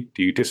agree?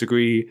 Do you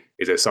disagree?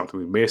 Is there something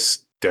we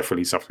missed?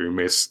 Definitely something we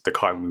missed. The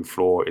cutting room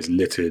floor is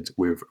littered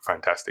with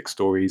fantastic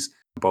stories,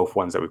 both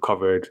ones that we've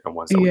covered and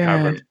ones that we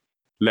haven't.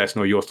 Let us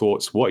know your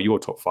thoughts. What are your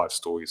top 5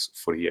 stories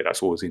for the year?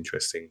 That's always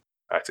interesting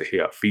to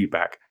hear.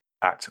 Feedback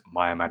at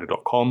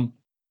myamanda.com,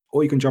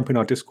 or you can jump in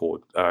our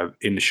Discord.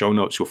 In the show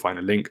notes, you'll find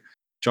a link.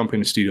 Jump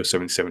in the Studio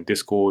 77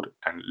 Discord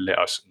and let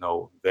us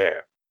know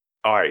there.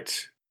 All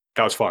right,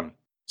 that was fun.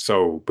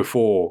 So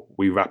before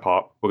we wrap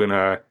up, we're going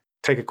to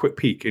take a quick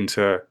peek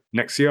into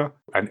next year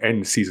and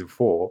end season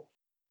 4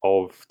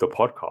 of the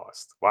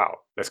podcast. Wow,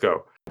 let's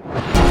go.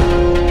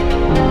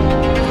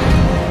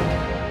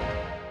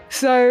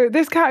 So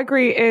this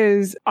category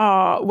is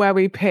where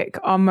we pick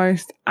our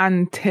most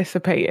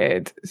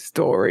anticipated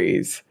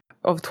stories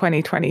of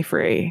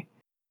 2023.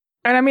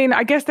 And I mean,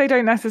 I guess they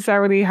don't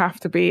necessarily have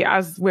to be,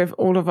 as with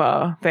all of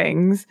our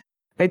things,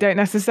 they don't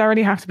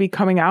necessarily have to be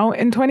coming out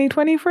in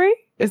 2023.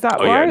 Is that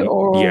right? Not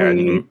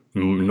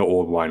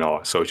all of mine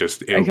are. So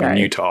it'll be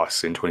new to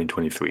us in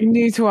 2023.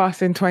 New to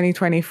us in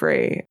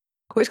 2023.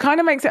 which kind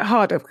of makes it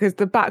harder because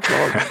the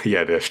backlog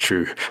yeah, that's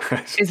true.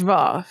 is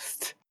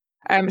vast.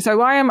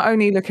 So I am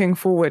only looking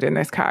forward in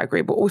this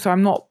category, but also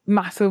I'm not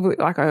massively,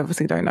 like, I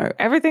obviously don't know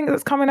everything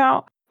that's coming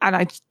out, and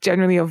I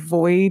generally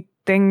avoid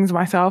things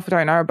myself. I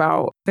don't know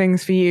about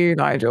things for you,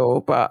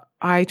 Nigel, but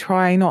I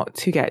try not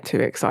to get too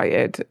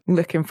excited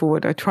looking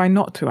forward. I try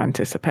not to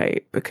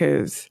anticipate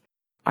because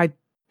I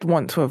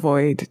want to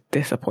avoid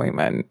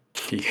disappointment.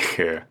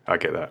 Yeah, I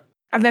get that.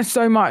 And there's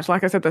so much,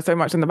 like I said, there's so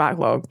much in the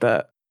backlog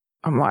that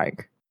I'm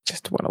like,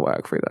 just want to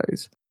work through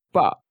those.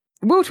 But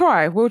we'll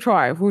try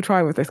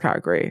with this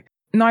category.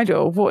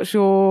 Nigel, what's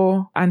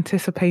your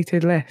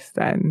anticipated list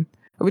then?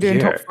 Are we doing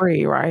top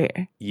 3,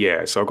 right?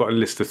 Yeah, so I've got a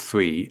list of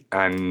 3.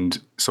 And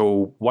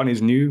so one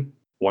is new,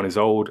 one is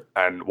old,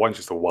 and one's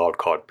just a wild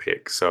card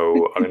pick.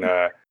 So I'm going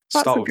to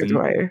start with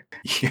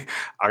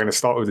I'm going to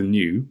start with the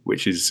new,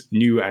 which is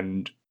new,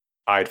 and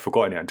I'd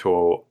forgotten it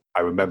until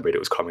I remembered it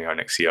was coming out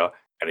next year,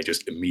 and it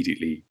just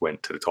immediately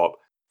went to the top,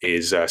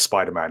 is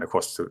Spider-Man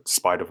Across the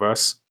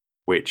Spider-Verse,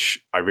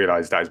 which I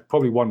realized that is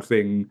probably one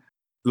thing,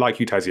 like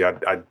you, Tazzy,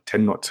 I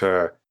tend not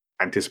to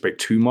anticipate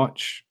too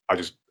much.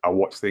 I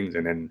watch things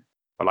and then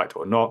I liked it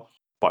or not.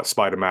 But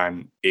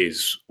Spider-Man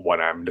is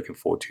one I'm looking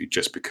forward to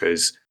just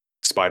because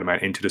Spider-Man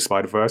Into the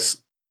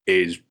Spider-Verse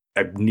is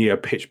a near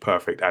pitch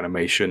perfect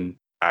animation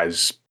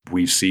as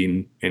we've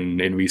seen in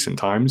recent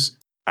times.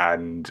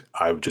 And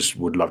I just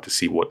would love to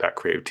see what that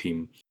creative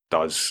team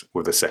does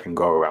with the second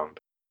go around.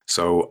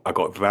 So I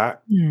got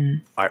that.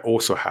 I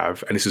also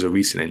have, and this is a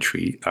recent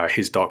entry,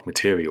 His Dark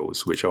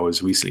Materials, which I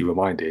was recently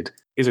reminded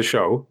is a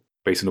show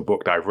based on a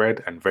book that I've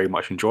read and very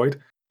much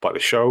enjoyed. But the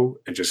show,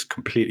 it just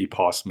completely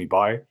passed me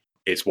by.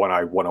 It's one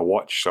I want to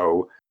watch,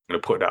 so I'm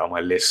going to put that on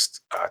my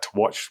list to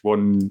watch.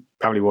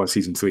 Family One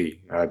Season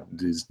 3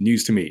 is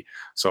news to me.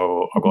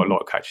 So I've got a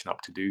lot of catching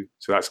up to do.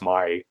 So that's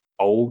my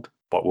old,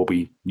 but will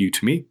be new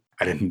to me.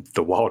 And then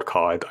the wild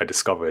card I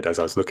discovered as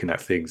I was looking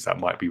at things that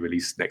might be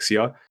released next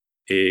year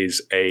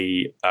is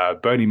a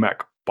Bernie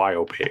Mac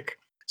biopic.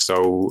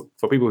 So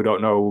for people who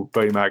don't know,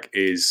 Bernie Mac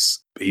he's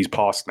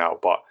passed now,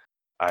 but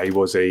he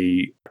was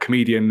a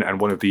comedian and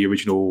one of the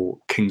original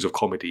kings of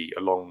comedy,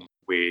 along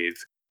with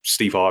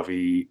Steve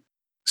Harvey,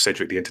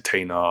 Cedric the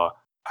Entertainer,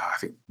 I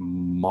think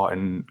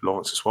Martin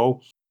Lawrence as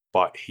well.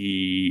 But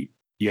he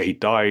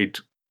died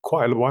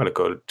quite a while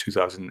ago,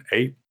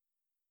 2008.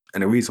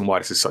 And the reason why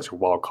this is such a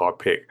wild card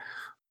pick,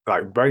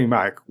 like Bernie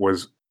Mac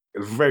was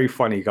a very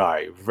funny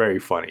guy, very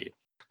funny.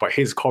 But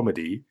his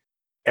comedy,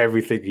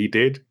 everything he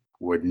did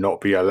would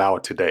not be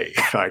allowed today.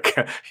 Like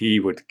he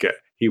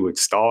would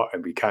start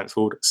and be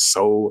cancelled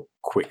so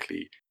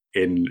quickly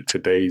in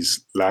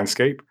today's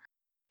landscape.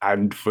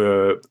 And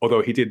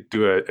although he did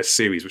do a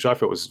series, which I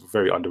felt was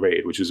very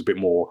underrated, which is a bit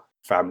more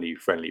family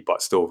friendly,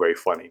 but still very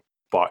funny.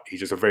 But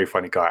he's just a very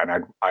funny guy.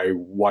 And I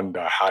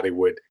wonder how they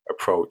would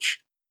approach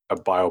a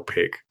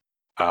biopic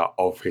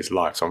of his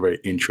life. So I'm very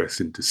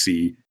interested to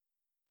see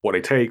what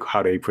they take,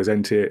 how they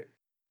present it.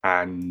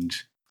 And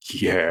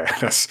yeah,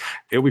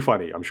 it'll be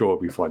funny. I'm sure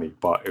it'll be funny,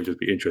 but it'll just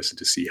be interesting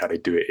to see how they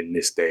do it in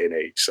this day and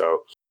age.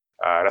 So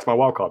that's my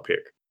wildcard pick.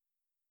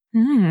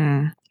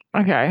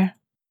 Okay.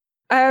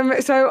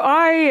 So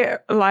I,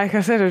 like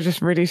I said, I was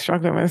just really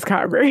struggling with this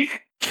category.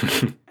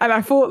 And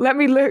I thought, let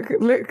me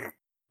look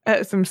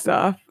at some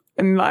stuff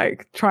and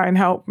like try and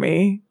help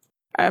me.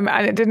 And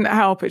it didn't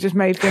help. It just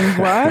made things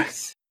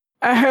worse.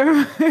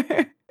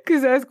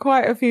 Because there's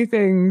quite a few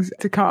things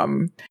to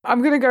come. I'm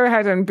going to go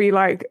ahead and be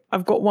like,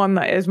 I've got one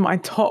that is my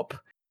top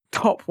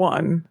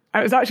one.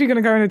 And it's actually going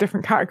to go in a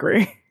different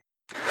category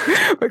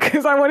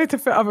because I wanted to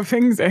fit other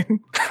things in.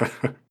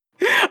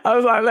 I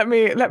was like, let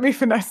me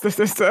finesse the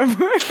system.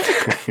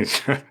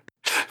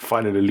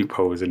 Finding the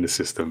loopholes in the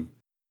system.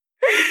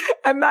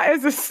 And that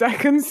is the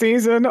second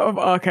season of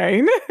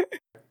Arcane.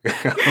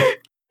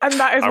 And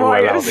that is I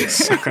why will allow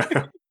this.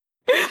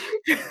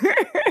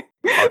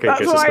 Okay,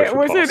 that's why it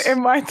wasn't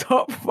in my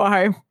top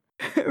 5.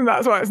 And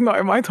that's why it's not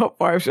in my top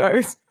 5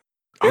 shows.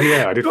 Oh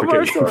yeah, I did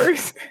forget.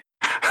 Stories.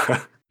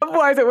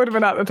 Otherwise, it would have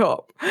been at the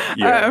top.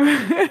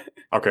 Yeah.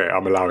 Okay,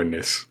 I'm allowing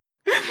this.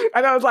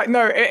 And I was like,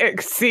 no, it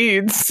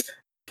exceeds.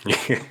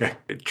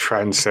 It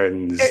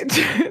transcends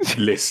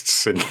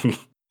lists and.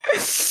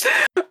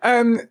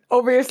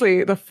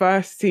 Obviously, the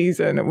first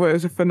season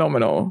was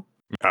phenomenal.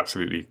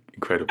 Absolutely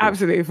incredible.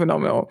 Absolutely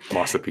phenomenal.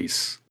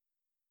 Masterpiece.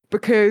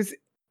 Because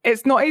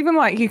it's not even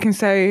like you can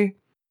say,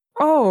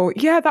 oh,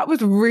 yeah, that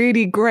was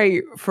really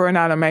great for an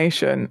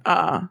animation.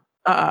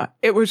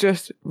 It was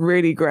just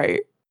really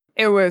great.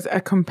 It was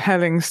a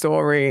compelling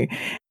story.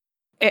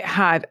 It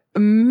had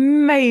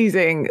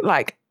amazing,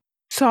 like,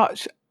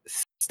 such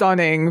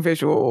stunning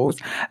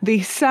visuals. The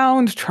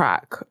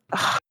soundtrack,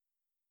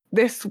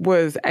 this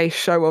was a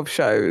show of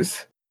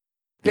shows.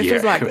 This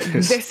was like,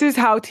 this is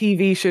how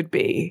TV should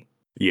be.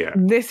 Yeah.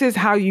 This is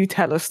how you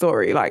tell a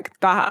story. Like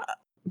that.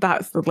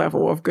 That's the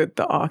level of good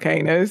that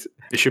Arcane is.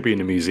 It should be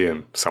in a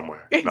museum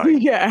somewhere.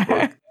 Like,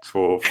 yeah.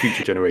 For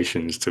future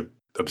generations to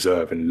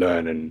observe and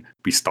learn and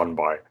be stunned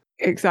by.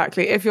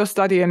 Exactly. If you're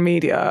studying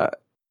media,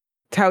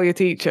 tell your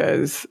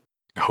teachers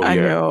Oh and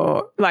yeah,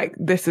 you're like,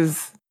 this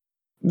is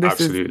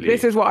absolutely.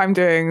 this is what I'm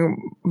doing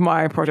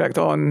my project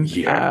on.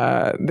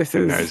 Yeah, This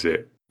and that is is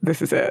it.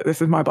 this is it.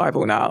 This is my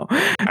Bible now.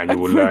 And you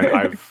will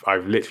learn.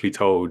 I've literally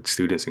told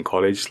students in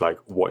college, like,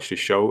 watch the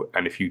show,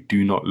 and if you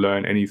do not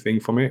learn anything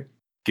from it,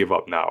 give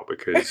up now,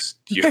 because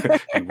you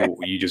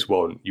just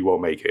won't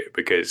make it,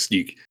 because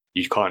you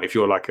can't, if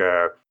you're like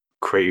a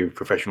creative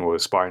professional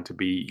aspiring to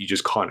be, you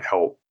just can't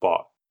help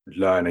but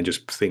learn and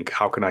just think,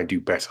 how can I do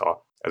better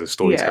as a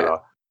storyteller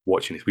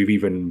watching this? We've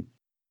even,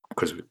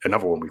 because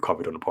another one we've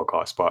covered on the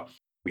podcast, but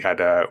we had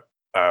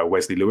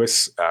Wesley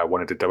Lewis,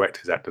 one of the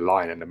directors at The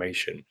Lion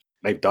Animation.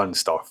 They've done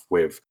stuff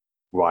with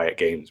Riot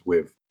Games,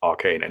 with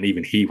Arcane, and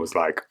even he was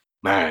like,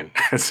 man,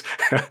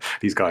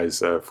 these guys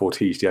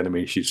fortige the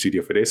animation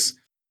studio for this.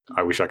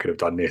 I wish I could have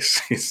done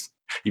this.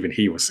 Even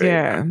he was saying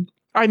that.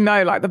 I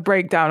know, like the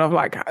breakdown of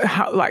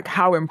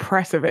how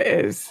impressive it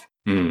is.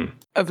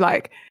 Of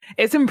like,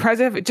 it's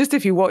impressive just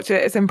if you watch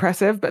it, it's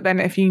impressive, but then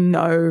if you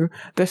know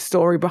the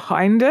story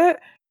behind it,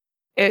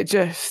 it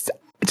just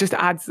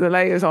adds the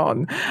layers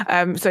on.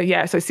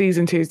 So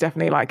season 2 is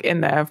definitely like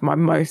in there of my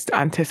most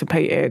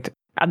anticipated,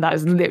 and that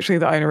is literally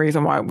the only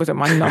reason why it wasn't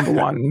my number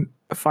one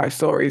 5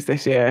 stories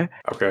this year.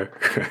 Okay.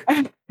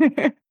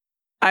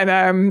 And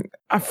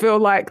I feel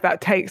like that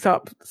takes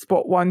up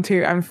spot 1,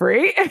 2, and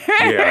 3. Yeah,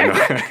 I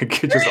know.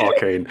 Just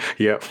Arcane.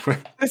 Yep.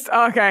 Just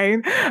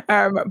Arcane.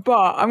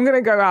 But I'm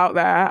gonna go out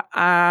there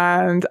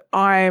and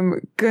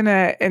I'm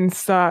gonna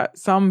insert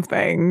some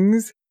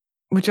things.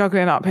 We're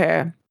juggling up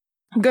here.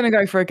 I'm going to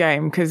go for a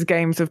game because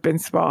games have been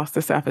sparse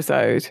this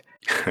episode.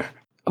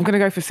 I'm going to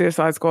go for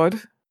Suicide Squad.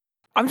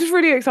 I'm just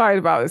really excited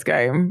about this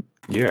game.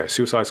 Yeah,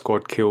 Suicide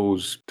Squad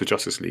kills the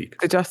Justice League.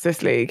 The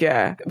Justice League,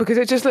 yeah. Because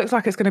it just looks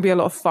like it's going to be a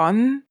lot of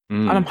fun.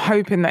 And I'm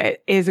hoping that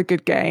it is a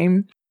good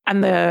game.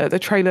 And the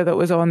trailer that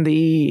was on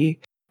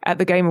at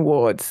the Game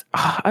Awards,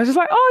 I was just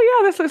like, oh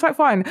yeah, this looks like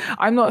fun.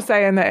 I'm not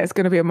saying that it's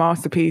going to be a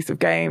masterpiece of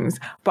games,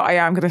 but I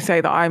am going to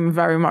say that I'm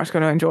very much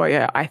going to enjoy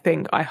it. I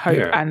hope,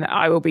 and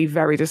I will be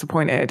very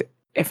disappointed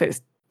if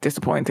it's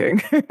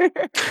disappointing.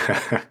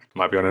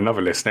 Might be on another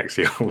list next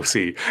year. We'll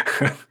see.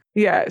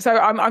 Yeah, so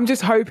I'm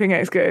just hoping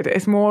it's good.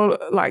 It's more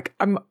like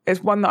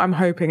it's one that I'm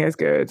hoping is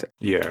good.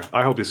 Yeah,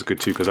 I hope this is good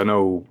too, because I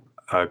know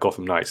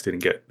Gotham Knights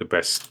didn't get the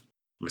best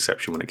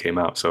reception when it came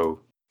out.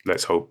 So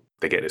let's hope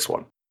they get this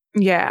one.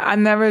 Yeah,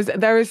 and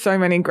there is so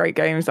many great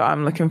games that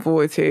I'm looking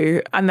forward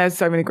to, and there's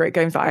so many great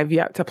games that I've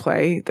yet to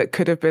play that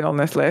could have been on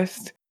this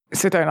list.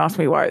 So don't ask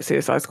me why it's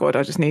Suicide Squad.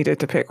 I just needed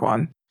to pick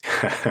one.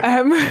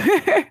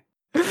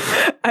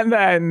 And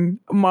then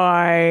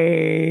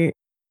my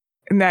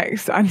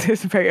next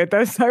anticipated,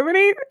 there's so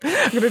many.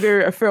 I'm going to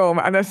do a film,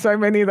 and there's so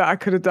many that I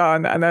could have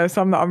done, and there's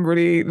some that I'm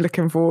really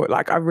looking for.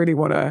 Like, I really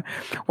want to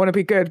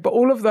be good, but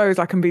all of those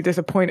I can be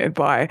disappointed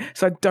by,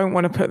 so I don't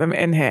want to put them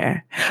in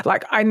here.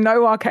 Like, I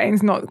know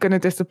Arcane's not going to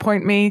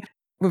disappoint me.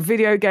 With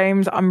video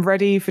games, I'm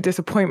ready for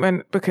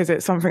disappointment because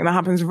it's something that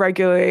happens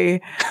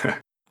regularly,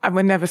 and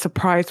we're never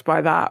surprised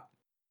by that.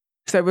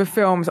 So with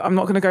films, I'm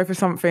not going to go for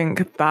something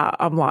that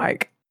I'm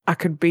like, I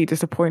could be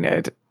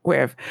disappointed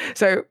with.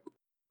 So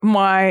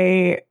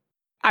my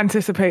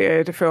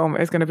anticipated film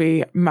is going to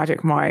be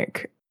Magic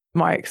Mike's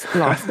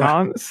Last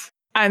Dance.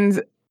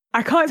 And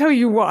I can't tell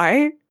you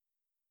why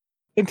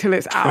until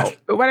it's out.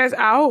 But when it's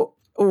out,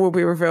 it will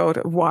be revealed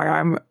why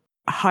I'm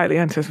highly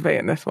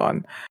anticipating this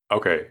one.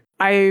 Okay.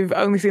 I've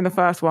only seen the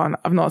first one.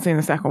 I've not seen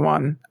the second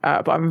one,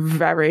 but I'm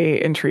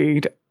very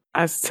intrigued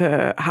as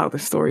to how the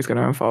story is going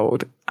to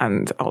unfold,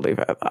 and I'll leave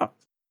it at that.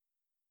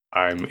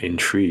 I'm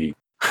intrigued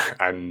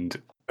and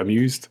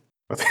amused.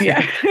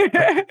 Yeah.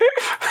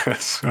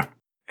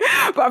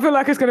 But I feel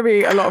like it's going to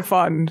be a lot of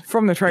fun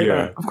from the trailer,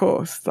 yeah. Of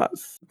course.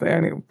 That's the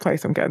only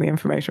place I'm getting the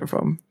information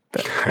from.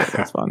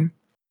 That's fun.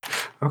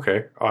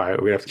 Okay. All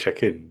right. We have to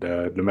check in.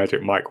 The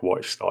Magic Mike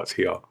watch starts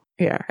here.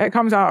 Yeah. It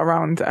comes out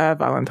around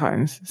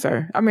Valentine's.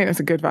 So, I mean, it's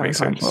a good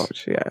Valentine's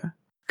watch. Yeah.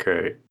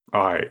 Okay.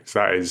 All right. So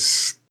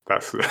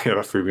that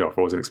threw me off.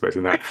 I wasn't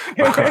expecting that.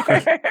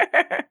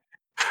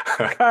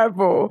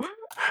 Curveball.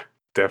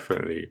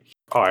 Definitely.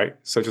 All right.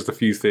 So just a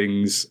few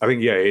things. I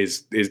think, it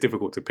is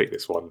difficult to pick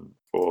this one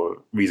for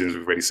reasons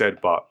we've already said,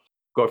 but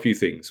got a few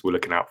things we're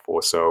looking out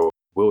for. So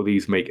will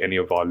these make any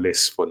of our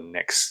lists for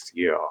next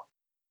year?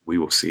 We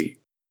will see.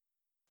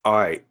 All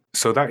right.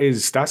 So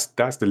that's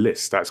the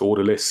list. That's all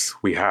the lists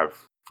we have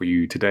for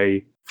you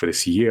today for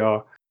this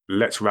year.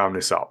 Let's round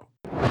this up.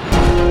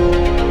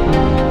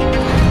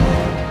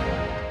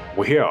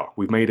 We're here.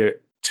 We've made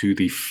it to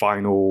the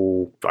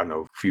final,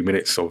 few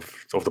minutes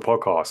of the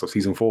podcast of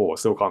season 4. I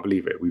still can't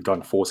believe it. We've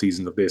done 4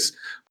 seasons of this.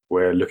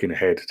 We're looking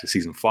ahead to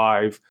season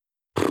 5.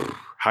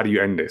 How do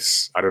you end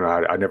this? I don't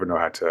know. I never know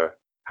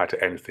how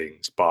to end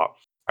things, but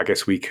I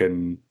guess we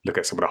can look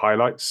at some of the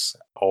highlights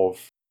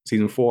of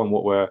season 4 and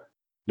what we're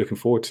looking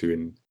forward to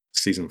in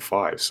season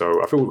 5.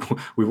 So I feel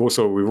we've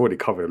already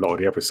covered a lot of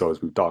the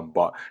episodes we've done,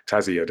 but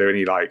Tazzy, are there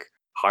any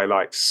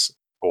highlights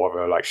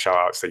or other shout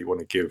outs that you want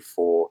to give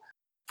for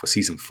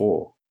season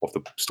 4 of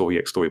the Story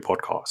X Story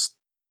podcast?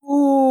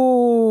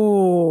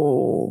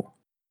 Ooh.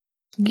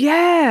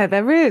 Yeah,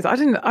 there is. I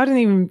didn't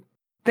even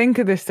think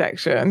of this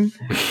section.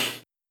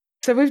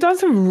 So we've done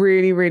some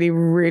really, really,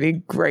 really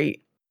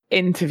great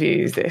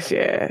interviews this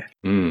year.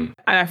 And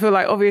I feel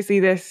like obviously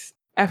this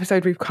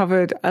episode we've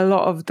covered a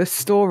lot of the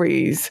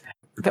stories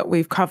that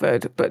we've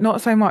covered, but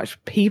not so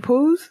much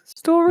people's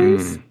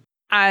stories.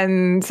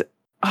 And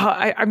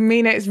I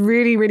mean, it's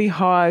really, really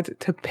hard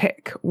to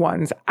pick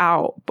ones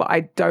out, but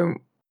I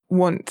don't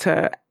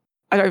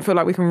feel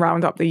like we can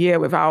round up the year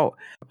without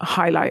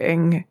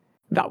highlighting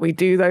that we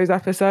do those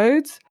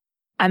episodes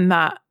and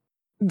that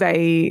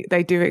they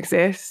do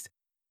exist.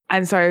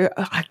 And so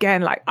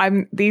again, like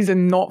these are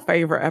not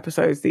favorite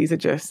episodes. These are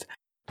just,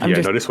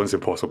 this one's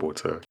impossible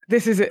to.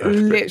 This is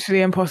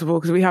literally impossible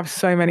because we have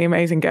so many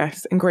amazing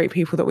guests and great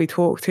people that we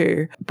talk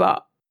to.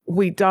 But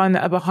we done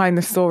a behind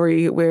the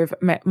story with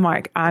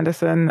Mike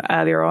Anderson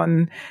earlier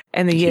on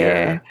in the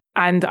year.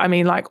 And I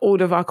mean, like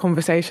all of our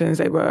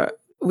conversations,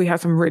 we had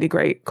some really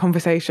great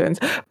conversations.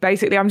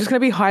 Basically, I'm just going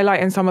to be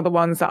highlighting some of the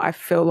ones that I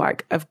feel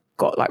like have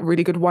got like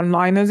really good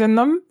one-liners in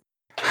them.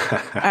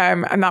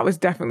 And that was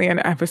definitely an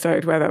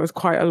episode where there was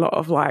quite a lot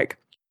of like,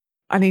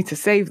 I need to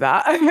save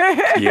that.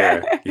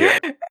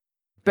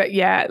 But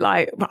yeah,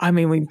 like, I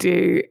mean, we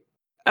do.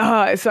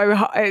 It's so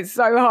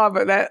hard,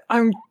 but that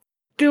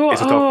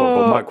it's a tough one,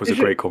 but Mike was a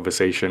great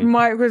conversation.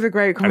 Mike was a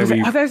great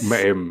conversation. We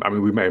met him. I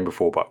mean, we met him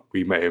before, but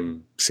we met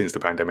him since the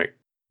pandemic,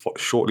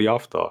 shortly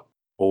after,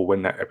 or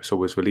when that episode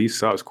was released.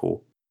 So that was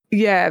cool.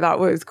 Yeah, that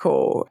was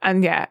cool,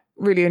 and yeah,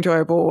 really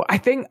enjoyable. I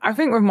think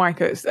with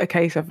Mike, it's a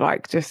case of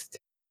like just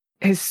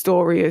his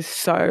story is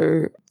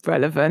so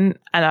relevant,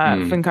 and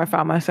I think I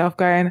found myself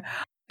going,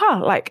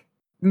 like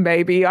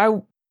maybe I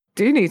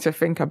do need to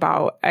think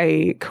about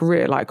a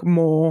career like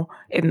more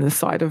in the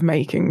side of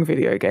making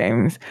video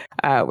games,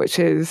 which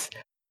is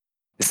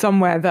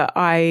somewhere that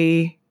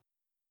I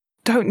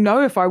don't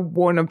know if I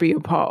want to be a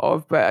part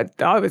of,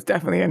 but I was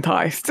definitely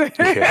enticed in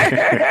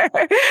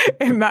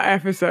that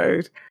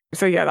episode.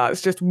 So yeah,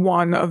 that's just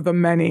one of the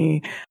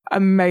many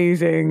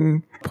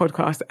amazing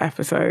podcast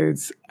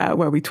episodes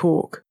where we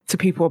talk to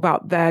people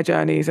about their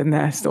journeys and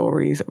their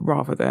stories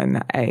rather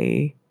than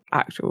a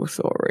actual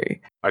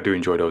story. I do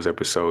enjoy those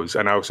episodes,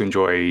 and I also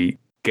enjoy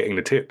getting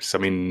the tips. I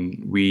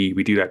mean, we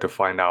do that to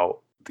find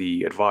out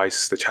the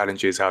advice, the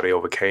challenges, how they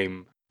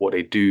overcame, what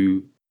they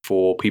do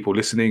for people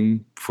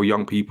listening, for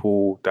young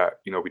people that,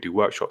 you know, we do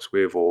workshops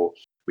with or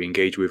we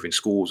engage with in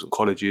schools and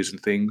colleges and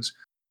things.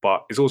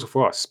 But it's also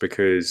for us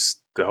because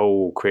the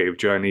whole creative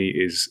journey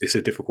is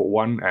a difficult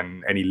one,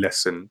 and any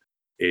lesson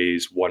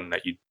is one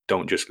that you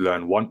don't just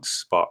learn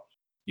once, but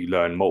you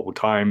learn multiple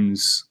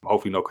times.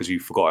 Hopefully not because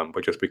you've forgotten,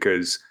 but just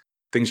because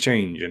things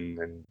change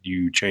and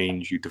you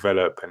change, you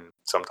develop, and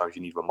sometimes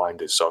you need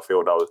reminders. So I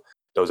feel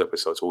those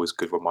episodes are always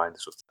good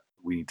reminders of that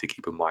we need to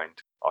keep in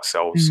mind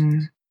ourselves.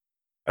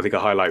 I think a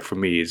highlight for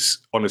me is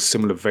on a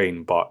similar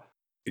vein, but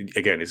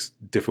again, it's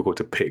difficult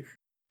to pick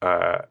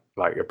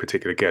like a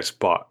particular guest.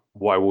 But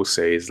what I will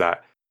say is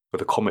that for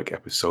the comic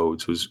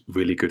episodes was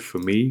really good for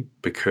me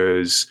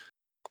because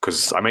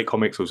I make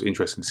comics. It was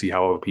interesting to see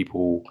how other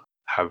people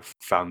have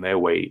found their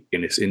way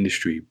in this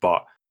industry.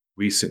 But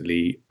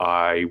recently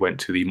I went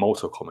to the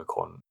Malta Comic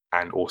Con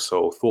and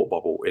also Thought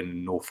Bubble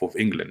in north of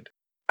England,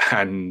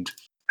 and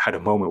had a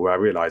moment where I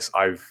realized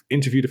I've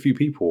interviewed a few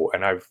people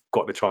and I've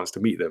got the chance to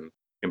meet them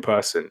in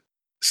person.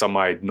 Some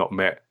I'd not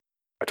met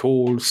at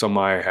all, some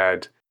I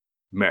had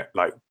met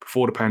like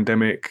before the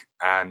pandemic,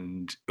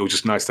 and it was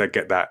just nice to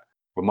get that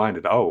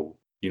reminder that, oh,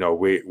 you know,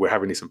 we're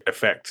having this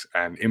effect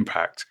and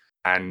impact.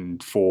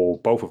 And for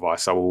both of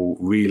us, I will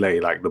relay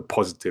like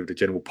the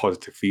general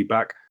positive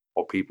feedback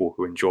of people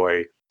who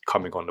enjoy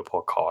coming on the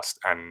podcast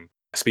and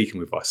speaking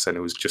with us. And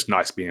it was just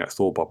nice being at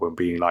Thought Bubble and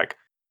being like,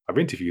 I've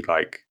interviewed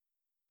like,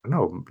 I don't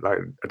know, like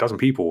a dozen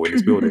people in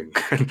this building.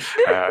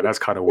 That's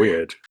kind of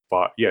weird.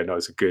 But yeah, no,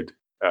 it's a good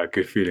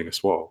feeling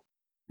as well.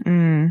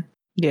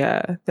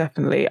 Yeah,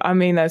 definitely. I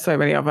mean, there's so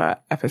many other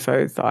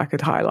episodes that I could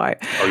highlight.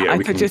 Oh yeah, I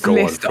could just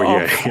list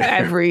off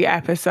every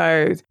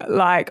episode.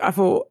 Like, I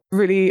thought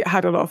really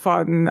had a lot of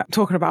fun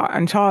talking about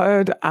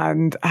Uncharted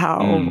and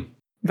how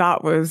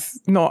that was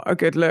not a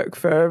good look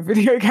for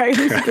video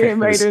games being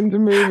made into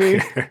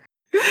movies.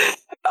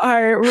 I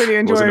really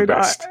enjoyed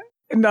that.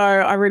 No,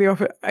 I really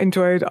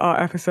enjoyed our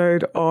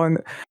episode on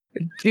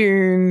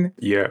Dune.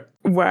 Yeah.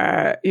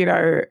 Where, you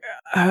know,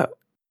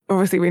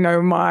 obviously we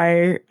know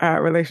my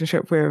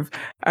relationship with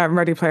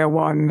Ready Player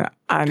One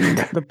and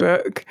the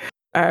book.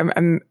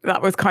 And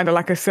that was kind of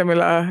like a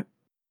similar,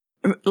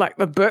 like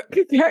the book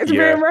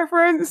being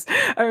referenced.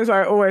 And so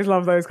I always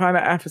love those kind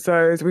of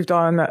episodes. We've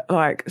done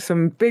like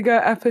some bigger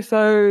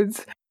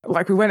episodes.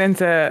 Like we went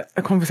into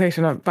a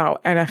conversation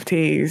about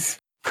NFTs.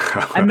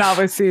 And that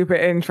was super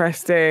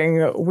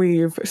interesting.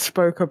 We've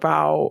spoke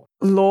about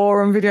law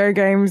on video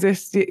games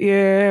this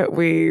year.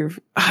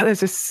 There's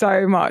just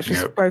so much. We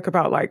spoke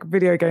about like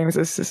video games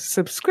as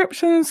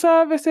subscription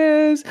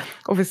services.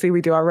 Obviously, we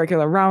do our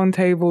regular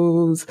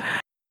roundtables.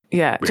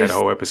 Yeah, we had a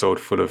whole episode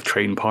full of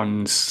train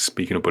puns.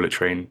 Speaking of Bullet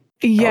Train,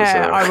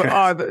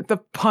 yeah, the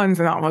puns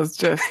and that was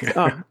just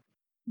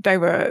They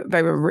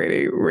were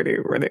really, really,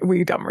 really.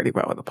 We done really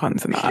well with the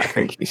puns and that. I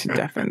think you should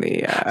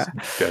definitely. That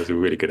was a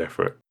really good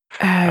effort.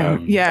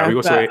 And we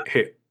also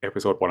hit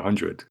episode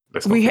 100.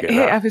 Let's not forget hit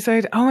that.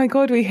 episode. Oh my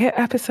god, we hit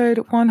episode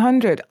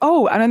 100.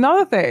 Oh, and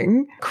another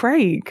thing,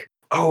 Craig.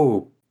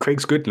 Oh,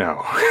 Craig's good now.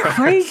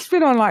 Craig's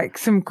been on like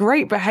some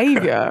great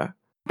behavior.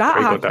 That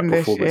Craig happened got that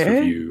this performance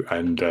year. review,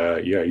 and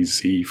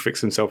he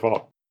fixed himself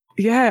up.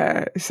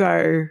 Yeah,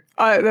 so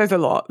there's a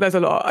lot.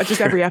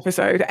 Just every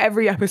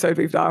episode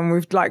we've done,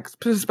 we've like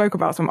spoke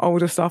about some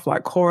older stuff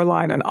like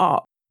Coraline and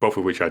Up. Both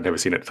of which I'd never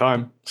seen at the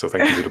time. So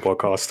thank you to the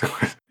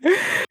podcast.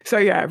 So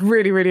yeah,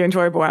 really, really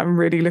enjoyable. I'm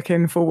really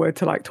looking forward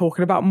to like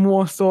talking about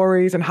more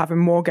stories and having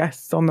more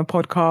guests on the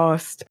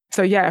podcast.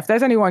 So yeah, if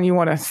there's anyone you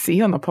want to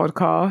see on the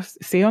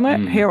podcast, hear on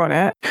it, hear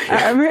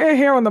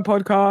on the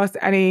podcast,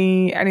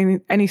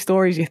 any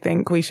stories you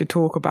think we should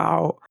talk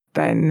about,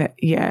 then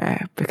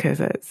yeah,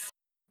 because it's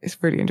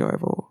really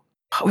enjoyable.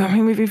 I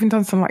mean, we've even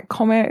done some like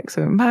comics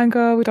and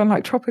manga. We've done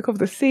like Tropic of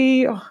the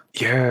Sea. Oh.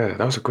 Yeah,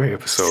 that was a great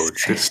episode.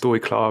 Did Story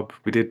Club.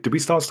 Did we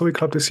start Story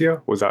Club this year?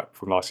 Or was that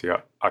from last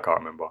year? I can't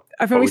remember.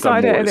 I think we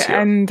started it at the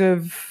end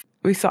of.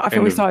 We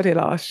started it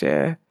last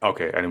year.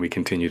 Okay, and then we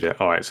continued it.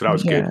 All right, so that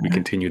was good. We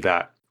continued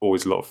that.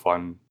 Always a lot of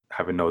fun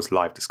having those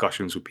live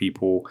discussions with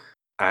people.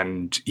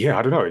 And yeah,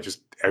 I don't know. It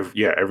just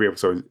every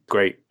episode is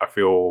great. I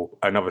feel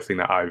another thing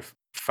that I've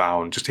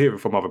found just hearing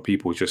from other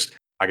people, just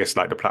I guess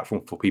like the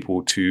platform for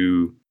people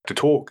to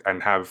talk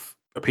and have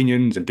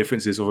opinions and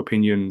differences of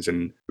opinions,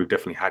 and we've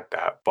definitely had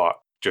that, but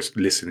just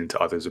listening to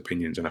others'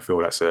 opinions, and I feel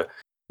that's a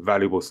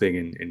valuable thing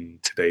in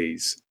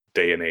today's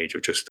day and age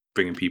of just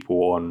bringing people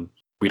on.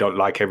 We don't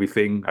like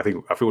everything. I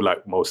feel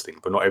like most things,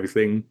 but not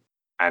everything.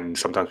 And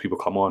sometimes people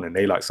come on and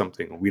they like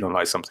something, or we don't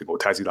like something, or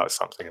Tazzy likes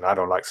something and I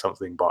don't like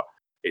something, but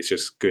it's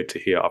just good to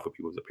hear other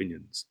people's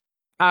opinions.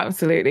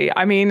 Absolutely.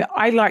 I mean,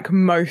 I like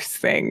most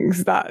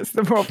things. That's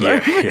the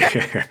problem.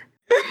 Yeah.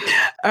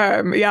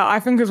 I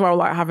think as well,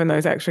 like having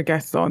those extra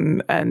guests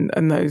on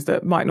and those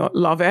that might not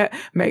love it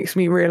makes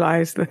me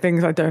realize the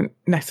things I don't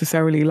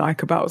necessarily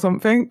like about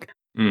something.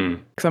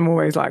 Because I'm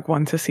always like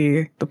one to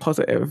see the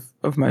positive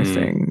of most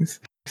things.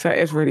 So it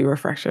is really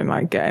refreshing,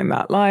 like getting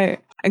that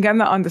light and getting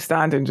that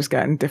understanding, just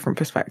getting different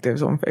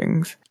perspectives on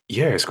things.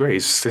 Yeah, it's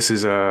great. This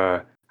is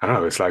I don't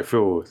know. It's like I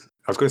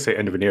was going to say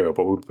end of an era,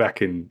 but we're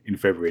back in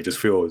February. It just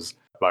feels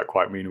like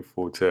quite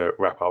meaningful to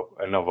wrap up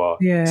another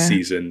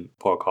season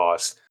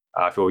podcast.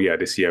 I feel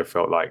this year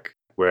felt like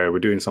we're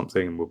doing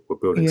something and we're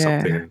building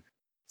something. And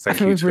I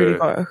think we've really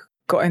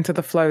got into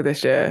the flow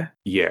this year.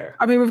 Yeah.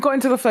 I mean, we've got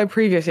into the flow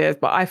previous years,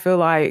 but I feel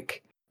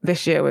like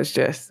this year was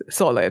just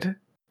solid.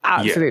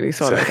 Absolutely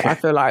solid. I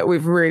feel like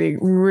we've really,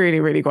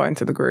 really, really got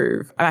into the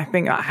groove. And I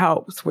think that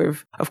helps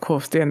with, of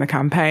course, doing the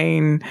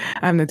campaign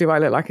and the Do I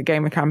Look Like a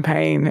Gamer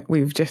campaign.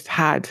 We've just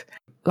had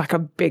like a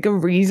bigger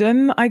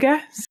reason, I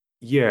guess.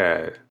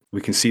 Yeah, we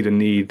can see the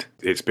need.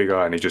 It's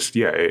bigger and it just,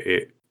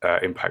 it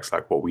impacts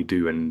like what we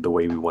do and the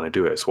way we want to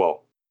do it as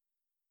well.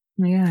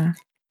 Yeah.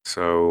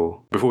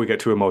 So before we get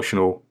too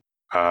emotional,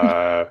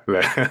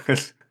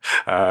 let's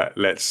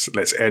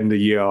end the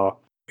year.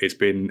 It's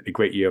been a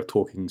great year of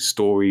talking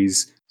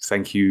stories.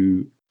 Thank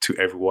you to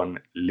everyone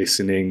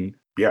listening.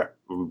 Yeah,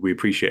 we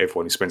appreciate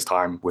everyone who spends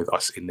time with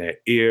us in their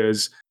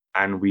ears,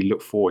 and we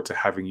look forward to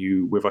having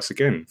you with us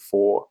again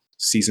for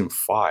season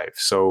 5.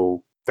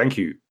 So thank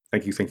you.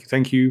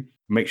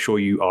 Make sure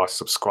you are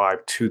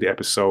subscribed to the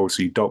episode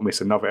so you don't miss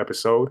another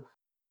episode.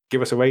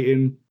 Give us a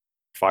rating,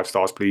 5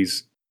 stars,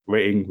 please.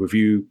 Rating,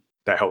 review.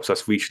 That helps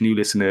us reach new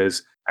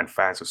listeners and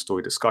fans of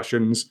story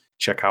discussions.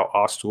 Check out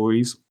our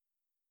stories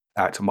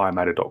at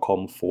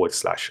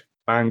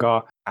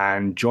myamatter.com/manga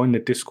and join the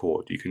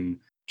Discord. You can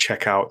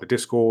check out the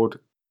Discord,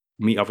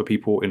 meet other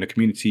people in the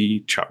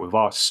community, chat with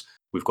us.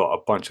 We've got a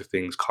bunch of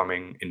things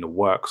coming in the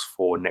works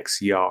for next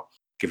year,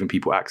 giving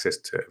people access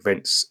to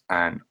events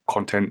and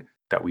content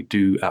that we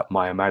do at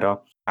MyAmatter.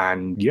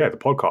 And the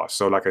podcast.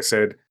 So like I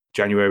said,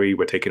 January,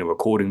 we're taking a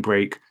recording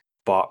break,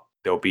 but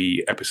there'll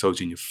be episodes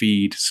in your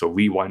feed. So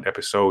rewind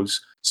episodes,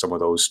 some of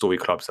those story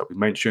clubs that we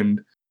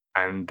mentioned.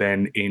 And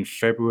then in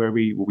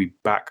February, we'll be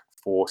back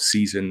for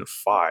season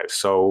 5.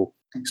 So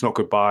it's not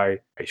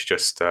goodbye. It's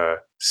just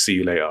see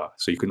you later.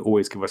 So you can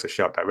always give us a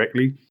shout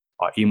directly.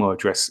 Our email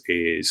address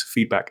is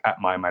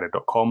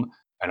feedback@myamatter.com.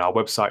 And our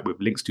website with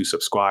links to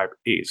subscribe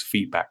is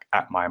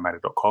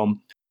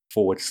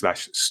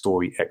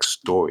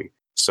feedback@myamatter.com/storyxstory.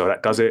 So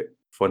that does it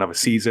for another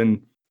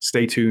season.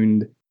 Stay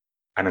tuned.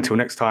 And until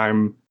next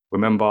time,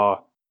 remember,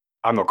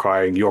 I'm not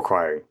crying, you're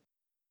crying.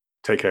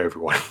 Take care,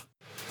 everyone.